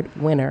Award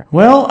winner?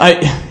 Well,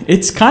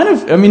 it's kind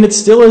of, it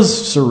still is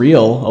surreal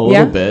a little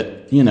Yeah.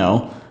 bit, you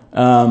know.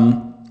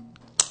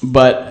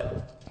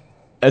 But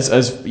as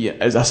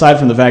aside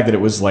from the fact that it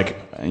was like,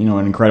 you know,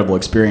 an incredible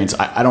experience,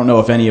 I don't know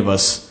if any of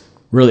us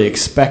really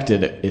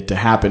expected it to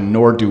happen,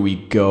 nor do we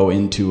go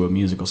into a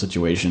musical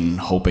situation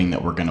hoping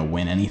that we're going to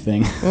win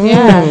anything.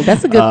 Yeah,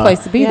 that's a good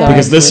place to be, though.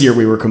 Because this actually. year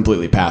we were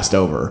completely passed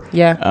over.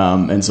 Yeah.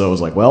 And so it was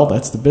like, well,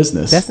 that's the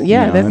business. That's you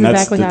know, that's and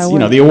exactly how it you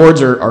know, works. the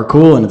awards are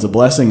cool and it's a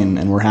blessing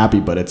and we're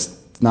happy, but it's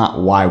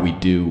not why we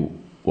do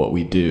what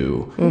we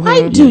do.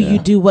 Why do you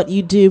do what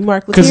you do,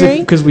 Mark Because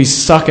Lettieri? we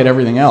suck at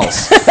everything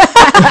else.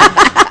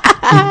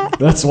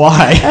 That's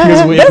why.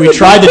 Because if we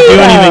tried to do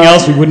anything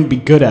else, we wouldn't be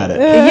good at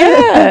it.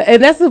 Yeah,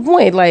 and that's the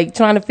point. Like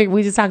trying to figure.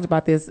 We just talked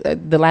about this.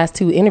 The last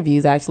two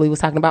interviews actually was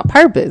talking about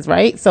purpose,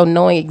 right? So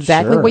knowing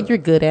exactly Sure. what you're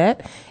good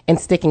at and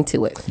sticking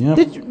to it. Yep.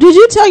 Did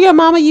you tell your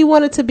mama you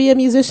wanted to be a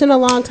musician a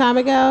long time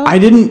ago? I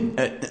didn't.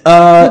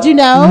 Did you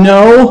know?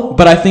 No,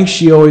 but I think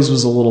she always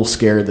was a little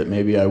scared that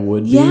maybe I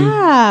would be.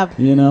 Yeah.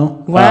 You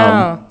know?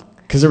 Wow.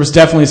 Because there was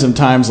definitely some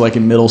times, like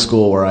in middle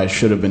school, where I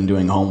should have been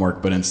doing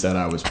homework, but instead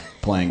I was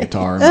playing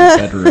guitar in my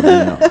bedroom. You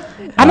know?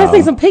 I done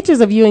seen some pictures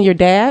of you and your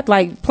dad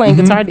like playing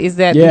guitar. Is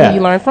that Yeah. who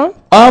you learned from?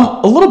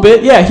 A little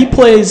bit, yeah. He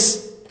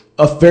plays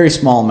a very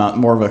small amount,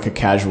 more of like a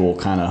casual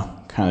kind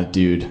of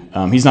dude.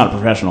 He's not a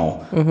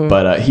professional,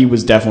 but he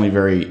was definitely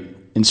very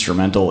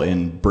instrumental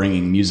in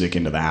bringing music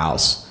into the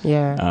house.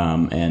 Yeah.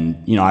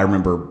 And, you know, I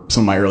remember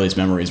some of my earliest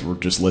memories were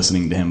just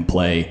listening to him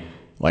play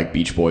like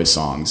Beach Boys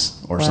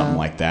songs or something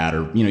like that,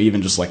 or, you know,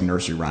 even just like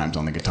nursery rhymes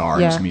on the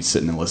guitar, just me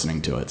sitting and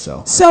listening to it.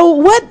 So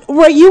what,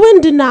 were you in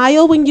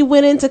denial when you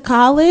went into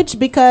college?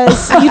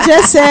 Because you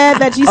just said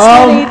that you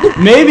studied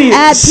maybe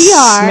ad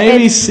PR.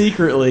 Maybe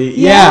secretly.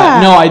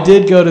 Yeah. No, I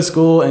did go to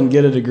school and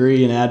get a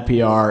degree in ad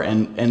PR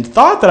and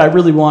thought that I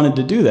really wanted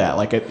to do that.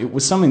 Like it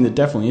was something that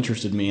definitely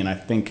interested me, and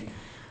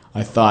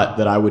I thought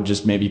that I would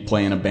just maybe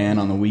play in a band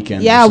on the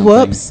weekends. Yeah, or something.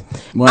 whoops.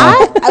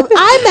 Well,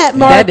 I met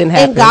Mark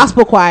in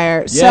gospel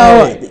choir,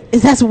 so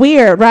that's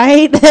weird,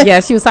 right?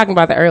 Yeah, she was talking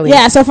about that earlier.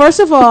 Yeah, so first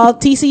of all,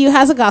 TCU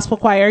has a gospel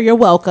choir. You're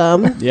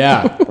welcome.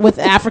 Yeah. With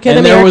African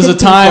And American there was a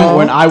time people.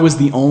 when I was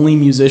the only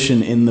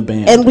musician in the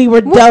band. And we were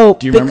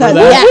dope. Do you remember because,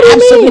 that? Yeah, What do you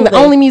absolutely. mean, the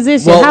only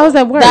musician? Well, How does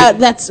that work?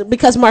 That's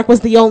because Mark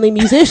was the only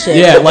musician.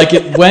 Yeah, like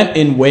it went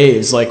in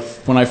waves. Like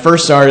when I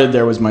first started,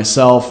 there was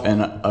myself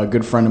and a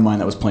good friend of mine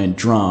that was playing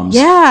drums.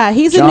 Yeah,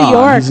 he's in New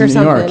York He's or in New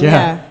something. York,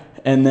 yeah.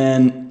 And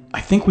then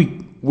I think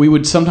we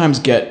would sometimes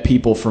get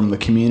people from the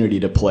community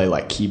to play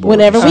like keyboards.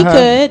 Whenever we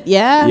could,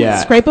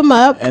 yeah. Scrape them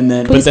up. And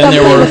then, Please but then come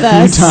there play were a with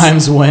few us.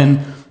 times when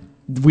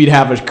we'd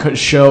have a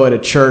show at a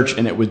church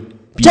and it would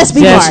be Just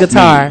be Just Mark.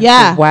 guitar.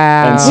 Yeah.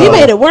 Wow. And so- We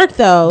made it work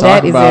though.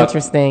 That is about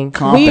interesting.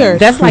 comping. Weird.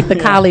 That's like the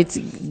college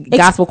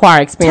gospel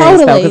choir experience,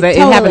 though, because it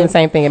happened the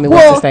same thing at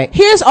Midwestern Well, State.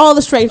 here's all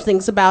the strange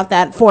things about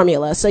that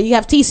formula. So you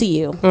have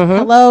TCU.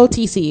 Hello,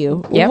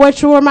 TCU. Yep.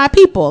 Which were my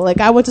people.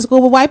 Like I went to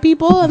school with white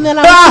people, and then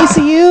I went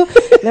to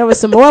TCU. There was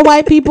some more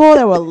white people.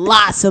 There were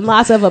lots and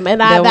lots of them,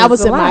 and I There was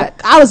was a in lot.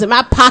 I was in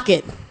my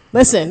pocket.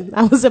 Listen,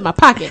 I was in my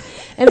pocket,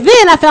 and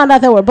then I found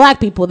out there were black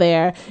people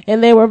there,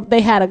 and they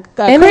had a And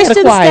they had a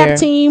Christian choir. step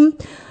team.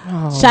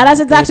 Shout out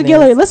to Dr.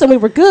 Guillory. Listen, we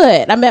were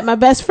good. I met my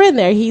best friend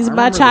there. He's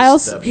my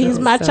child's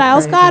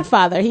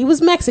godfather. He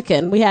was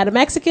Mexican. We had a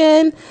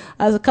Mexican,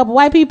 a couple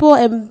white people,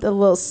 and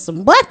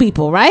some black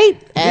people,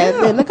 right? And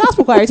then the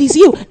gospel choir,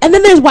 TCU. And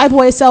then there's White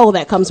Boy Soul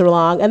that comes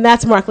along, and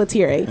that's Mark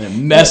Lethierry. And it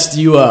messed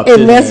you up. It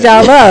didn't messed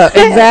y'all up.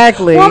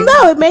 Exactly. Well,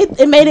 no, it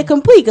made it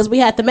complete because we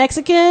had the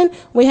Mexican,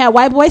 we had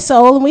White Boy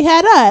Soul, and we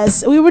had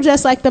us. We were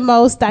just like the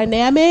most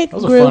dynamic That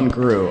was group. a fun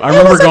crew. I It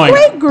remember was a going.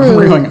 great group. I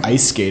remember going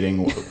ice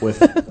skating with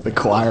the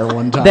choir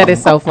one time. That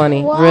is so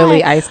funny. Why?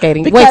 Really, ice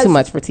skating. Way Because too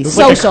much for TCU. It's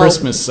like a social.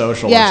 Christmas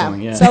social or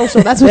something. Yeah.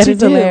 Social. That's what That you is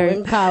do hilarious.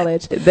 in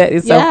college. That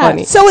is so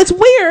funny. So it's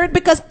weird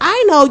because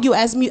I know you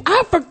as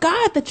I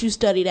forgot that you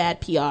studied ad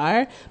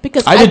PR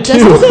because I did just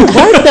too. was in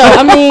Work, though.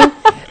 I mean,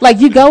 like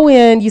you go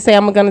in, you say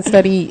I'm going to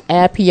study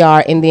ad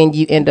PR, and then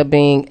you end up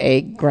being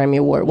a Grammy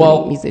Award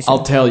winning musician.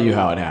 I'll tell you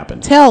how it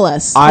happened. Tell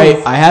us. I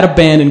had a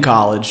band in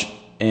college,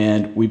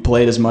 and we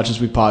played as much as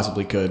we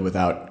possibly could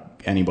without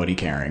anybody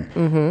caring.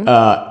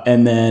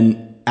 And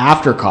then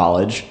after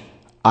college,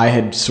 I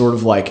had sort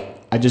of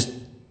I just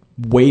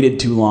waited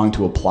too long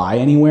to apply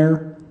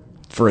anywhere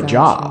for a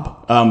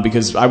job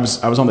because I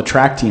was on the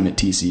track team at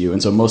TCU,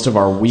 and so most of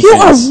our you are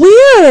weekends.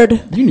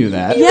 weird. You knew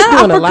that. Yeah, I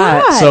doing a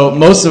lot. forgot. So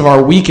most of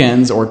our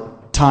weekends or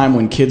time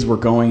when kids were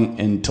going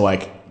into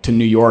to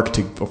New York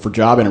for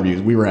job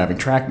interviews, we were having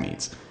track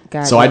meets.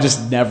 Got So it. I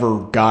just never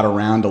got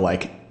around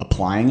to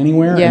applying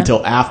anywhere Yeah.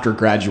 until after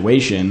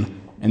graduation,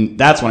 and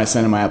that's when I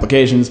sent in my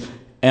applications,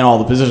 and all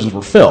the positions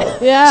were filled.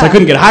 Yeah. So I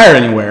couldn't get hired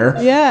anywhere.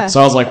 Yeah. So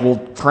I was like, well,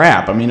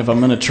 crap. I mean, if I'm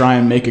going to try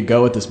and make a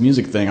go at this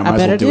music thing, I might as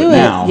well better do do it it.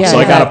 now. Yeah, so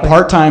I got exactly. a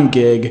part-time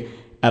gig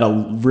at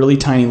a really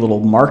tiny little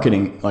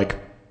marketing,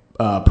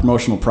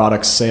 promotional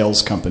products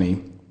sales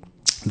company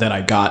that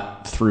I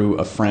got through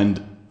a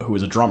friend who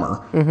was a drummer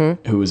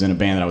who was in a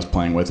band that I was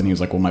playing with, and he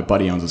was like, well, my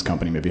buddy owns this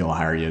company, maybe he'll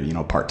hire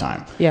you,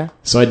 part-time. Yeah.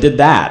 So I did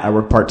that. I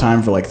worked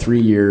part-time for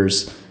 3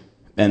 years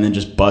and then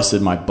just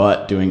busted my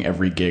butt doing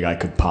every gig I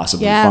could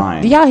possibly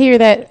find. Do y'all hear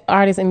that,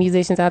 artists and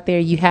musicians out there?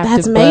 You have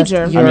That's to bust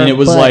major. your I mean, it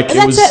was butt like,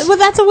 it was,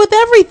 That's with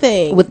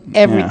everything. with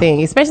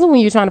everything, especially when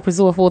you're trying to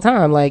pursue it full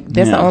time. That's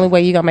the Yeah. only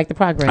way you gonna make the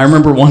progress. I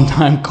remember one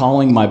time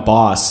calling my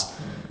boss,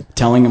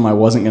 telling him I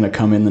wasn't going to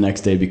come in the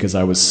next day because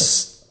I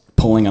was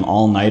pulling an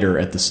all-nighter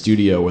at the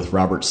studio with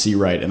Robert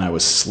Seawright, and I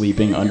was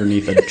sleeping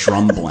underneath a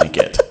drum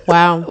blanket.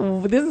 Wow,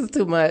 Ooh, this is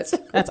too much.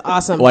 that's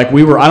awesome. I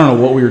don't know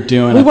what we were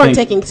doing. we I weren't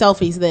think- taking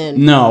selfies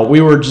then. No,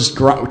 we were just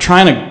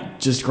trying to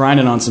just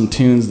grinding on some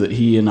tunes that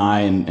he and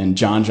I and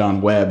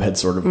John Webb had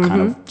sort of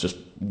kind of just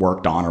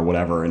worked on or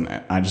whatever. And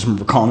I just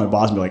remember calling my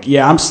boss and be like,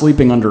 yeah, I'm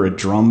sleeping under a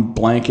drum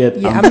blanket.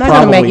 Yeah, I'm not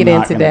gonna make it in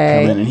not gonna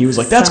today. come in. And he was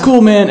like, that's cool,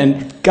 man.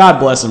 And God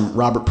bless him,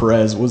 Robert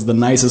Perez was the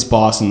nicest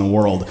boss in the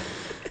world.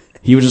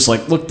 He was just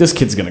like, look, this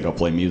kid's going to go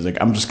play music.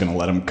 I'm just going to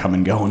let him come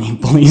and go when he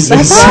pleases.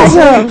 That's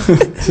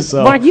awesome.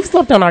 So Mark, you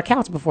slept on our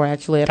couch before,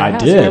 actually. At our I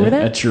house. did Remember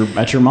that?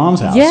 at your mom's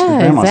house. your Yeah,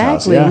 grandma's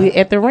exactly. house. Yeah. We-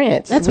 at the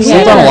ranch. That's We weird.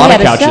 had- Slept on a lot we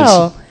of had couches.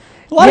 show.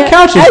 A lot of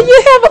couches.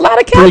 You have a lot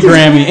of couches.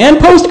 Pre-Grammy and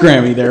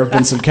post-Grammy, there have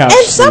been some couch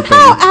And sleeping.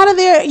 somehow out of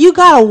there, you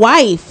got a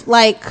wife.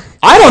 I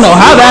don't know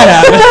how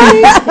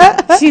that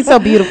happened. She's so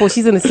beautiful.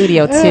 She's in the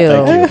studio too.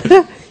 Thank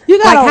you.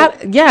 you got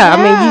Like a, I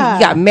mean,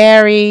 you got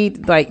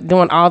married,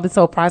 doing all this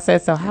whole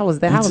process. So how was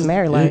that? How was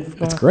married life?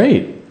 It's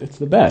great. It's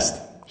the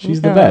best.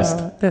 She's the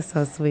best. That's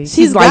so sweet.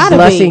 She's like gotta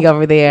blushing be.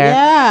 over there.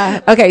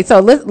 Yeah. Okay,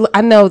 so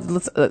I know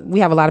we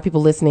have a lot of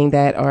people listening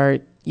that are,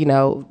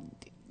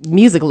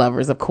 music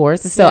lovers, of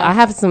course. So I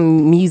have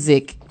some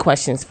music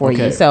questions for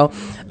you. So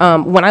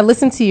when I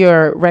listen to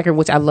your record,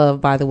 which I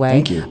love, by the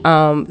way. Thank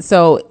you.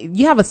 So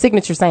you have a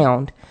signature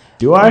sound.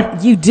 Do I?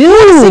 You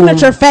do.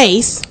 Signature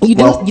face. You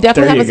do. Well, You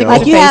definitely there have a you go. signature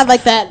Like you face. have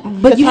like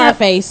that But you guitar have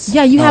face.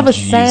 Yeah, you have a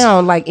geez.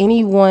 sound like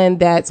anyone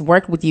that's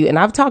worked with you. And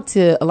I've talked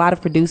to a lot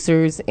of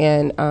producers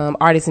and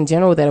artists in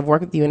general that have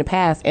worked with you in the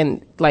past,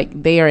 and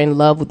like they are in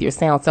love with your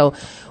sound. So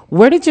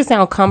where did your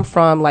sound come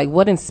from? Like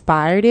what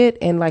inspired it?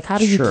 And like how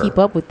do you Sure. keep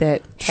up with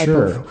that type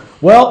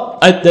of... Well,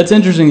 that's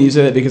interesting that you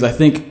say that, because I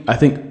think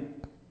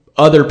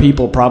other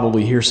people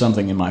probably hear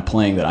something in my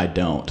playing that I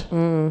don't,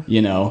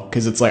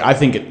 because it's like, I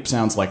think it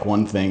sounds like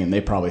one thing and they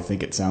probably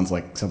think it sounds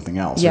like something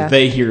else. Yeah. Or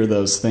they hear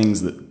those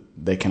things that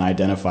they can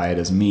identify it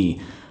as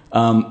me.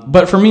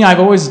 But for me, I've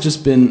always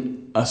just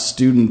been a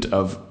student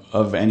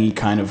of any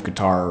kind of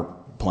guitar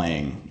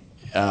playing,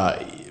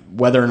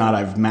 whether or not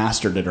I've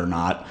mastered it or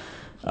not.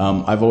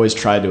 I've always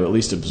tried to at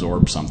least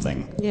absorb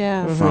something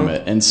from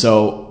it. And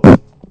so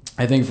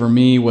I think for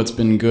me, what's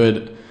been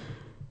good,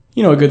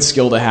 a good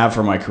skill to have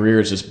for my career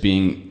is just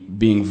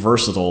being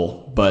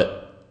versatile, but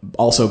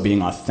also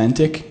being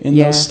authentic in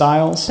those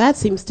styles. That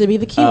seems to be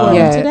the key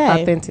word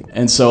today. Authentic.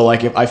 And so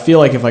like if I feel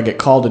like if I get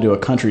called to do a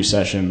country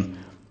session,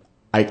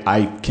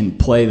 I can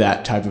play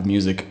that type of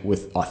music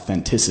with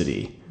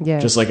authenticity. Yeah.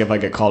 Just like if I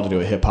get called to do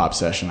a hip hop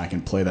session, I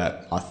can play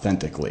that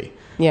authentically.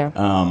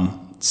 Yeah.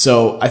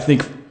 So I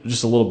think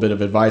just a little bit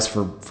of advice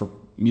for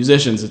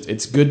musicians,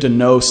 it's good to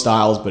know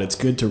styles, but it's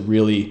good to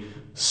really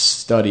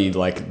study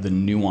like the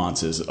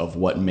nuances of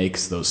what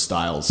makes those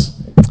styles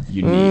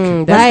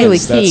unique. That's really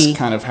Because key. That's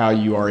kind of how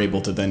you are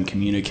able to then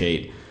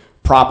communicate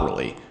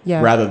properly,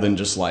 rather than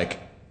just like,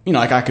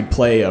 like I could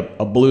play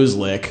a blues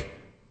lick,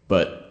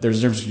 but there's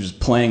a difference between just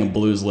playing a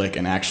blues lick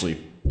and actually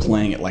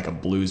playing it like a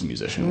blues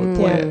musician would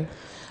play it.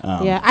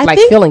 I like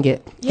think feeling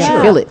it. Yeah.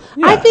 You feel it.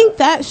 I think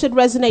that should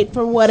resonate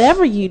for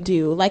whatever you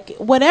do. Like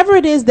whatever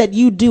it is that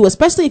you do,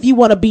 especially if you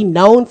want to be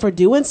known for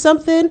doing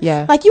something.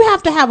 Yeah. Like you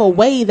have to have a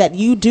way that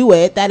you do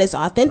it that is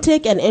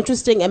authentic and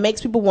interesting and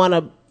makes people want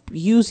to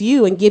use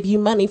you and give you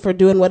money for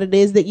doing what it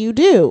is that you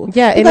do.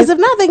 Yeah, and Because if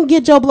not, they can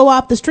get Joe Blow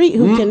off the street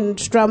who can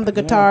strum the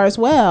guitar as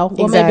well.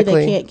 Well, maybe Exactly.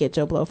 they can't get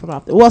Joe Blow from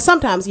off the... Well,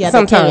 sometimes, they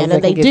Sometimes can, and they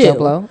they can do. get Joe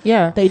Blow.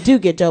 Yeah. They do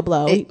get Joe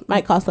Blow. It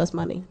might cost less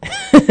money.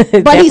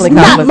 But But he's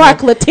not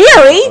Mark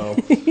Lettieri.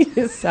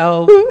 It's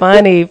so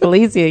funny.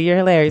 Felicia, you're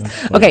hilarious.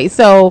 Okay,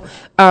 so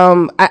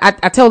I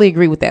totally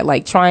agree with that.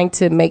 Like trying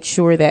to make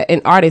sure that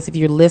an artist, if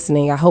you're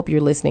listening, I hope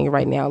you're listening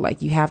right now,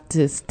 like you have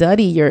to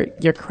study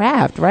your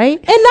craft, right?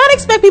 And not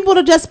expect people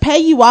to just pay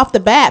you off the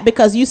bat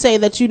because you say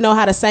that you know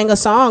how to sing a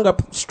song or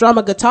strum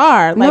a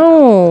guitar. Like,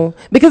 No,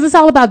 because it's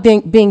all about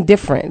being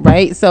different,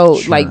 right? So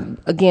like,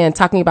 again,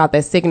 talking about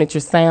that signature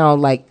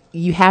sound, like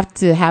you have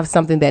to have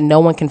something that no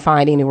one can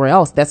find anywhere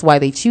else. That's why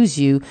they choose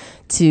you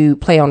to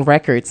play on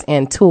records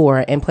and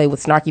tour and play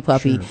with Snarky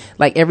Puppy.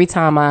 Like every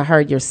time I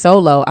heard your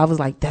solo, I was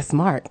like, that's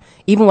Mark.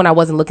 Even when I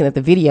wasn't looking at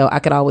the video, I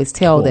could always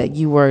tell that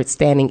you were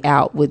standing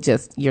out with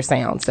just your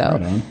sound. So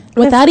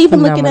without even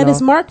looking at phenomenal.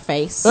 his Mark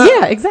face.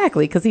 Yeah,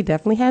 exactly. Because he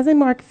definitely has a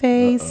Mark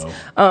face.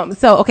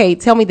 So, okay,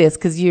 tell me this,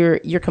 because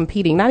you're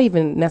competing, not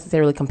even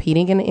necessarily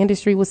competing in the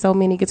industry with so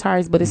many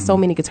guitarists, but it's so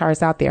many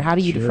guitarists out there. How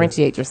do you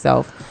differentiate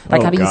yourself?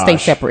 Like, Oh, how do you stay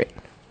gosh. separate?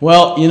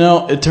 Well,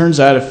 it turns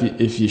out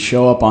if you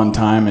show up on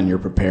time and you're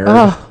prepared,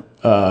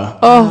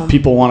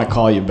 people want to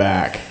call you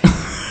back.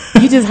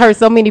 You just hurt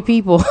so many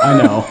people. I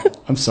know.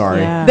 I'm sorry.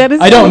 Yeah. That is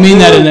I don't so mean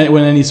that true.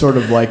 in any sort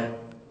of like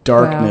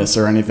darkness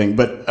or anything,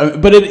 but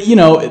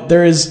it,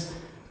 there is.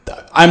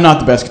 I'm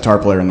not the best guitar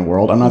player in the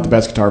world. I'm not the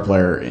best guitar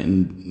player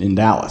in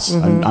Dallas.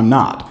 I'm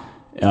not.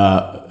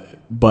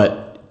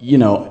 But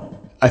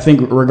I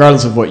think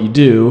regardless of what you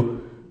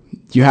do,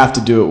 you have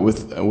to do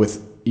it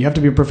with you have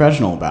to be a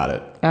professional about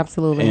it.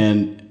 Absolutely.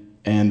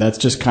 And that's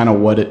just kind of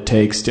what it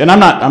takes to, and I'm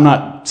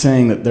not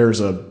saying that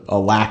there's a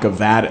lack of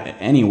that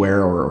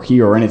anywhere or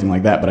here or anything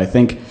like that, but I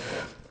think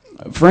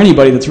for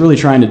anybody that's really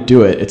trying to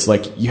do it, it's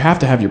like you have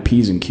to have your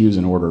P's and Q's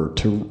in order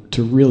to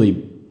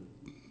really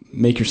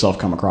make yourself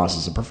come across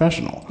as a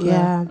professional.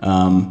 Yeah.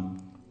 I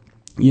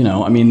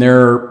mean,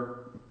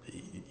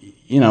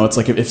 it's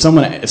like if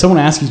someone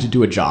asks you to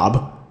do a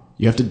job,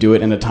 you have to do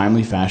it in a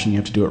timely fashion. You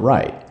have to do it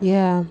right.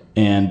 Yeah.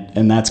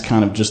 And that's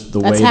kind of just the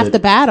way That's half the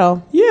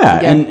battle. Yeah.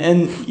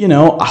 And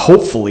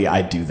hopefully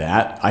I do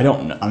that. I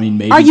don't know. I mean,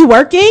 maybe. Are you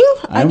working?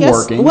 I'm guess,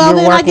 working. Well,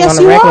 You're then I working guess on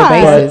a you regular are.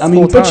 basis.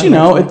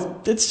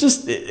 But it's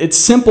just it's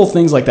simple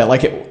things like that.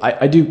 Like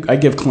I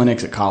give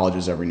clinics at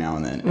colleges every now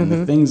and then, and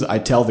the things I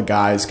tell the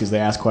guys, because they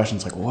ask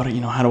questions like,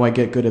 how do I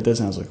get good at this?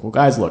 And I was like, well,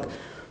 guys, look,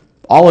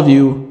 all of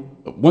you,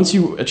 once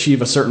you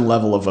achieve a certain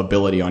level of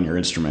ability on your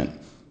instrument,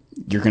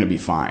 you're going to be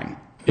fine.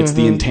 It's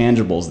the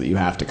intangibles that you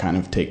have to kind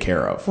of take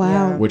care of.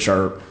 Wow. Which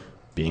are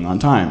being on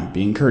time,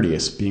 being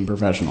courteous, being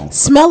professional.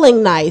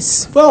 Smelling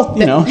nice. Well,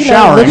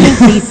 showering.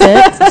 Looking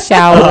decent,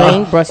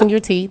 showering, brushing your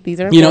teeth. These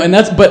are important. And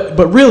that's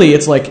but really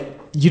it's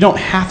like you don't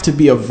have to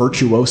be a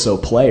virtuoso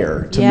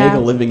player to Yeah. make a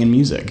living in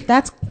music.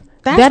 That's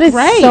That is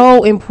great.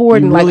 so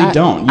important. You really I-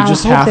 don't. You I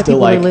just hope have that to,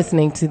 people like- are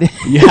listening to this.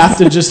 You have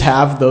to just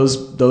have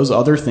those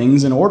other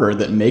things in order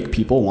that make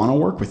people want to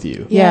work with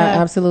you. Yeah,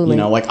 Yeah. absolutely.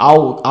 You know, like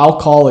I'll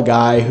call a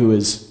guy who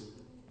is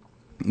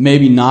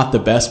maybe not the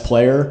best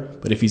player,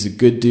 but if he's a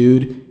good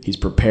dude, he's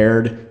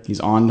prepared, he's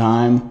on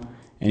time,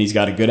 and he's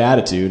got a good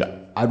attitude,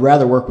 I'd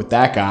rather work with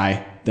that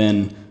guy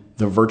than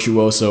the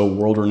virtuoso,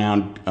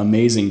 world-renowned,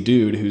 amazing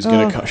dude who's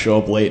going to show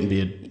up late and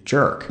be a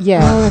jerk.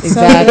 Yeah, that's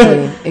so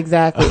exactly,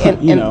 exactly.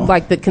 And, You and know.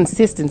 like the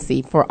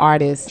consistency for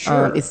artists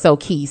Sure. is so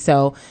key.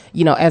 So,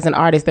 you know, as an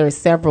artist, there are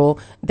several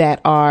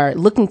that are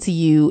looking to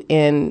you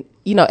in,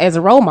 you know, as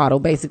a role model,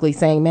 basically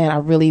saying, man,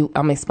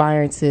 I'm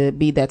aspiring to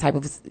be that type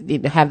of,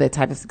 to have that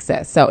type of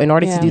success. So in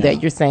order to do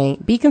that, you're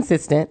saying be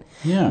consistent,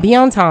 be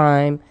on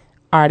time,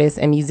 artists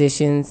and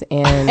musicians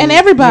and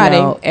everybody.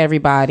 you know,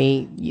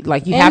 everybody,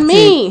 like you And have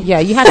me.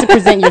 to, you have to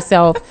present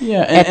yourself Yeah,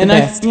 at the and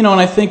best.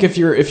 I think if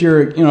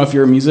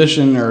you're a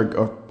musician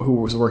or who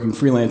was working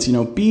freelance, you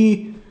know,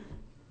 be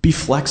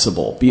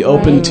flexible, be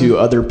open to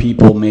other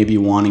people maybe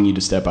wanting you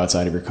to step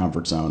outside of your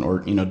comfort zone,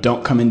 or you know,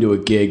 don't come into a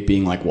gig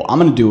being like, well, I'm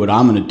going to do what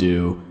I'm going to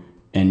do,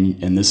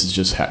 and this is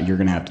just how you're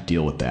going to have to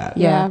deal with that.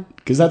 Yeah.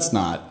 because that's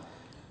not.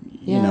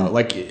 You know,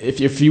 like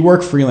if you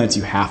work freelance,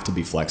 you have to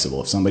be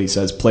flexible. If somebody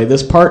says play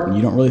this part and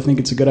you don't really think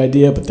it's a good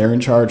idea, but they're in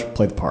charge,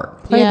 play the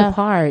part. Play the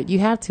part. You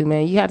have to,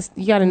 man. You got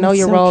to know That's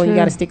your so role and you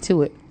true. got to stick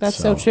to it. That's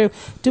so true.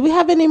 Do we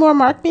have any more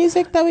Mark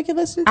music that we can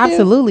listen to?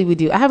 Absolutely, we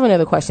do. I have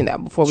another question now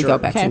before we go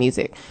back Okay. to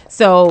music.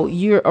 So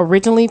you're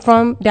originally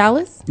from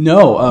Dallas?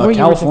 No, Where you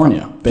California.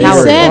 originally from? Bay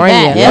California. Area.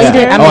 Yeah. Yes,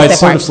 I Oh, I missed that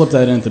sort part. of slipped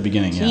that in at the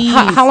beginning.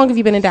 Yeah. How long have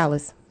you been in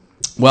Dallas?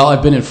 Well,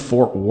 I've been in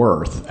Fort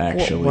Worth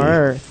actually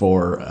Worth.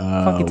 for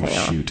Funky town.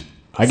 shoot.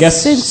 I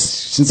guess Since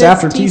since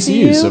after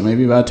TCU, TCU? so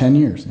maybe about 10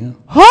 years. Yeah.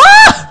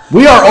 Huh?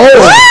 We are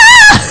old.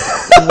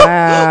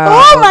 Wow.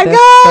 Oh my that's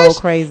gosh.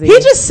 so crazy. He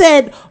just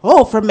said,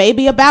 for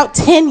maybe about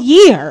 10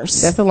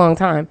 years. That's a long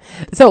time.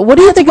 So what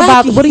do you think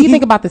about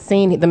wacky. the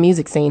scene, the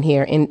music scene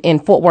here in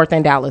Fort Worth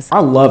and Dallas? I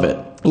love it.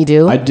 You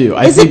do? I do.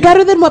 Is it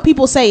better than what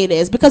people say it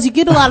is? Because you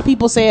get a lot of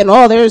people saying,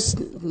 there's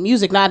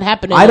music not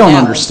happening. I in don't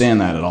Dallas.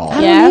 understand that at all.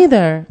 I Yeah. don't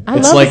either. I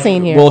It's love like, the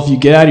scene here. well, if you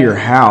get out of your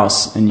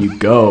house and you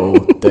go,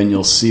 then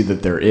you'll see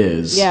that there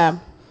is. Yeah.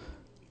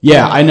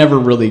 Yeah, I never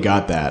really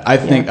got that. I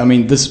think, I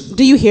mean, this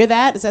Do you hear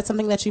that? Is that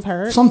something that you've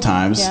heard?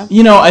 sometimes, Yeah.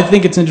 you know, I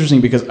think it's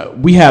interesting because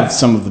we have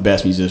some of the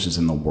best musicians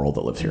in the world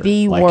that live here.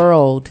 the Like,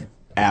 world.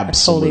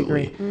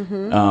 Absolutely.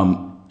 agree.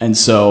 And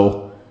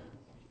so,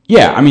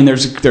 yeah, I mean,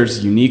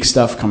 there's unique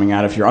stuff coming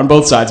out of here on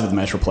both sides of the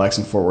Metroplex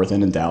in Fort Worth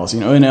and in Dallas.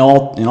 You know, in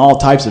all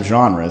types of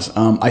genres.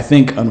 I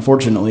think,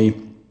 unfortunately,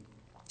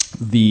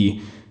 the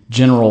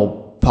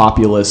general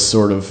populace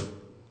sort of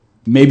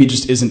maybe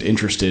just isn't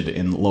interested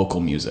in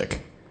local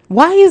music.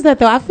 Why is that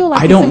though? I feel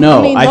like I don't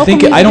know. mean, I local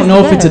think music I don't is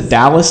know the if it's a best.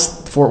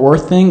 Dallas Fort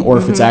Worth thing or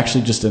if it's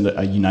actually just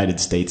a United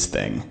States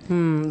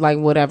thing. Like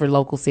whatever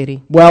local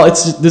city. Well,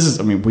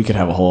 I mean, we could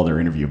have a whole other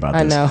interview about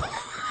I this.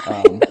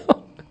 know.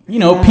 You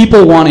know,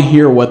 people want to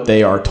hear what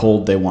they are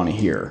told they want to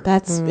hear.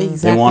 That's exactly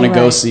They want to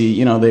go right. see,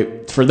 you know,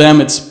 for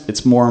them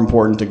it's more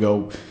important to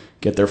go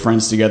get their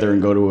friends together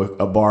and go to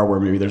a bar where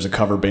maybe there's a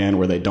cover band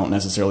where they don't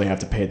necessarily have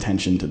to pay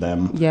attention to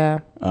them. Yeah.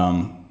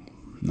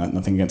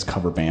 Nothing against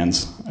cover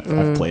bands.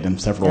 I've played in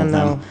several I of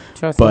know. them.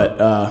 Trust me.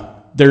 But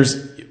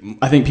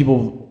I think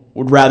people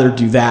would rather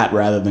do that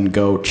rather than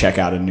go check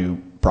out a new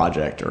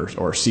project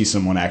or see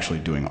someone actually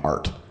doing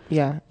art.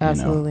 Yeah,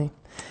 absolutely.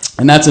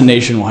 And that's a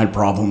nationwide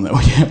problem that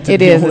we have to It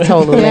deal is a with.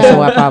 total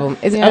nationwide problem.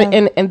 It's,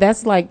 Yeah. and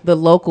that's like the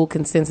local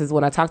consensus.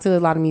 When I talk to a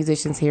lot of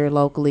musicians here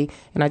locally,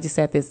 and I just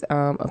said this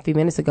a few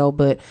minutes ago,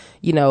 but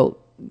you know,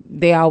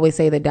 they always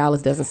say that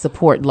Dallas doesn't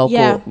support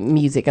local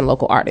music and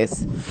local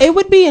artists. It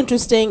would be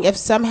interesting if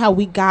somehow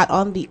we got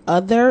on the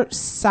other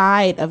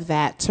side of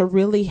that to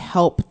really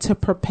help to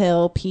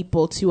propel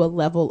people to a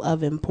level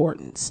of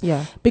importance.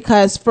 Yeah.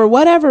 Because for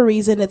whatever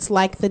reason, it's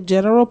like the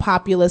general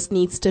populace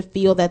needs to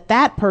feel that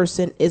that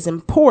person is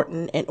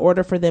important in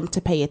order for them to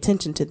pay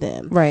attention to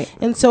them. Right.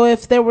 And so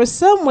if there was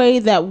some way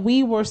that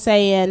we were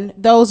saying,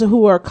 those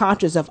who are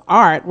conscious of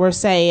art were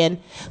saying,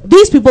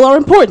 these people are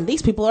important.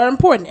 These people are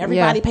important.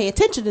 Everybody pay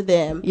attention to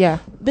them. Yeah.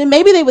 Then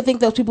maybe they would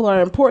think those people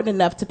are important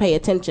enough to pay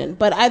attention.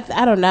 But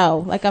I don't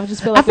know. Like I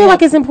just feel like I feel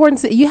like it's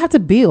important to, you have to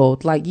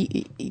build, like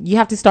you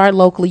have to start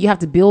locally. You have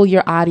to build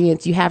your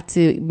audience. You have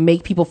to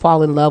make people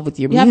fall in love with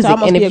your You have to music.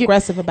 almost and if be you're-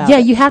 aggressive about yeah,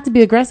 it. you have to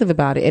be aggressive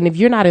about it. And if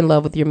you're not in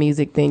love with your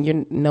music,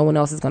 then no one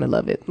else is going to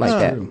love it like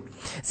that.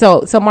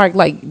 So Mark,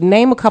 like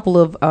name a couple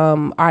of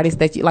artists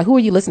that you like. Who are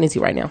you listening to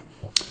right now?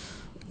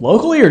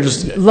 Locally or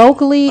just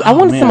Locally, I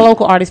wanted some man.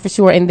 local artists for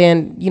sure, and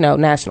then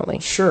nationally.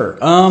 Sure.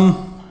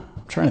 I'm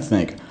trying to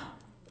think.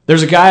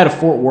 There's a guy out of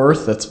Fort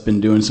Worth that's been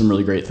doing some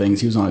really great things.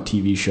 He was on a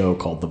TV show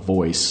called The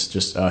Voice.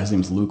 Just his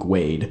name's Luke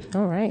Wade.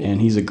 All right. And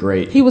he's a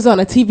great. He was on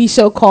a TV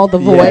show called The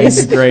Yeah,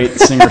 he's Voice. a great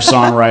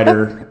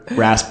singer-songwriter,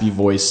 raspy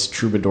voice,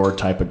 troubadour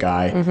type of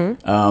guy.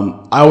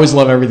 I always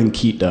love everything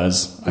Keat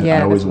does. I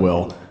Yeah, always that's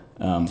will.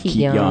 Keep Keep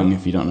Young. Young,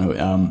 if you don't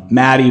know.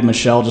 Maddie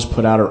Michelle just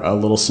put out a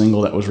little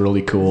single that was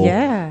really cool.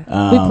 Yeah.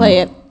 We play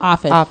it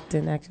often.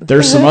 Often, actually.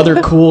 There's some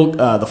other cool.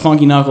 The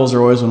Funky Knuckles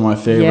are always one of my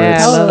favorites.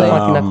 Yeah, I love the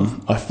Funky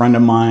Knuckles. A friend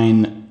of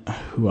mine.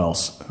 Who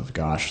else? Oh,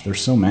 gosh,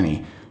 there's so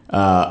many.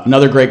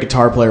 Another great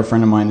guitar player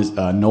friend of mine is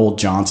Noel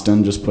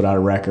Johnston. Just put out a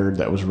record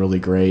that was really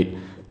great.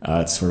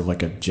 It's sort of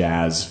like a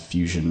jazz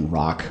fusion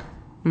rock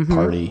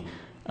party.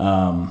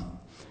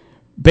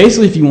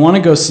 Basically, if you want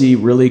to go see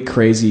really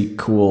crazy,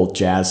 cool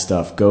jazz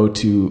stuff, go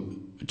to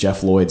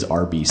Jeff Lloyd's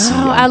RBC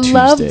Oh, on I Tuesdays.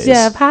 love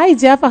Jeff. Hi,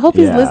 Jeff. I hope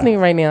he's Yeah. listening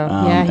right now.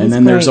 Yeah, he's and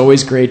then great. there's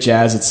always great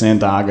jazz at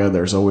Sandaga.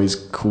 There's always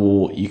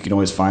cool. You can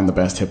always find the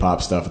best hip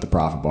hop stuff at the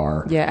Prophet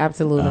Bar. Yeah,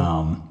 absolutely.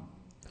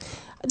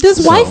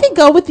 Does wifey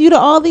go with you to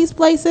all these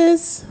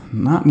places?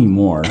 Not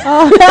anymore. She's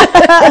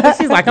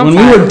like, I'm When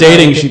tired. we were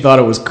dating, she thought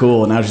it was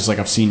cool, and now she's like,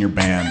 I've seen your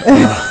band.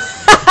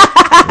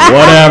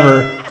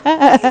 Whatever.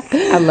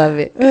 I love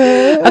it.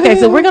 Okay,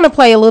 so we're gonna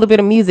play a little bit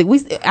of music.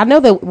 I know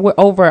that we're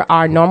over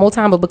our normal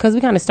time, but because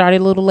we kind of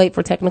started a little late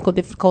for technical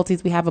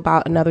difficulties, we have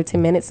about another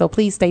 10 minutes. So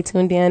please stay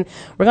tuned in.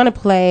 We're gonna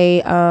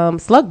play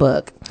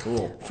Slugbug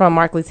from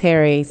Mark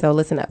Letary. So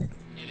listen up.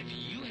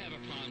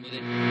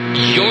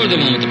 You're the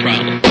one with the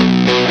problem.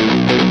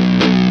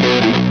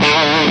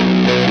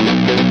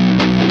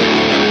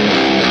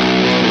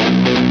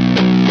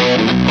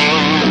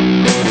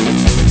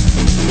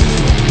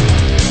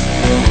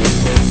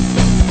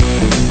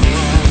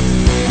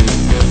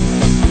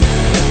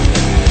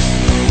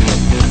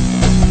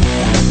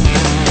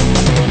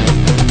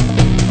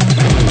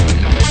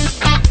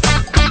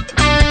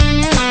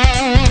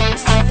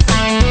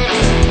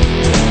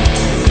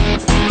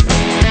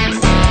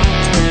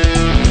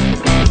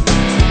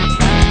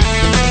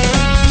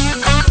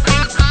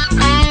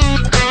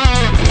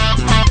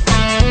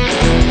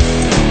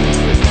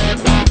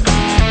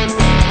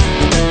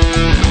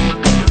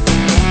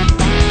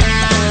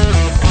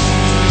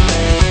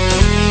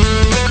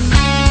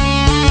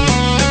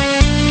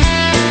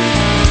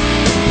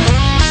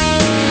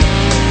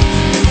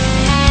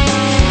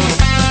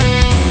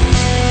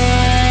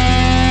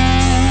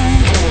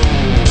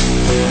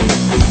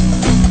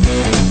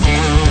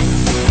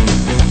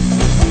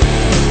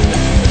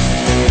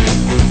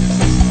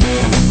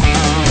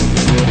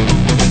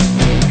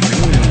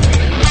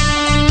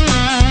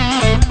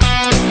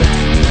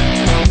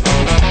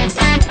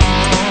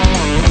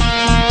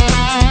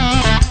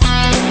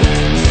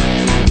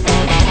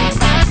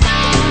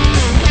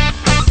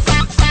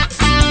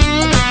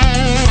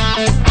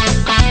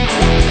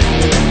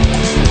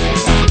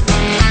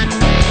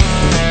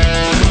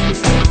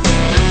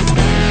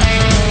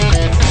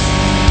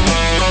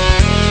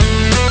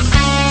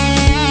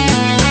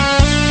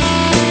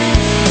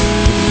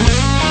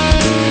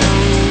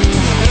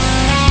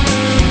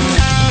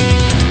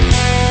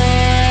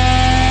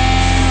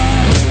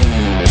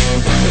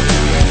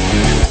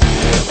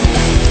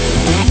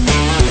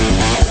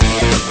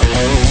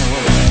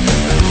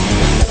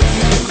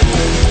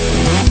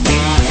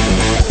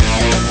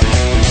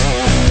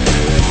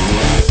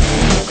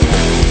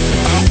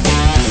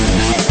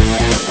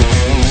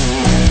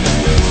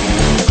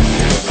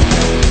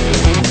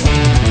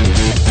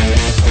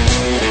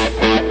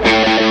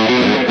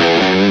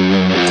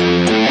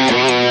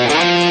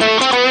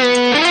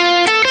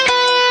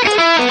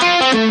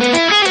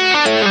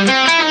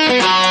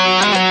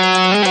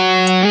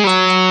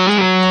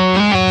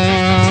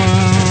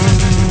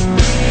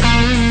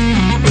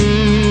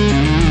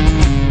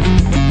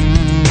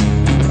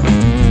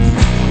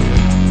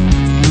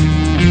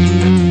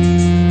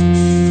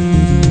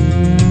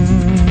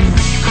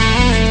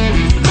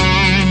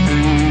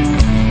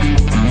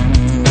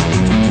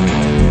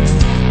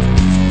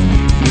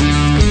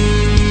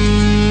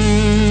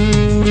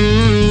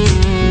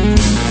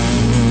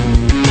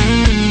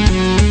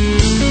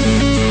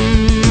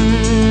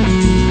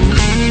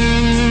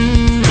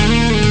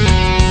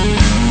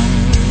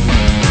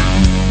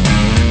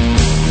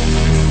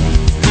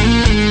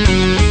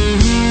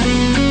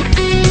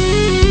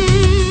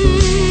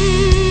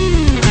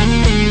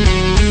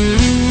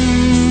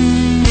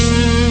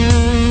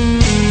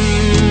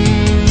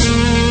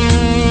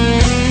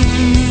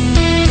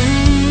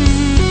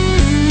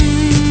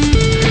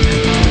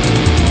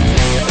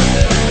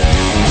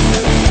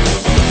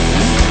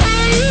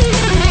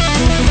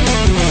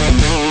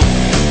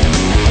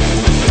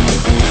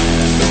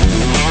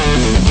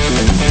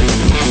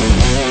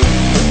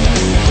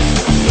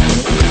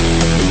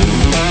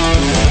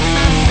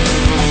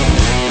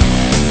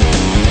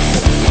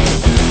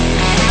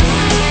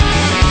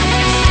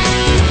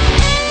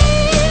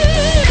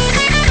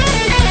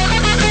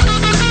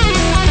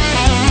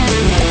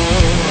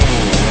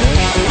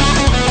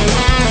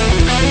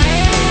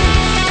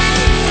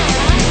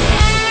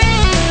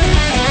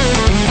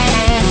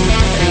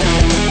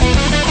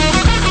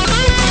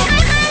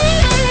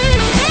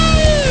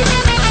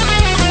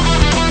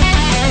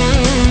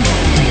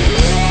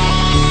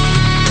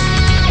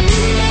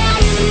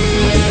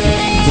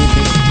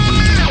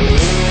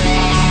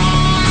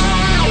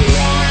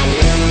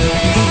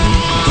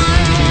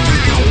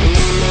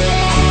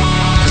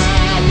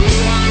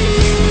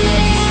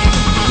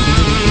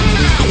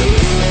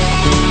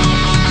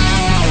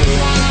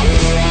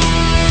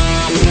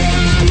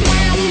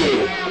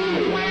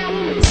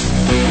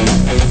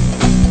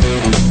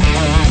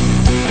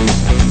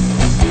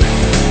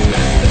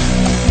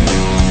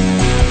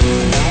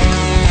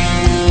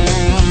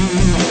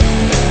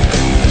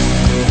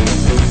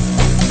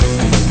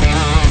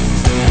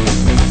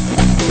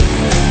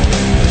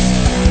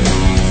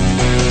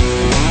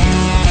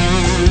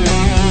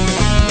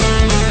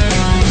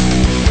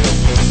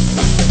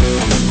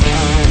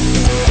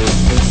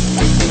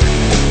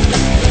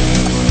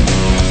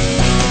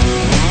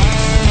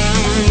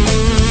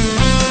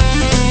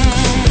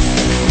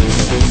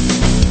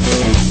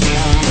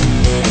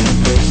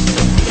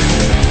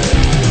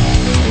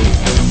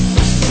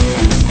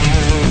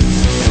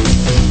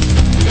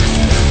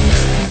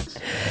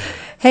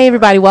 Hey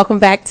everybody, welcome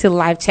back to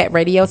Live Chat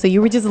Radio. So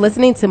you were just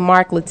listening to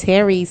Mark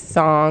Lettieri's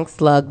song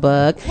Slug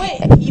Bug. Wait,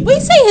 we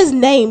say his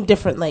name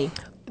differently.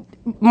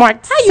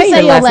 Mark, how you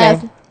say your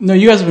last name? No,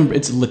 you guys have been.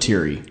 It's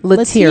Lettieri.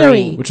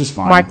 Lettieri, which is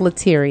fine. Mark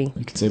Lettieri.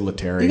 You can say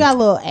Lettieri. You got a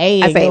little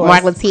A. I say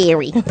Mark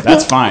Lettieri.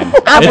 That's fine.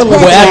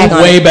 It's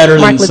way better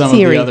than Mark some of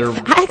the Lettieri. other.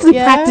 I actually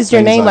practiced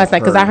your things name I've last night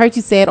because I heard. heard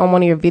you say it on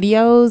one of your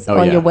videos Oh,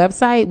 on yeah. your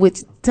website.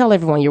 Which tell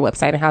everyone your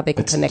website and how they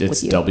can connect with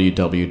It's you.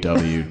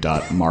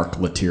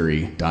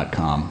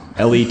 www.marklettieri.com.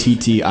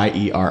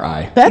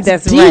 Lettieri.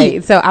 That's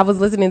right. So I was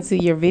listening to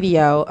your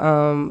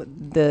video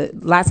the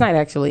last night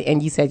actually,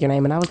 and you said your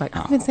name, and I was like,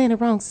 I've been saying it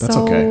wrong so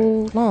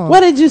long. What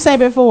did you say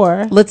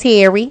before?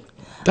 Lettieri.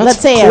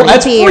 That's Lettieri.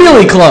 That's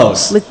really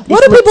close. What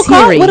do people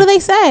call it? What do they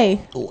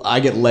say? I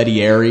get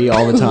Lettieri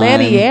all the time.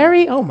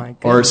 Lettieri? Oh my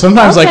god. Or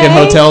sometimes, like in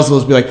hotels, they'll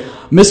just be like,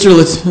 Mr.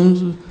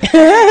 Lettieri.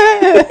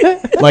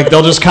 Like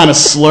they'll just kind of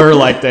slur,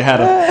 like they had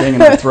a thing in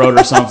their throat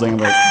or something.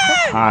 Like,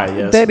 hi,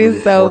 yes. That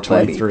is so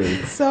funny.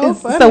 423. So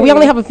funny. So we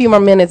only have a few more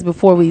minutes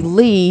before we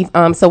leave.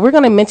 So we're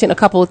going to mention a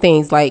couple of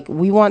things. Like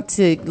we want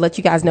to let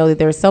you guys know that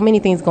there are so many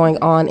things going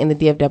on in the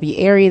DFW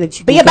area that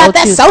you can Be about go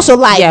that to. social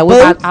life, Yeah, boo.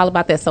 we're all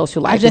about that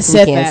social life. I just this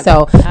said weekend. that.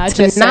 So I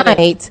just said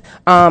tonight,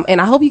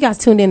 and I hope you guys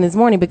tuned in this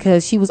morning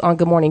because she was on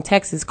Good Morning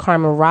Texas.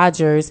 Carmen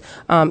Rogers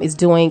is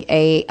doing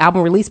a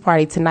album release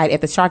party tonight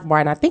at the Shark Bar,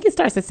 and I think it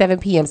starts at 7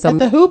 p.m. So At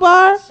the who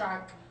bar?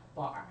 Shark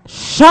Bar.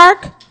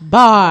 Shark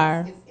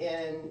Bar. I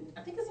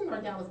think it's in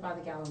North Dallas by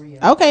the Galleria.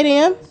 Okay,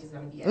 then. She's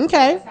gonna be at.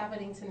 Okay. That's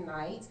happening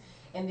tonight.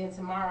 And then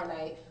tomorrow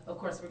night, of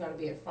course, we're going to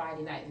be at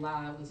Friday Night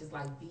Live, which is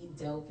like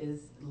the dopest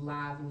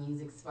live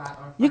music spot on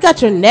Friday You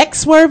got your night. neck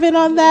swerving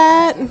on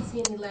that? 10,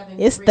 11,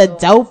 It's Grill. the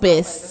That's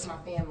dopest. my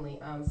family.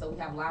 So we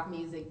have live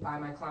music by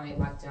my client,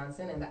 Mike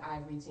Johnson, and the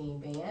Ivory Jean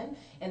Band.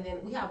 And then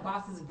we have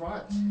Boss's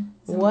Brunch.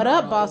 What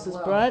up, tomorrow Boss's as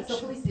well. Brunch? So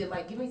please,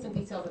 give me some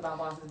details about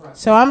Boss's Brunch.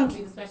 So I'm-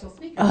 Be the special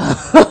speaker.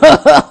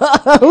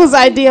 Whose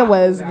idea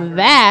was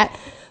that?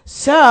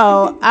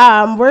 So,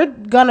 we're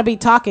gonna be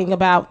talking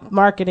about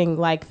marketing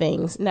like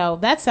things. No,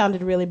 that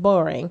sounded really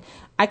boring.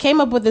 I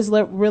came up with this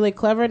really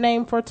clever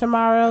name for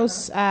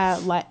tomorrow's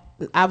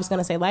I was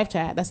gonna say live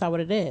chat. That's not what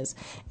it is.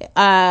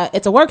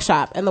 It's a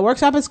workshop, and the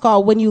workshop is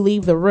called "When You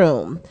Leave the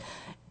Room."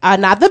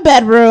 Not the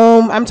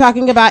bedroom. I'm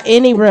talking about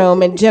any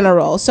room in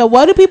general. So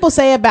what do people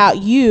say about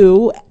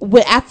you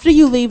after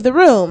you leave the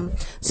room?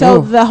 So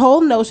the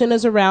whole notion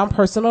is around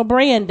personal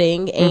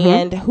branding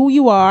and who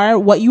you are,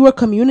 what you are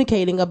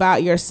communicating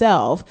about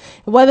yourself.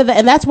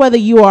 And that's whether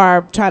you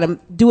are trying to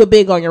do it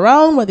big on your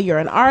own, whether you're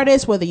an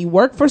artist, whether you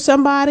work for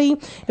somebody.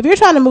 If you're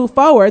trying to move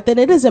forward, then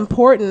it is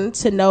important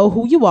to know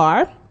who you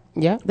are.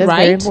 Yeah, that's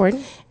right? very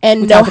important.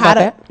 And We know talked how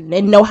about to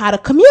and know how to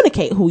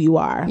communicate who you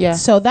are. Yeah.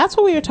 So that's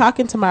what we are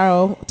talking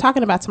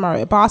about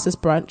tomorrow at Boss's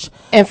Brunch.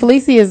 And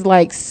Felicia is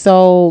like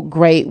so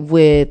great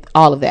with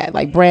all of that,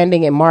 like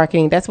branding and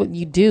marketing. That's what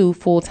you do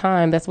full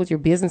time. That's what your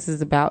business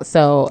is about.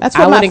 So That's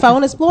what my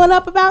phone is blowing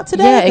up about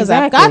today. Yeah, Because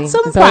exactly. I've got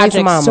some Zoe's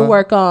projects mama. to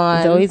work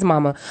on. Zoe's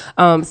mama.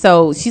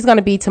 So she's going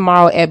to be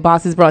tomorrow at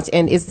Boss's Brunch,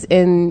 and it's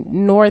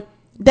in North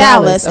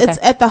Dallas. Okay. It's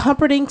at the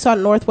Humperdinck's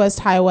on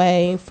Northwest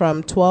Highway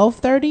from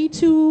 12:30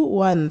 to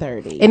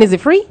 1:30. And is it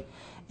free?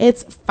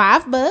 It's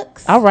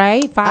 $5. All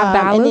right,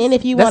 $5. And then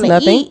if you That's want to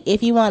nothing.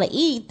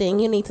 eat, then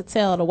you need to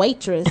tell the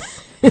waitress.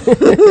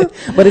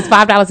 But it's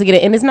 $5 to get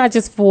it, and it's not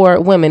just for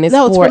women; it's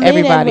No, it's for for men and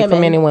everybody, for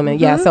women. men and women.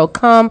 Yeah, so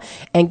come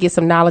and get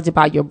some knowledge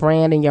about your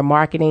brand and your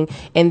marketing.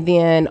 And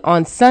then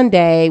on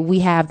Sunday we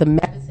have the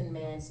Medicine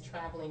Man's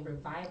Traveling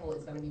Revival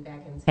is going to be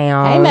back in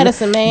town. Hey,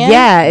 Medicine Man.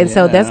 Yeah, and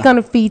so Yeah. that's going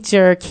to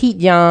feature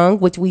Keith Young,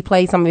 which we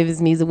play some of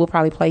his music. We'll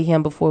probably play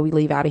him before we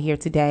leave out of here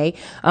today.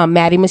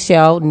 Maddie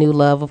Michelle, New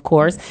Love, of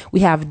course.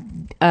 We have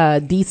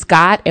D.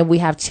 Scott, and we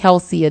have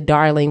Chelsea, a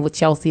darling, with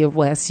Chelsea of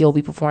West. She'll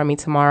be performing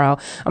tomorrow.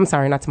 I'm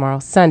sorry, not tomorrow,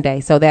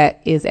 Sunday. So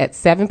that is at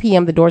 7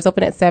 p.m. The doors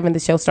open at 7. The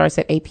show starts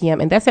at 8 p.m.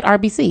 And that's at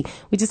RBC.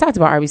 We just talked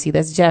about RBC.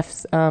 That's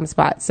Jeff's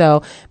spot.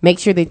 So make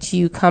sure that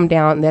you come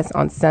down. That's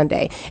on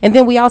Sunday. And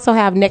then we also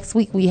have next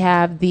week, we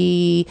have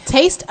the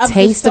Taste of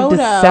DeSoto.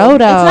 DeSoto. It's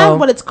not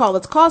what it's called.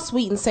 It's called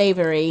Sweet and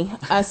Savory,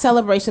 a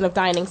celebration of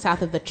dining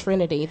south of the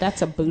Trinity.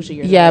 That's a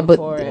bougier Yeah, name but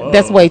for it.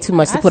 that's way too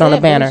much to I put on a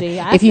said banner. bougie.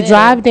 I If you said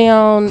drive it.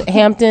 down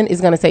Hampton,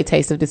 it's going to say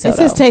Taste of DeSoto. It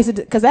says taste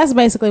because that's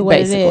basically what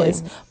Basically. it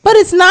is. But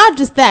it's not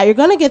just that. You're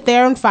going to get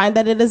there and find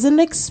that it is an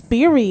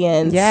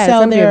experience. Yeah, it's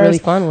gonna be a there's- really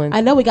fun one. I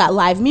know we got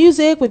live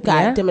music. We've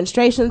got Yeah.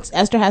 demonstrations.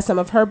 Esther has some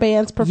of her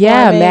bands performing.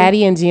 Yeah,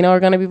 Maddie and Gino are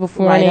going to be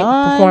Right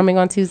on. performing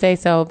on Tuesday.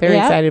 So very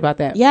Yep. excited about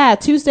that. Yeah,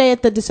 Tuesday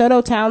at the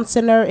DeSoto Town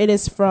Center. It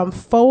is from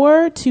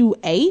 4 to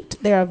 8.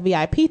 There are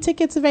VIP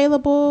tickets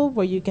available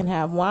where you can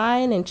have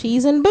wine and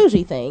cheese and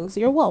bougie things.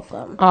 You're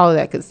welcome. All of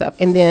that good stuff.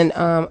 And then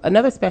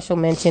another special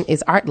mention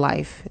is Art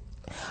Life.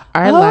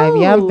 Art Life.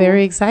 Yeah, I'm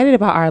very excited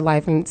about Art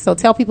Life. And so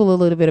tell people a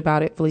little bit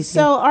about it, Felicia.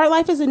 So Art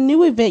Life is a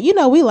new event. You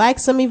know, we like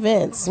some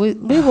events. We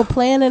will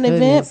plan an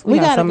event. We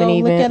got to go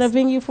look at a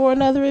venue for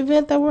another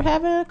event that we're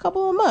having in a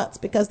couple of months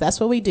because that's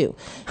what we do.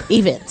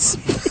 Events.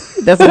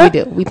 That's what we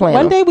do. We plan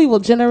One them. day we will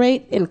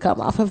generate income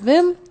off of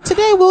them.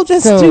 Today we'll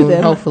just Soon, do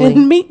them hopefully.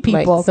 and meet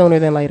people. Like, sooner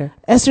than later.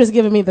 Esther's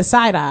giving me the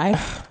side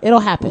eye. It'll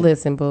happen.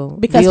 Listen, boo.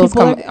 Because Bills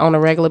people come on a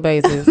regular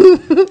basis.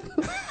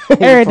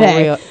 Every For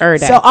day. real, every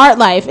day. So Art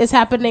Life is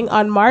happening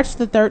on March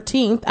the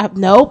 13th.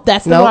 Nope,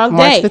 that's the wrong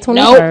March day. the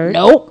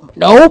 23rd.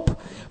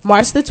 Nope.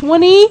 March the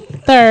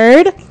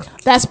 23rd.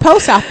 That's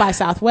post South by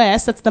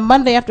Southwest. That's the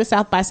Monday after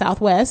South by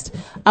Southwest.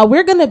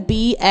 We're going to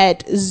be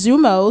at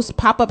Zumo's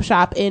pop-up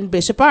shop in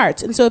Bishop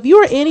Arts. And so if you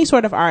are any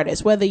sort of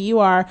artist, whether you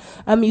are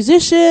a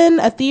musician,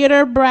 a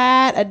theater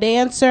brat, a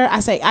dancer,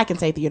 I can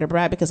say theater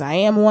brat because I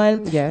am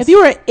one. Yes. If you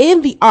are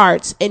in the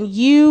arts and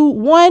you,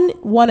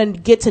 want to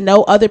get to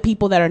know other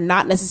people that are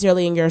not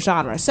necessarily in your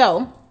genre.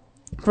 So,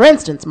 for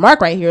instance,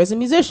 Mark right here is a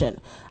musician.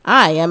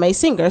 I am a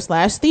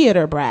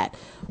singer/theater brat.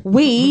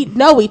 We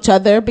know each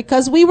other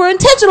because we were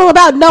intentional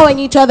about knowing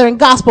each other in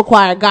gospel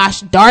choir.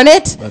 Gosh darn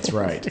it. That's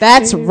right.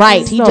 That's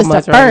right. He So just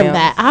much affirmed right now.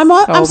 that.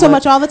 I'm so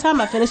much all the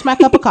time. I finished my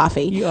cup of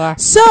coffee. You are.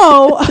 So,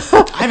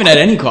 I haven't had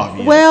any coffee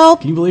yet. well,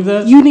 Can you believe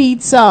that? you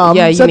need some.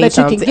 Yeah, you so need that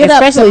some. you can get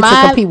up Especially to to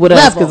my compete with us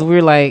level. because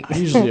we're like I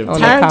usually have on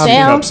two that Turn coffee.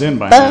 down cups in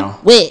by the now.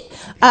 wit.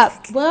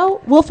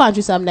 Well, we'll find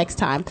you some next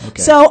time.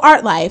 Okay. So,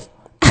 Art Life.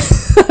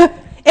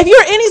 If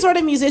you're any sort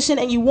of musician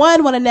and you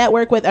want to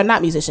network with, or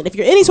not musician, if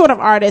you're any sort of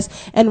artist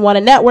and want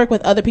to network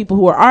with other people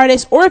who are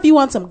artists, or if you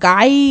want some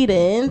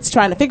guidance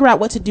trying to figure out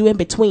what to do in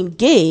between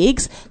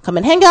gigs, come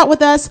and hang out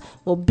with us.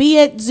 We'll be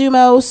at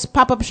Zumo's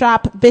pop-up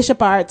shop,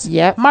 Bishop Arts,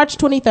 March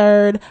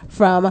 23rd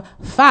from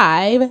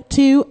 5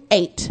 to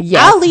 8.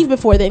 Yes. I'll leave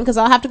before then because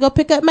I'll have to go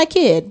pick up my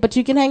kid, but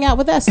you can hang out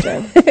with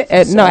Esther.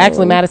 No,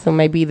 actually, Madison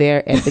may be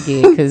there at the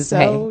gig because, So,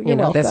 hey, you're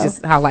that's welcome.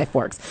 just how life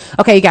works.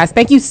 Okay, you guys,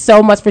 thank you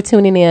so much for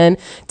tuning in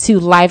to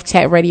Live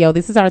Chat Radio.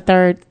 This is our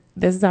third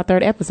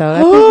episode.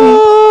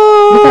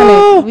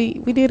 I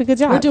think we did a good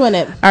job. We're doing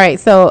it. All right,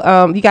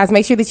 so you guys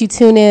make sure that you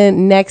tune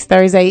in next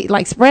Thursday.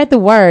 Like, spread the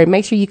word.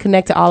 Make sure you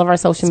connect to all of our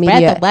social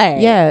media. Spread the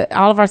word. Yeah,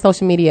 all of our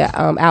social media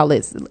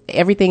outlets.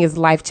 Everything is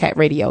Live Chat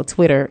Radio,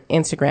 Twitter,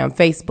 Instagram,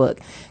 Facebook.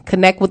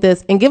 Connect with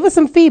us and give us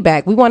some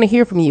feedback. We want to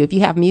hear from you. If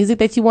you have music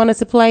that you want us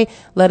to play,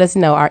 let us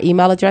know. Our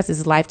email address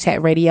is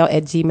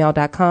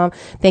livechatradio@gmail.com.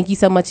 Thank you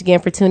so much again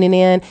for tuning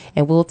in,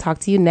 and we'll talk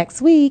to you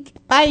next week.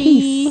 Bye.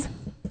 Peace.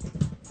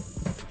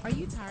 Are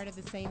you tired of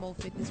the same old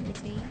fitness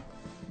routine?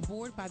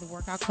 Bored by the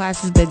workout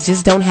classes that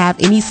just don't have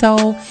any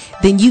soul?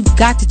 Then you've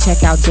got to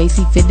check out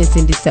JC Fitness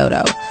in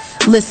DeSoto.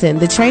 Listen,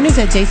 the trainers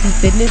at JC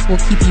Fitness will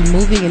keep you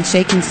moving and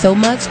shaking so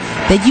much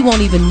that you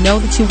won't even know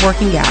that you're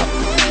working out.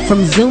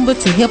 From Zumba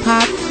to hip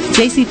hop,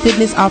 JC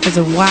Fitness offers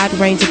a wide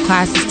range of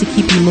classes to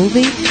keep you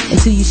moving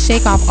until you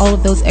shake off all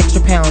of those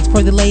extra pounds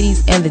for the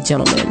ladies and the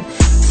gentlemen.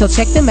 So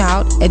check them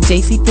out at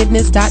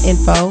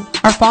jcfitness.info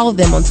or follow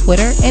them on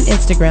Twitter and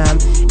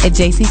Instagram at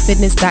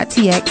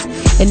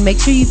jcfitness.tx, and make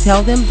sure you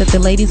tell them that the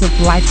ladies of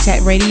Live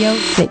Chat Radio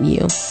sent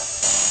you.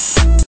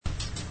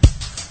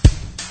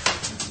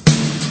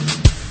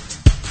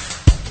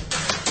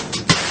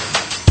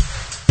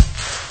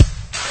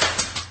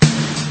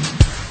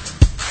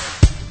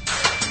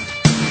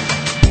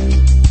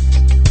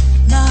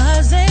 Now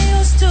as I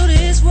used to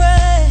this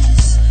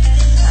race,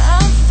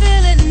 I'm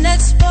feeling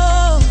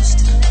exposed.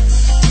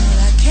 But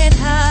I can't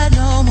hide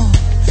no more.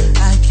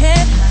 I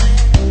can't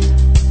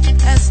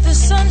hide. As the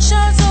sun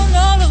shines on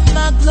all of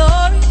my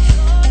glory,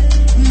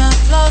 my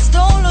flaws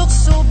don't look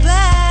so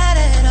bad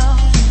at all.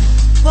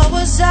 What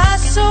was I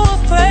so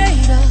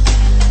afraid of?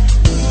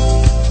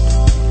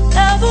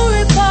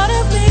 Every part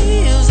of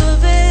me is a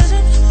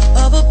vision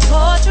of a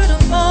portrait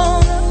of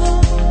Mona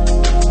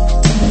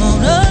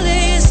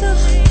Lisa.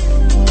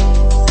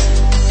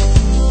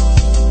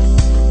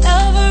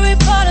 Every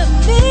part of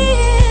me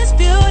is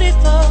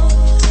beautiful,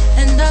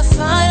 and I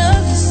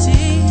finally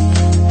see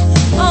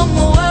I'm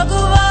a work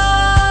of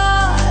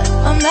art,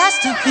 a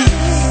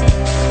masterpiece.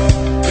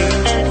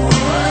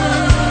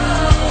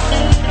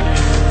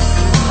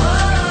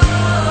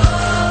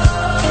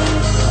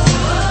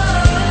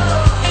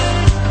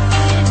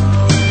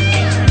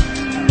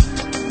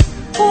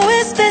 Who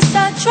is this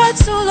I tried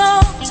so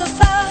long to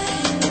find?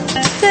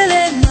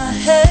 Filling my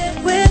head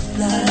with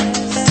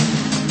lies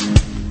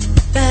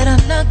that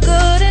I'm not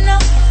good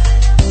enough.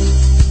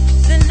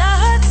 Then I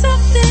heard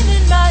something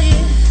in my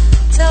ear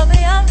tell me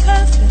I'm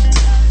perfect.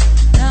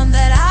 Now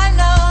that I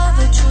know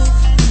the truth,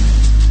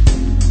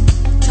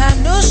 time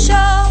to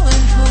show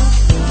and prove.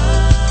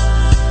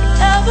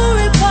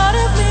 Every part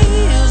of me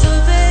is a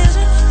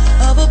vision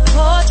of a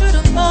portrait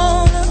of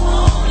Mona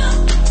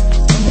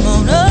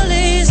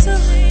Lisa.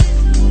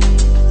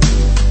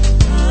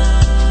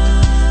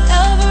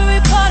 Every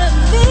part of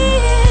me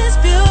is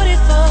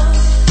beautiful,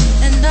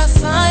 and I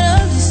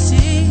finally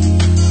see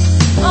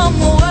I'm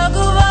a work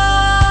of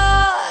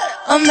art,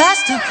 a masterpiece.